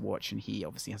relaxing to watch, and he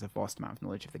obviously has a vast amount of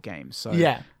knowledge of the game. So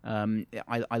yeah,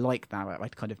 I like that. I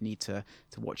kind of need to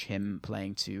watch him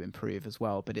playing to improve as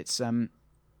well. But it's good.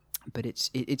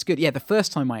 Yeah, the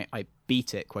first time I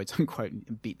beat it, quote unquote,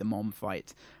 and beat the mom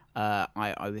fight,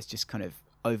 I was just kind of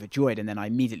overjoyed, and then I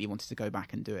immediately wanted to go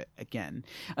back and do it again.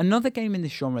 Another game in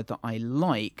this genre that I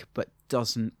like but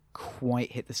doesn't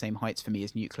quite hit the same heights for me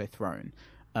is Nuclear Throne,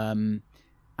 and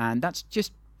that's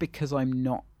just because I'm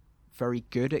not very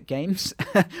good at games.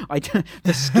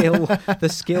 The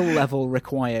skill level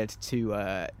required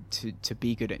to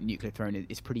be good at Nuclear Throne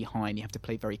is pretty high, and you have to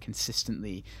play very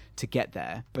consistently to get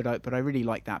there. But I really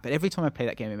like that. But every time I play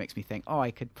that game, it makes me think,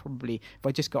 I could probably, if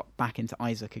I just got back into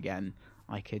Isaac again,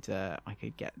 I could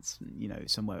get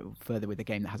somewhere further with a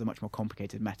game that has a much more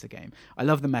complicated metagame. I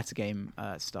love the metagame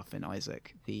stuff in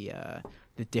Isaac. The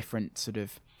different sort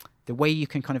of the way you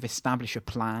can kind of establish a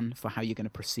plan for how you're going to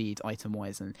proceed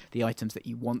item-wise, and the items that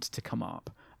you want to come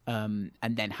up, and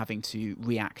then having to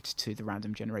react to the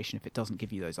random generation if it doesn't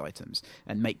give you those items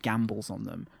and make gambles on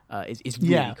them is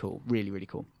really cool. Really, really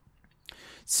cool.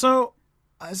 So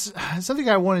something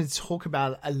I wanted to talk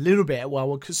about a little bit while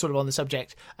we're sort of on the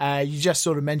subject. You just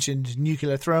sort of mentioned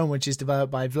Nuclear Throne, which is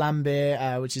developed by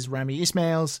Vlambir, which is Rami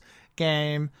Ismail's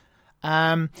game.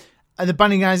 And The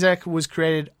Binding of Isaac was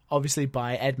created obviously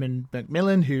by Edmund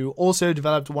Macmillan, who also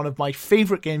developed one of my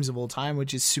favorite games of all time,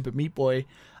 which is Super Meat Boy.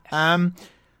 Do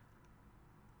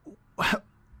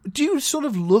you sort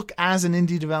of look as an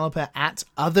indie developer at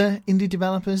other indie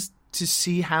developers to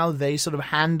see how they sort of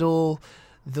handle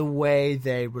the way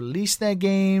they release their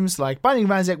games? Like Binding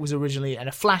of Isaac was originally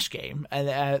a Flash game, and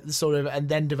and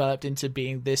then developed into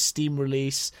being this Steam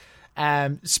release.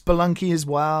 Spelunky as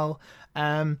well.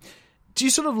 Do you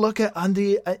sort of look at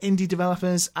indie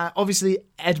developers? Obviously,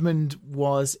 Edmund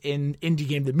was in Indie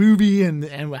Game the Movie and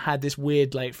had this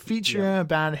weird feature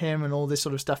about him and all this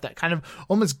sort of stuff that kind of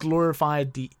almost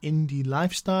glorified the indie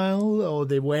lifestyle or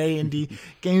the way indie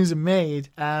games are made.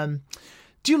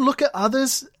 Do you look at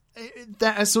others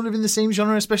that are sort of in the same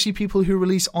genre, especially people who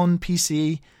release on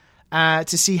PC,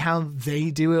 to see how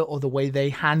they do it or the way they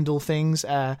handle things?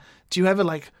 Do you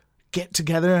ever get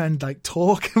together and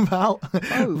talk about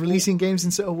releasing games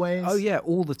in certain ways? Oh yeah,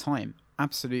 all the time.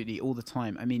 Absolutely, all the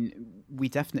time. I mean, we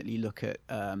definitely look at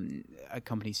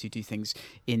companies who do things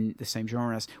in the same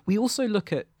genre as. We also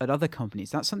look at other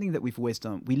companies. That's something that we've always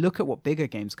done. We look at what bigger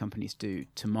games companies do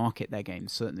to market their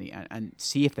games, certainly, and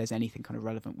see if there's anything kind of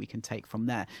relevant we can take from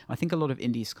there. I think a lot of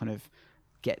indies kind of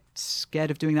get scared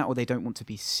of doing that, or they don't want to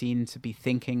be seen to be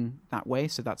thinking that way.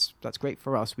 So that's great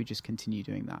for us. We just continue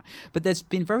doing that. But there's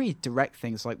been very direct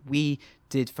things, like we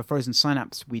did for Frozen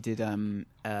Synapse. We did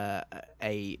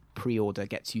a pre-order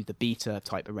gets you the beta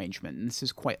type arrangement, and this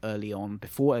is quite early on,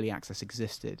 before early access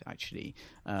existed actually.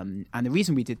 And the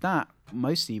reason we did that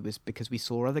mostly was because we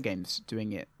saw other games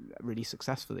doing it really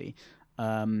successfully.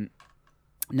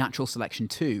 Natural Selection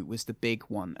 2 was the big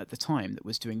one at the time that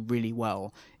was doing really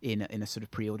well in a sort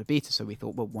of pre-order beta. So we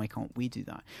thought, well, why can't we do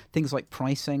that? Things like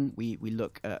pricing, we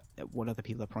look at what other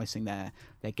people are pricing their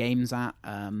games at.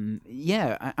 And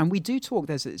we do talk.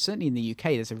 There's certainly in the UK,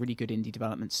 there's a really good indie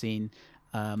development scene.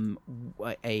 a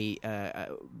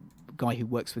guy who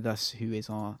works with us, who is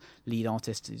our lead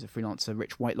artist, who's a freelancer,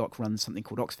 Rich Whitelock, runs something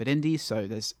called Oxford Indies. So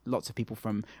there's lots of people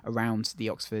from around the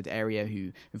Oxford area who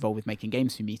are involved with making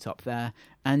games who meet up there.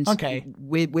 And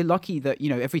we're lucky that, you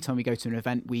know, every time we go to an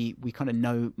event, we kind of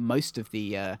know most of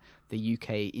the UK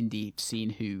indie scene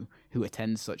who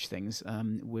attends such things.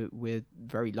 We're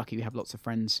very lucky. We have lots of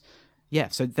friends. Yeah,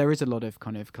 so there is a lot of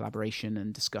kind of collaboration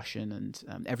and discussion,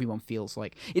 and everyone feels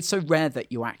like it's so rare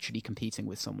that you're actually competing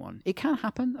with someone. It can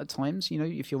happen at times, you know,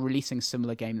 if you're releasing a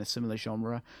similar game in a similar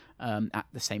genre at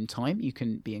the same time, you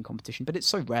can be in competition, but it's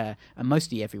so rare, and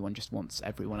mostly everyone just wants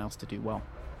everyone else to do well.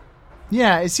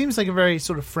 Yeah, it seems like a very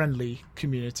sort of friendly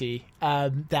community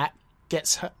that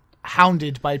gets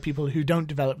hounded by people who don't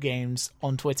develop games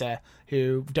on Twitter,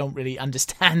 who don't really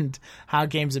understand how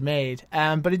games are made.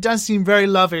 But it does seem very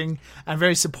loving and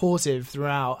very supportive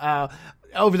throughout.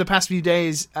 Over the past few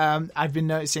days, I've been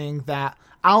noticing that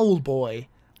Owlboy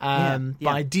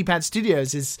by D-Pad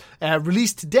Studios is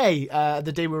released today,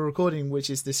 the day we're recording,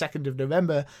 which is the 2nd of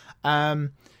November.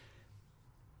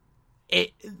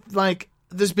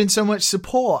 There's been so much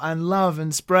support and love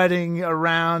and spreading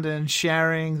around and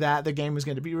sharing that the game was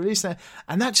going to be released there.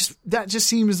 And that just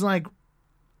seems like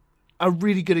a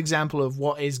really good example of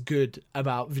what is good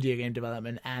about video game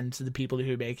development and the people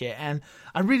who make it. And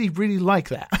I really, really like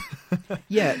that.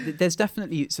 Yeah, there's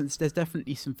definitely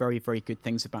some very, very good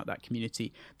things about that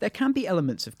community. There can be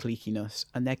elements of cliqueiness,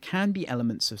 and there can be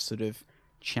elements of sort of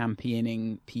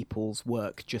championing people's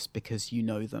work just because you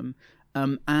know them.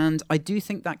 And I do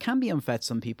think that can be unfair to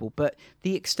some people, but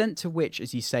the extent to which,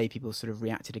 as you say, people sort of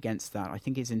reacted against that, I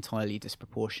think is entirely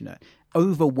disproportionate.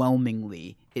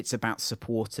 Overwhelmingly, it's about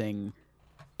supporting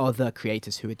other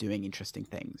creators who are doing interesting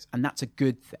things, and that's a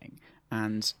good thing.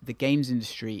 And the games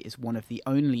industry is one of the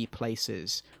only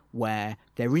places where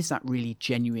there is that really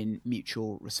genuine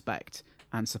mutual respect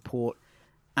and support,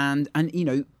 and you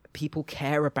know, people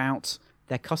care about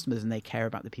their customers and they care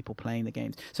about the people playing the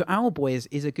games. So Owlboy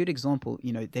is a good example.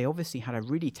 You know, they obviously had a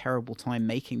really terrible time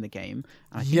making the game.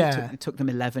 I think it took them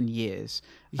 11 years.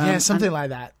 Something like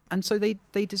that. And so they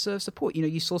deserve support. You know,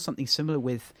 you saw something similar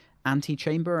with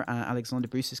Antechamber, Alexander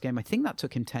Bruce's game. I think that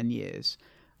took him 10 years.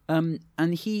 And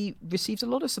he received a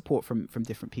lot of support from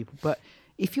different people. But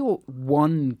if you're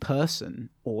one person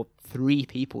or 3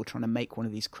 people trying to make one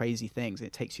of these crazy things,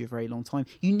 it takes you a very long time.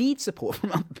 You need support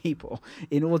from other people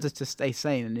in order to stay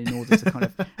sane and in order to kind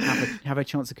of have a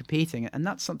chance of competing. And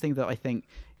that's something that I think,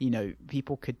 you know,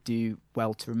 people could do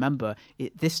well to remember.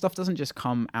 This stuff doesn't just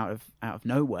come out of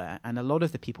nowhere, and a lot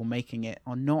of the people making it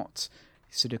are not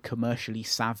sort of commercially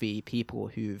savvy people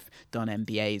who've done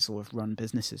MBAs or have run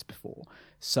businesses before.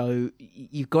 So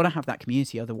you've got to have that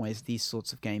community, otherwise these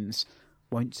sorts of games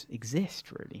won't exist,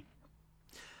 really.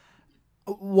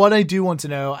 What I do want to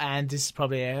know, and this is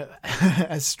probably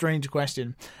a strange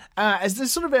question, has there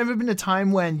sort of ever been a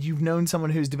time when you've known someone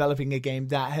who's developing a game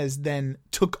that has then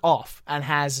took off and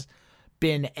has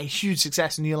been a huge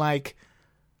success, and you're like,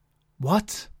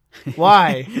 what?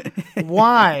 Why?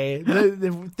 Why?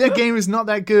 Their game is not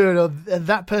that good, or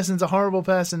that person's a horrible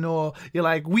person, or you're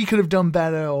like, we could have done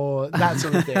better, or that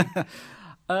sort of thing.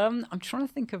 I'm trying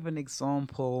to think of an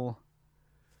example.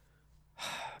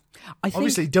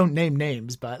 Obviously, don't name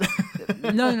names, but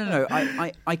no.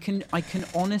 I can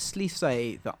honestly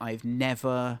say that I've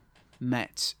never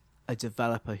met a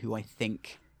developer who I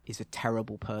think is a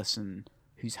terrible person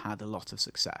who's had a lot of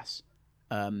success.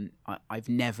 I've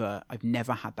never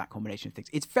had that combination of things.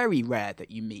 It's very rare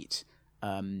that you meet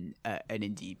an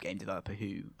indie game developer who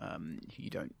you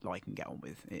don't like and get on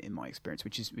with, in my experience,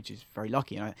 which is very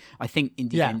lucky. And I think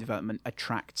indie game development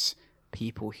attracts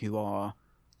people who are,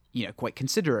 you know, quite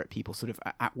considerate people, sort of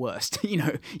at worst. You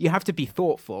know, you have to be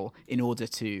thoughtful in order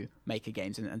to make a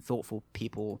games, and thoughtful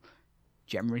people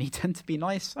generally tend to be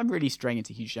nice. I'm really straying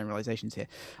into huge generalizations here.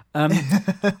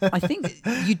 I think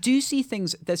you do see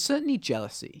things. There's certainly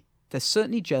jealousy. There's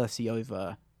certainly jealousy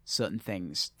over certain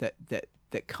things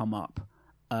that come up.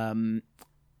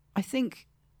 I think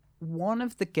one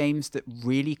of the games that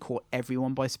really caught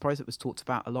everyone by surprise that was talked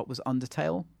about a lot was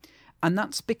Undertale, and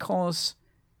that's because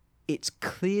it's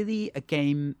clearly a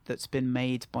game that's been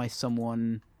made by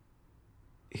someone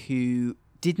who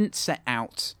didn't set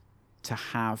out to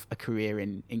have a career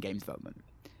in games development.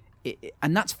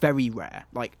 And that's very rare.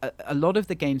 Like a lot of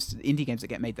the games, indie games that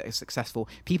get made that are successful,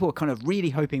 people are kind of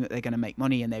really hoping that they're going to make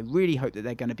money, and they really hope that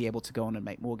they're going to be able to go on and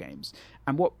make more games.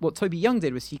 And what Toby Young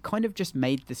did was he kind of just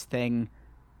made this thing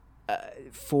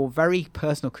for very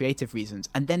personal creative reasons,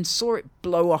 and then saw it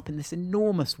blow up in this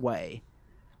enormous way.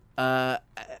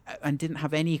 and didn't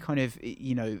have any kind of,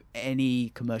 any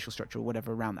commercial structure or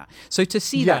whatever around that. So to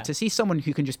see that, to see someone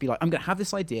who can just be like, I'm going to have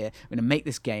this idea, I'm going to make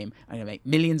this game, I'm going to make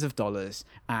millions of dollars,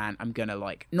 and I'm going to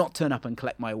like not turn up and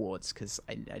collect my awards because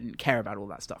I didn't care about all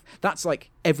that stuff. That's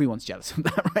like, everyone's jealous of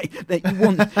that, right? That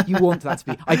you want that to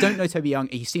be. I don't know Toby Young.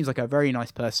 He seems like a very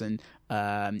nice person.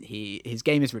 His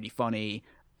game is really funny.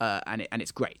 And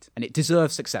it's great, and it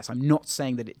deserves success. I'm not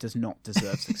saying that it does not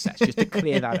deserve success. Just to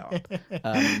clear that up,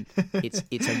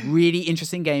 it's a really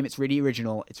interesting game. It's really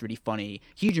original. It's really funny.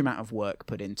 Huge amount of work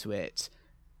put into it.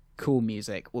 Cool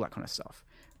music, all that kind of stuff.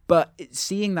 But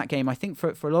seeing that game, I think for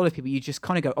a lot of people, you just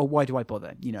kind of go, "Oh, why do I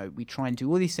bother?" We try and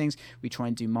do all these things. We try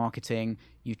and do marketing.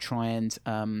 You try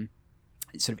and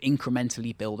sort of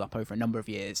incrementally build up over a number of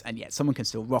years, and yet someone can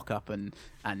still rock up and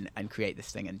create this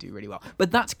thing and do really well.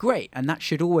 But that's great, and that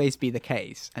should always be the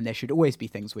case, and there should always be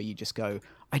things where you just go,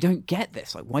 I don't get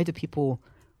this. Like, why do people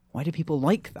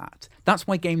like that? That's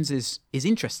why games is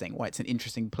interesting, why it's an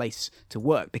interesting place to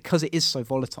work, because it is so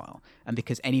volatile, and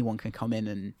because anyone can come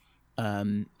in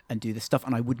and do this stuff,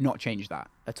 and I would not change that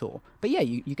at all. But yeah,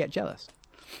 you get jealous.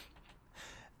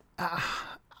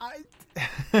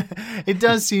 It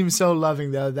does seem so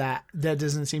loving, though, that there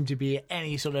doesn't seem to be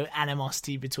any sort of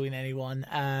animosity between anyone.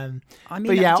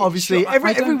 But yeah, obviously,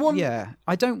 everyone. Yeah,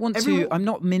 I don't want to. I'm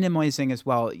not minimizing as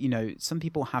well. Some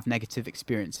people have negative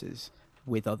experiences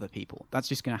with other people. That's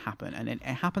just going to happen, and it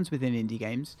happens within indie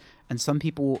games. And some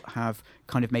people have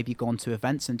kind of maybe gone to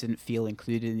events and didn't feel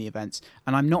included in the events.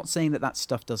 And I'm not saying that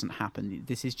stuff doesn't happen.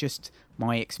 This is just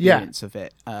my experience of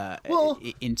it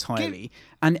entirely.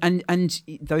 And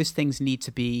those things need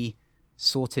to be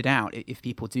sorted out if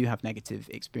people do have negative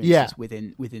experiences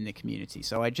within the community.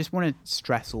 So I just want to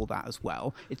stress all that as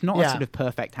well. It's not a sort of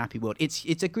perfect happy world.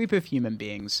 It's a group of human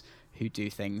beings who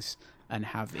do things and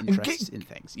have interests in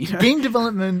things. Game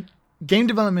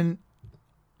development,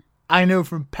 I know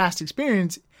from past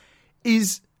experience,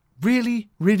 is really,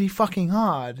 really fucking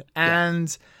hard.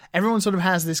 And everyone sort of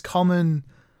has this common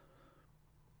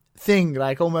thing,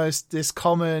 like almost this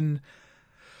common,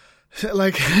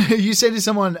 like you say to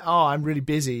someone, oh, I'm really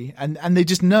busy. And they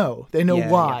just know. They know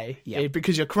why.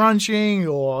 Because you're crunching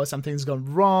or something's gone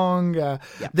wrong.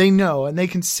 They know, and they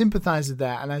can sympathize with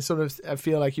that. And I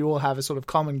feel like you all have a sort of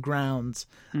common ground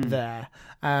there.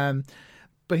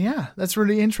 But yeah, that's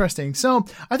really interesting. So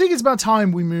I think it's about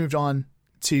time we moved on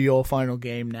to your final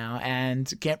game now and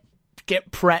get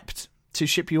prepped to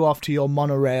ship you off to your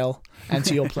monorail and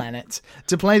to your planet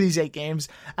to play these 8 games.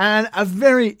 And a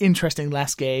very interesting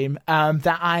last game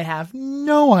that I have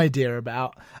no idea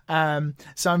about.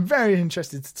 So I'm very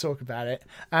interested to talk about it.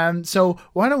 So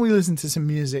why don't we listen to some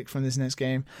music from this next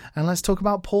game, and let's talk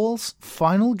about Paul's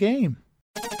final game.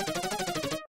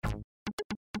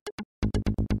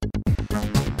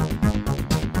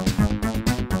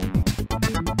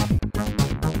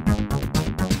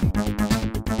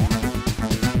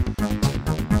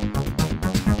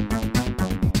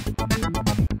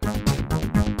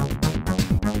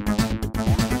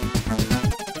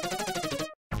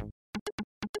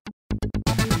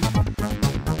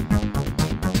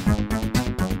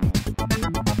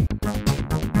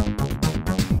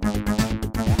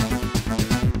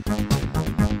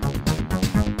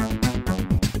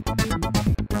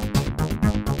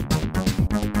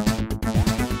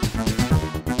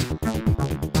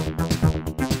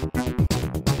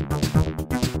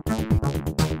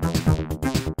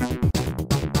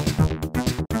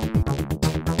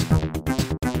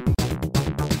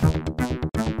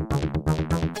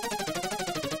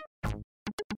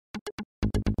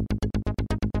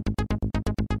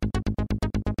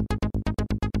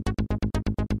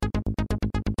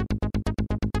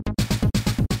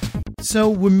 So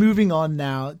we're moving on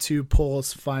now to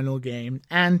Paul's final game,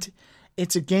 and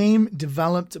it's a game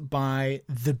developed by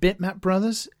the Bitmap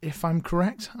Brothers, if I'm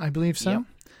correct. I believe so.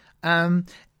 Yep.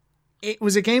 It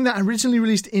was a game that originally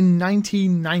released in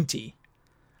 1990,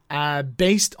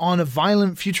 based on a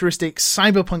violent, futuristic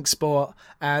cyberpunk sport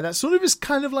that sort of is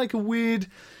kind of like a weird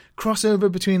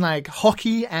crossover between like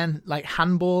hockey and like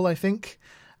handball, I think.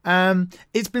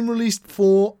 It's been released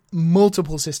for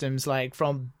multiple systems, like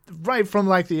from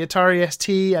like the Atari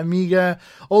ST, Amiga,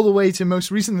 all the way to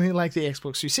most recently like the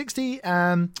Xbox 360.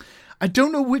 I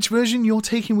don't know which version you're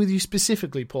taking with you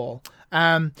specifically, Paul.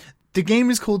 The game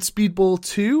is called Speedball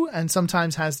 2 and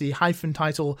sometimes has the hyphen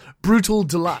title Brutal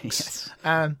Deluxe.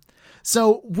 Yes.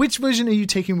 So which version are you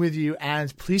taking with you?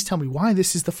 And please tell me why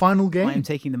this is the final game. I'm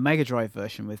taking the Mega Drive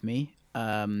version with me.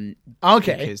 Okay.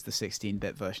 Because the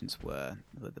 16-bit versions were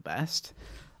the best.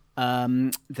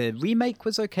 The remake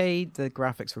was okay. The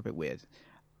graphics were a bit weird.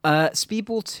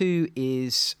 Speedball 2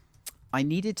 is I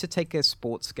needed to take a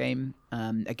sports game,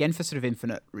 again for sort of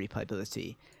infinite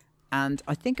replayability. And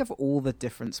I think of all the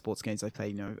different sports games I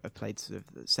played, I played sort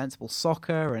of sensible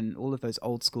soccer and all of those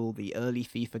old school, the early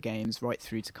FIFA games, right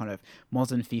through to kind of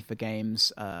modern FIFA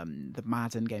games, the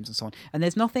Madden games and so on. And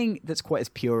there's nothing that's quite as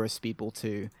pure as Speedball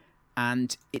 2.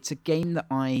 And it's a game that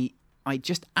I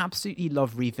just absolutely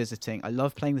love revisiting. I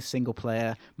love playing the single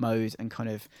player mode and kind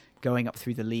of going up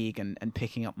through the league and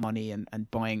picking up money and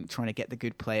trying to get the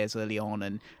good players early on.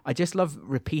 And I just love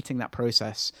repeating that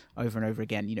process over and over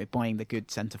again, buying the good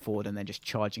centre forward and then just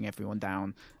charging everyone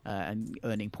down and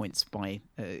earning points by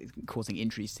causing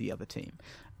injuries to the other team.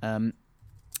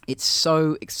 It's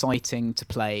so exciting to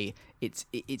play.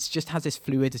 It's just has this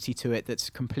fluidity to it that's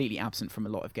completely absent from a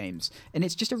lot of games, and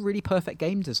it's just a really perfect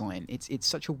game design. It's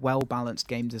such a well balanced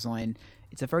game design.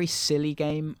 It's a very silly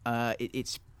game.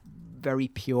 It's very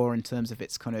pure in terms of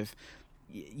its kind of,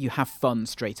 you have fun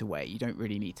straight away. You don't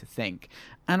really need to think,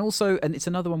 and it's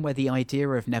another one where the idea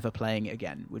of never playing it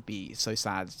again would be so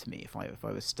sad to me if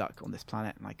I was stuck on this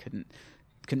planet and I couldn't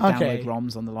download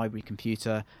ROMs on the library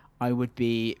computer. I would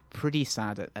be pretty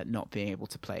sad at not being able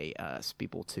to play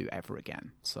Speedball 2 ever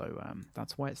again. So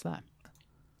that's why it's there.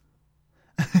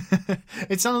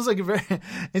 It seems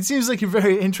like a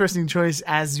very interesting choice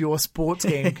as your sports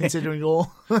game, considering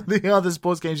all the other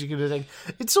sports games you could have taken.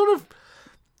 It's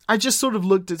I just sort of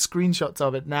looked at screenshots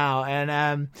of it now,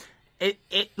 and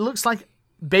it looks like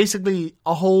basically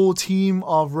a whole team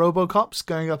of RoboCops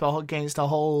going up against a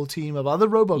whole team of other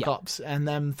RoboCops, and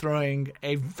them throwing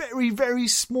a very, very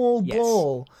small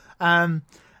ball.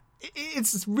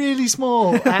 It's really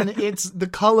small, and it's the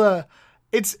color.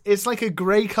 It's like a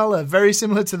grey color, very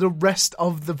similar to the rest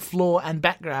of the floor and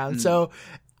background. So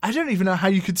I don't even know how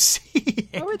you could see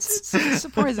it. Oh, it's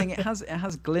surprising. It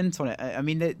has glint on it. I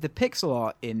mean, the pixel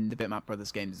art in the Bitmap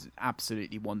Brothers games is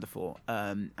absolutely wonderful,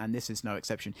 and this is no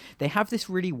exception. They have this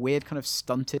really weird kind of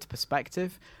stunted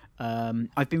perspective.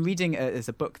 I've been reading there's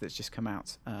a book that's just come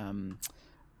out,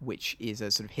 which is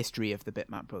a sort of history of the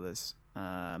Bitmap Brothers.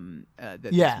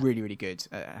 That's really, really good.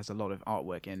 It has a lot of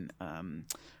artwork in.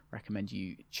 Recommend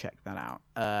you check that out.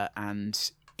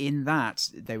 And in that,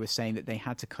 they were saying that they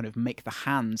had to kind of make the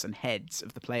hands and heads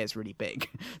of the players really big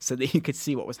so that you could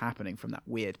see what was happening from that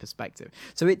weird perspective.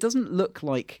 So it doesn't look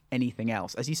like anything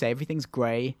else. As you say, everything's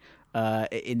grey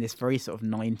in this very sort of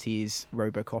 90s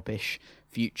Robocop-ish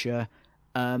future.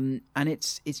 And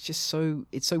it's just so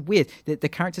weird. The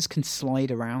characters can slide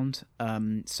around,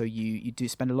 so you do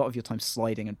spend a lot of your time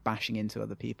sliding and bashing into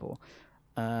other people.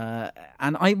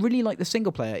 And I really like the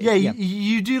single player.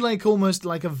 You do like almost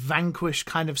like a Vanquish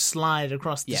kind of slide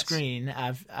across the screen.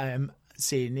 I've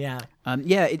seen,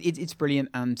 it's brilliant,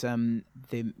 and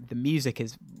the music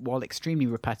is, while extremely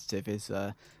repetitive, is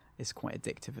quite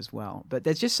addictive as well. But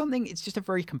there's just something. It's just a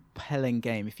very compelling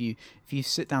game. If you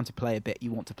sit down to play a bit,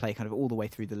 you want to play kind of all the way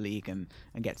through the league and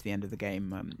get to the end of the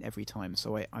game every time.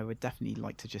 So I would definitely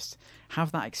like to just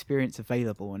have that experience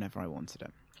available whenever I wanted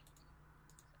it.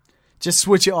 Just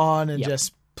switch it on and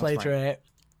just play through it.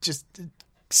 Just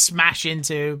smash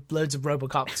into loads of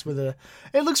RoboCops with a.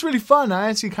 It looks really fun. I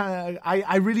actually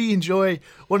I really enjoy.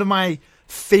 One of my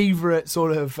favorite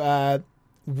sort of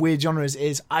weird genres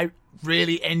is I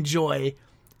really enjoy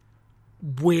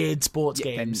weird sports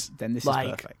games. Then this is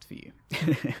perfect for you.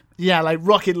 Yeah, like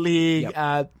Rocket League,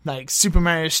 like Super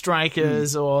Mario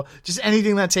Strikers, or just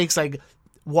anything that takes like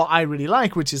what I really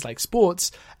like, which is like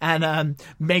sports, and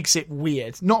makes it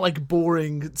weird. Not like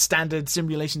boring standard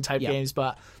simulation type games,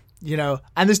 but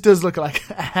and this does look like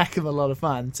a heck of a lot of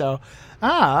fun. So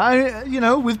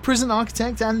with Prison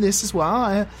Architect and this as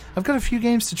well, I've got a few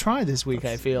games to try this week.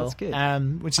 I feel that's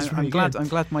good. Which is really good. I'm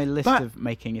glad my list of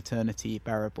Making Eternity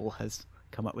bearable has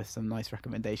come up with some nice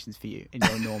recommendations for you in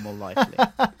your normal life.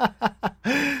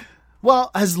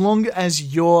 Well, as long as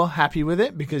you're happy with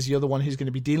it, because you're the one who's going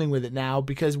to be dealing with it now,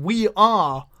 because we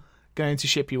are going to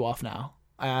ship you off now.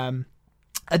 I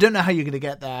don't know how you're going to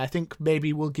get there. I think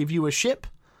maybe we'll give you a ship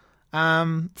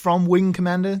from Wing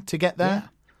Commander to get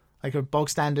there, like a bog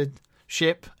standard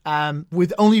ship,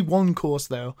 with only one course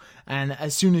though. And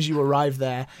as soon as you arrive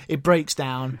there, it breaks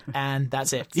down, and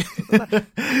that's it.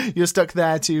 You're stuck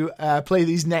there to play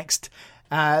these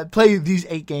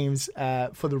 8 games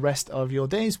for the rest of your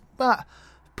days. But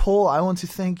Paul, I want to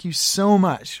thank you so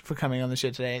much for coming on the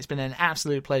show today. It's been an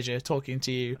absolute pleasure talking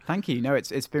to you. Thank you. No,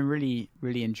 it's been really,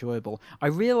 really enjoyable. I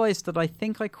realised that I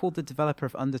think I called the developer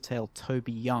of Undertale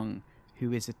Toby Young,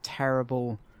 who is a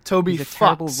terrible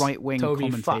right-wing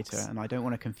commentator, and I don't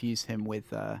want to confuse him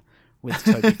with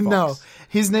Toby Fox. No,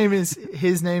 his name is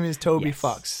Toby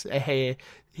Fox. Hey,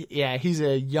 yeah, he's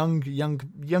a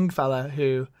young fella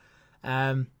who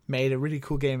made a really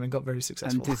cool game and got very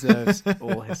successful. And deserves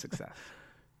all his success.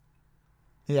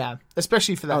 Yeah,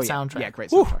 especially for that soundtrack. Yeah, great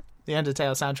soundtrack. Woo! The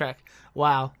Undertale soundtrack.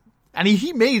 Wow. And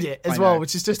he made it as well,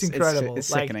 which is just incredible. It's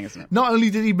sickening, isn't it? Not only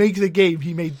did he make the game,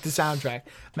 he made the soundtrack.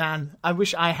 Man, I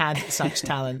wish I had such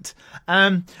talent.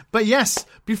 But yes,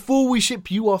 before we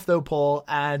ship you off though, Paul,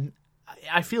 and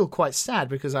I feel quite sad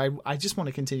because I just want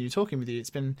to continue talking with you. It's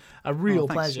been a real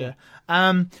pleasure.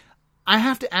 Yeah. I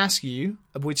have to ask you,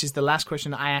 which is the last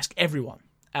question I ask everyone.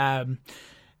 And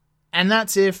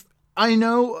that's if, I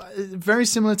know, very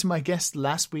similar to my guest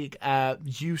last week,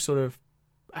 you sort of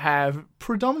have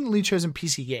predominantly chosen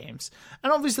PC games.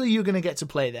 And obviously you're going to get to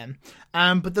play them.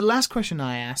 But the last question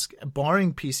I ask,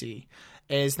 barring PC,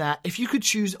 is that if you could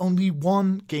choose only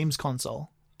one games console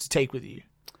to take with you,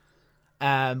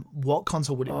 what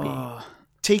console would it be?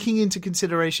 Taking into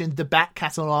consideration the back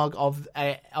catalogue of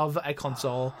a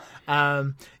console,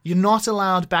 you're not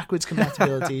allowed backwards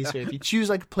compatibility. So if you choose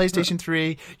like PlayStation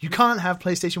 3, you can't have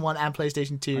PlayStation 1 and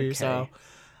PlayStation 2. Okay. So,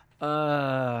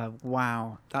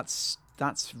 wow, that's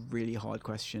a really hard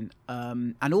question.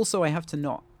 And also, I have to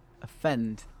not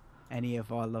offend any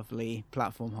of our lovely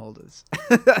platform holders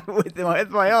with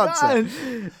my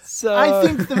answer. So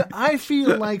I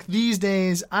feel like these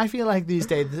days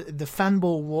the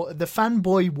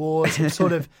fanboy wars have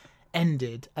sort of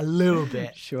ended a little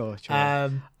bit. Sure.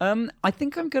 I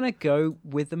think I'm gonna go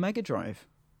with the Mega Drive,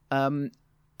 and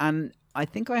I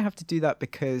think I have to do that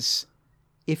because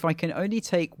if I can only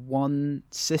take one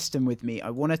system with me, I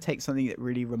want to take something that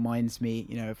really reminds me,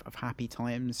 of happy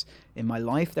times in my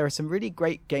life. There are some really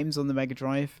great games on the Mega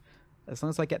Drive. As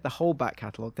long as I get the whole back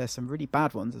catalogue, there's some really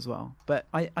bad ones as well. But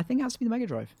I think it has to be the Mega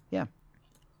Drive. Yeah.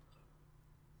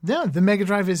 Yeah, the Mega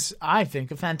Drive is, I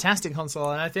think, a fantastic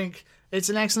console, and I think it's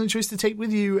an excellent choice to take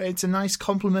with you. It's a nice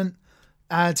complement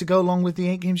to go along with the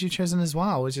 8 games you've chosen as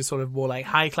well, which is sort of more like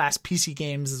high-class PC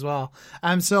games as well.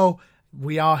 So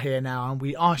we are here now, and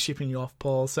we are shipping you off,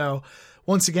 Paul. So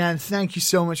once again, thank you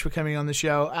so much for coming on the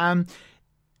show.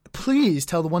 Please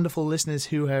tell the wonderful listeners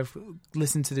who have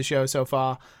listened to the show so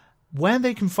far where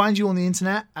they can find you on the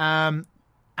internet,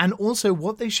 and also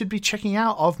what they should be checking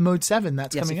out of Mode 7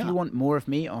 that's coming up. If you want more of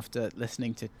me after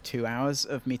listening to 2 hours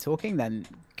of me talking, then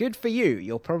good for you.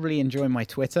 You'll probably enjoy my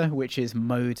Twitter, which is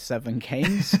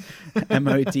Mode7Games,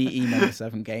 MODE number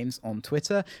 7 Games on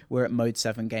Twitter. We're at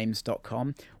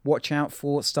mode7games.com. Watch out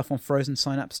for stuff on Frozen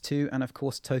Synapse 2 and, of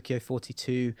course,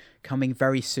 Tokyo42 coming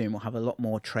very soon. We'll have a lot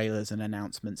more trailers and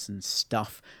announcements and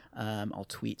stuff. I'll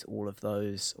tweet all of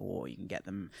those, or you can get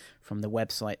them from the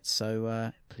website.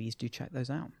 So please do check those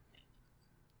out.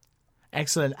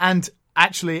 Excellent. And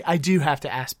actually, I do have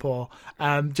to ask Paul,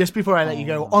 just before I let you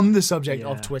go, on the subject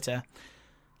of Twitter,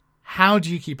 how do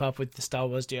you keep up with the Star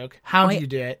Wars joke? How do you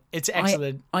do it? It's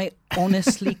excellent. I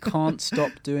honestly can't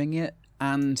stop doing it,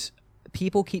 and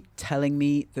people keep telling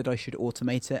me that I should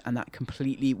automate it, and that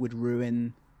completely would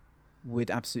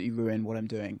absolutely ruin what I'm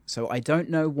doing. So I don't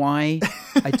know why.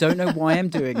 I don't know why I'm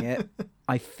doing it.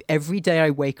 Every day I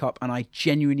wake up and I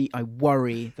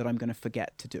worry that I'm going to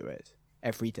forget to do it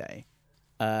every day.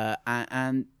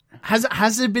 And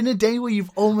has there been a day where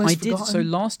you've almost forgotten? So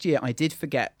last year I did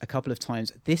forget a couple of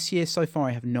times. This year so far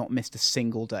I have not missed a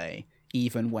single day,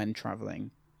 even when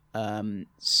traveling.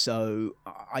 So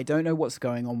I don't know what's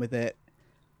going on with it.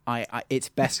 It's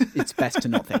best to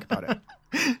not think about it.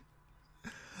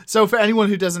 So for anyone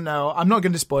who doesn't know, I'm not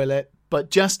going to spoil it, but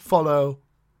just follow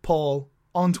Paul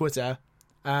on Twitter,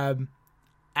 and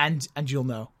you'll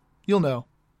know. You'll know.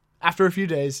 After a few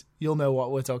days, you'll know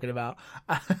what we're talking about.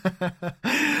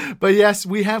 But yes,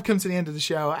 we have come to the end of the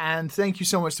show, and thank you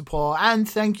so much to Paul, and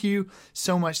thank you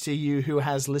so much to you who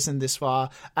has listened this far.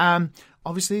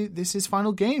 Obviously, this is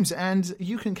Final Games, and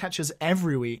you can catch us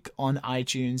every week on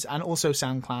iTunes and also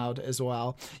SoundCloud as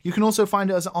well. You can also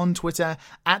find us on Twitter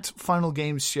at Final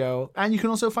Games Show, and you can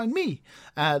also find me,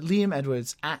 Liam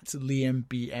Edwards, at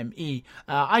LiamBME.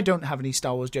 I don't have any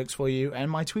Star Wars jokes for you, and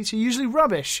my tweets are usually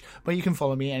rubbish, but you can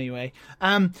follow me anyway.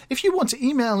 If you want to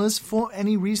email us for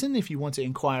any reason, if you want to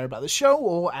inquire about the show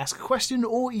or ask a question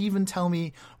or even tell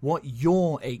me what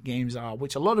your 8 games are,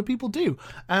 which a lot of people do,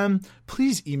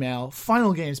 please email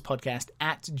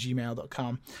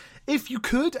finalgamespodcast@gmail.com. If you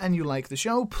could and you like the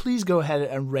show, please go ahead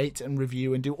and rate and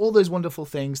review and do all those wonderful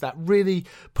things that really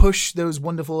push those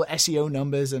wonderful SEO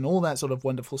numbers and all that sort of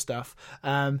wonderful stuff.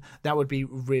 That would be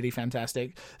really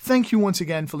fantastic. Thank you once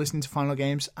again for listening to Final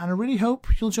Games, and I really hope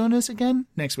you'll join us again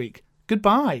next week.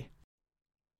 Goodbye.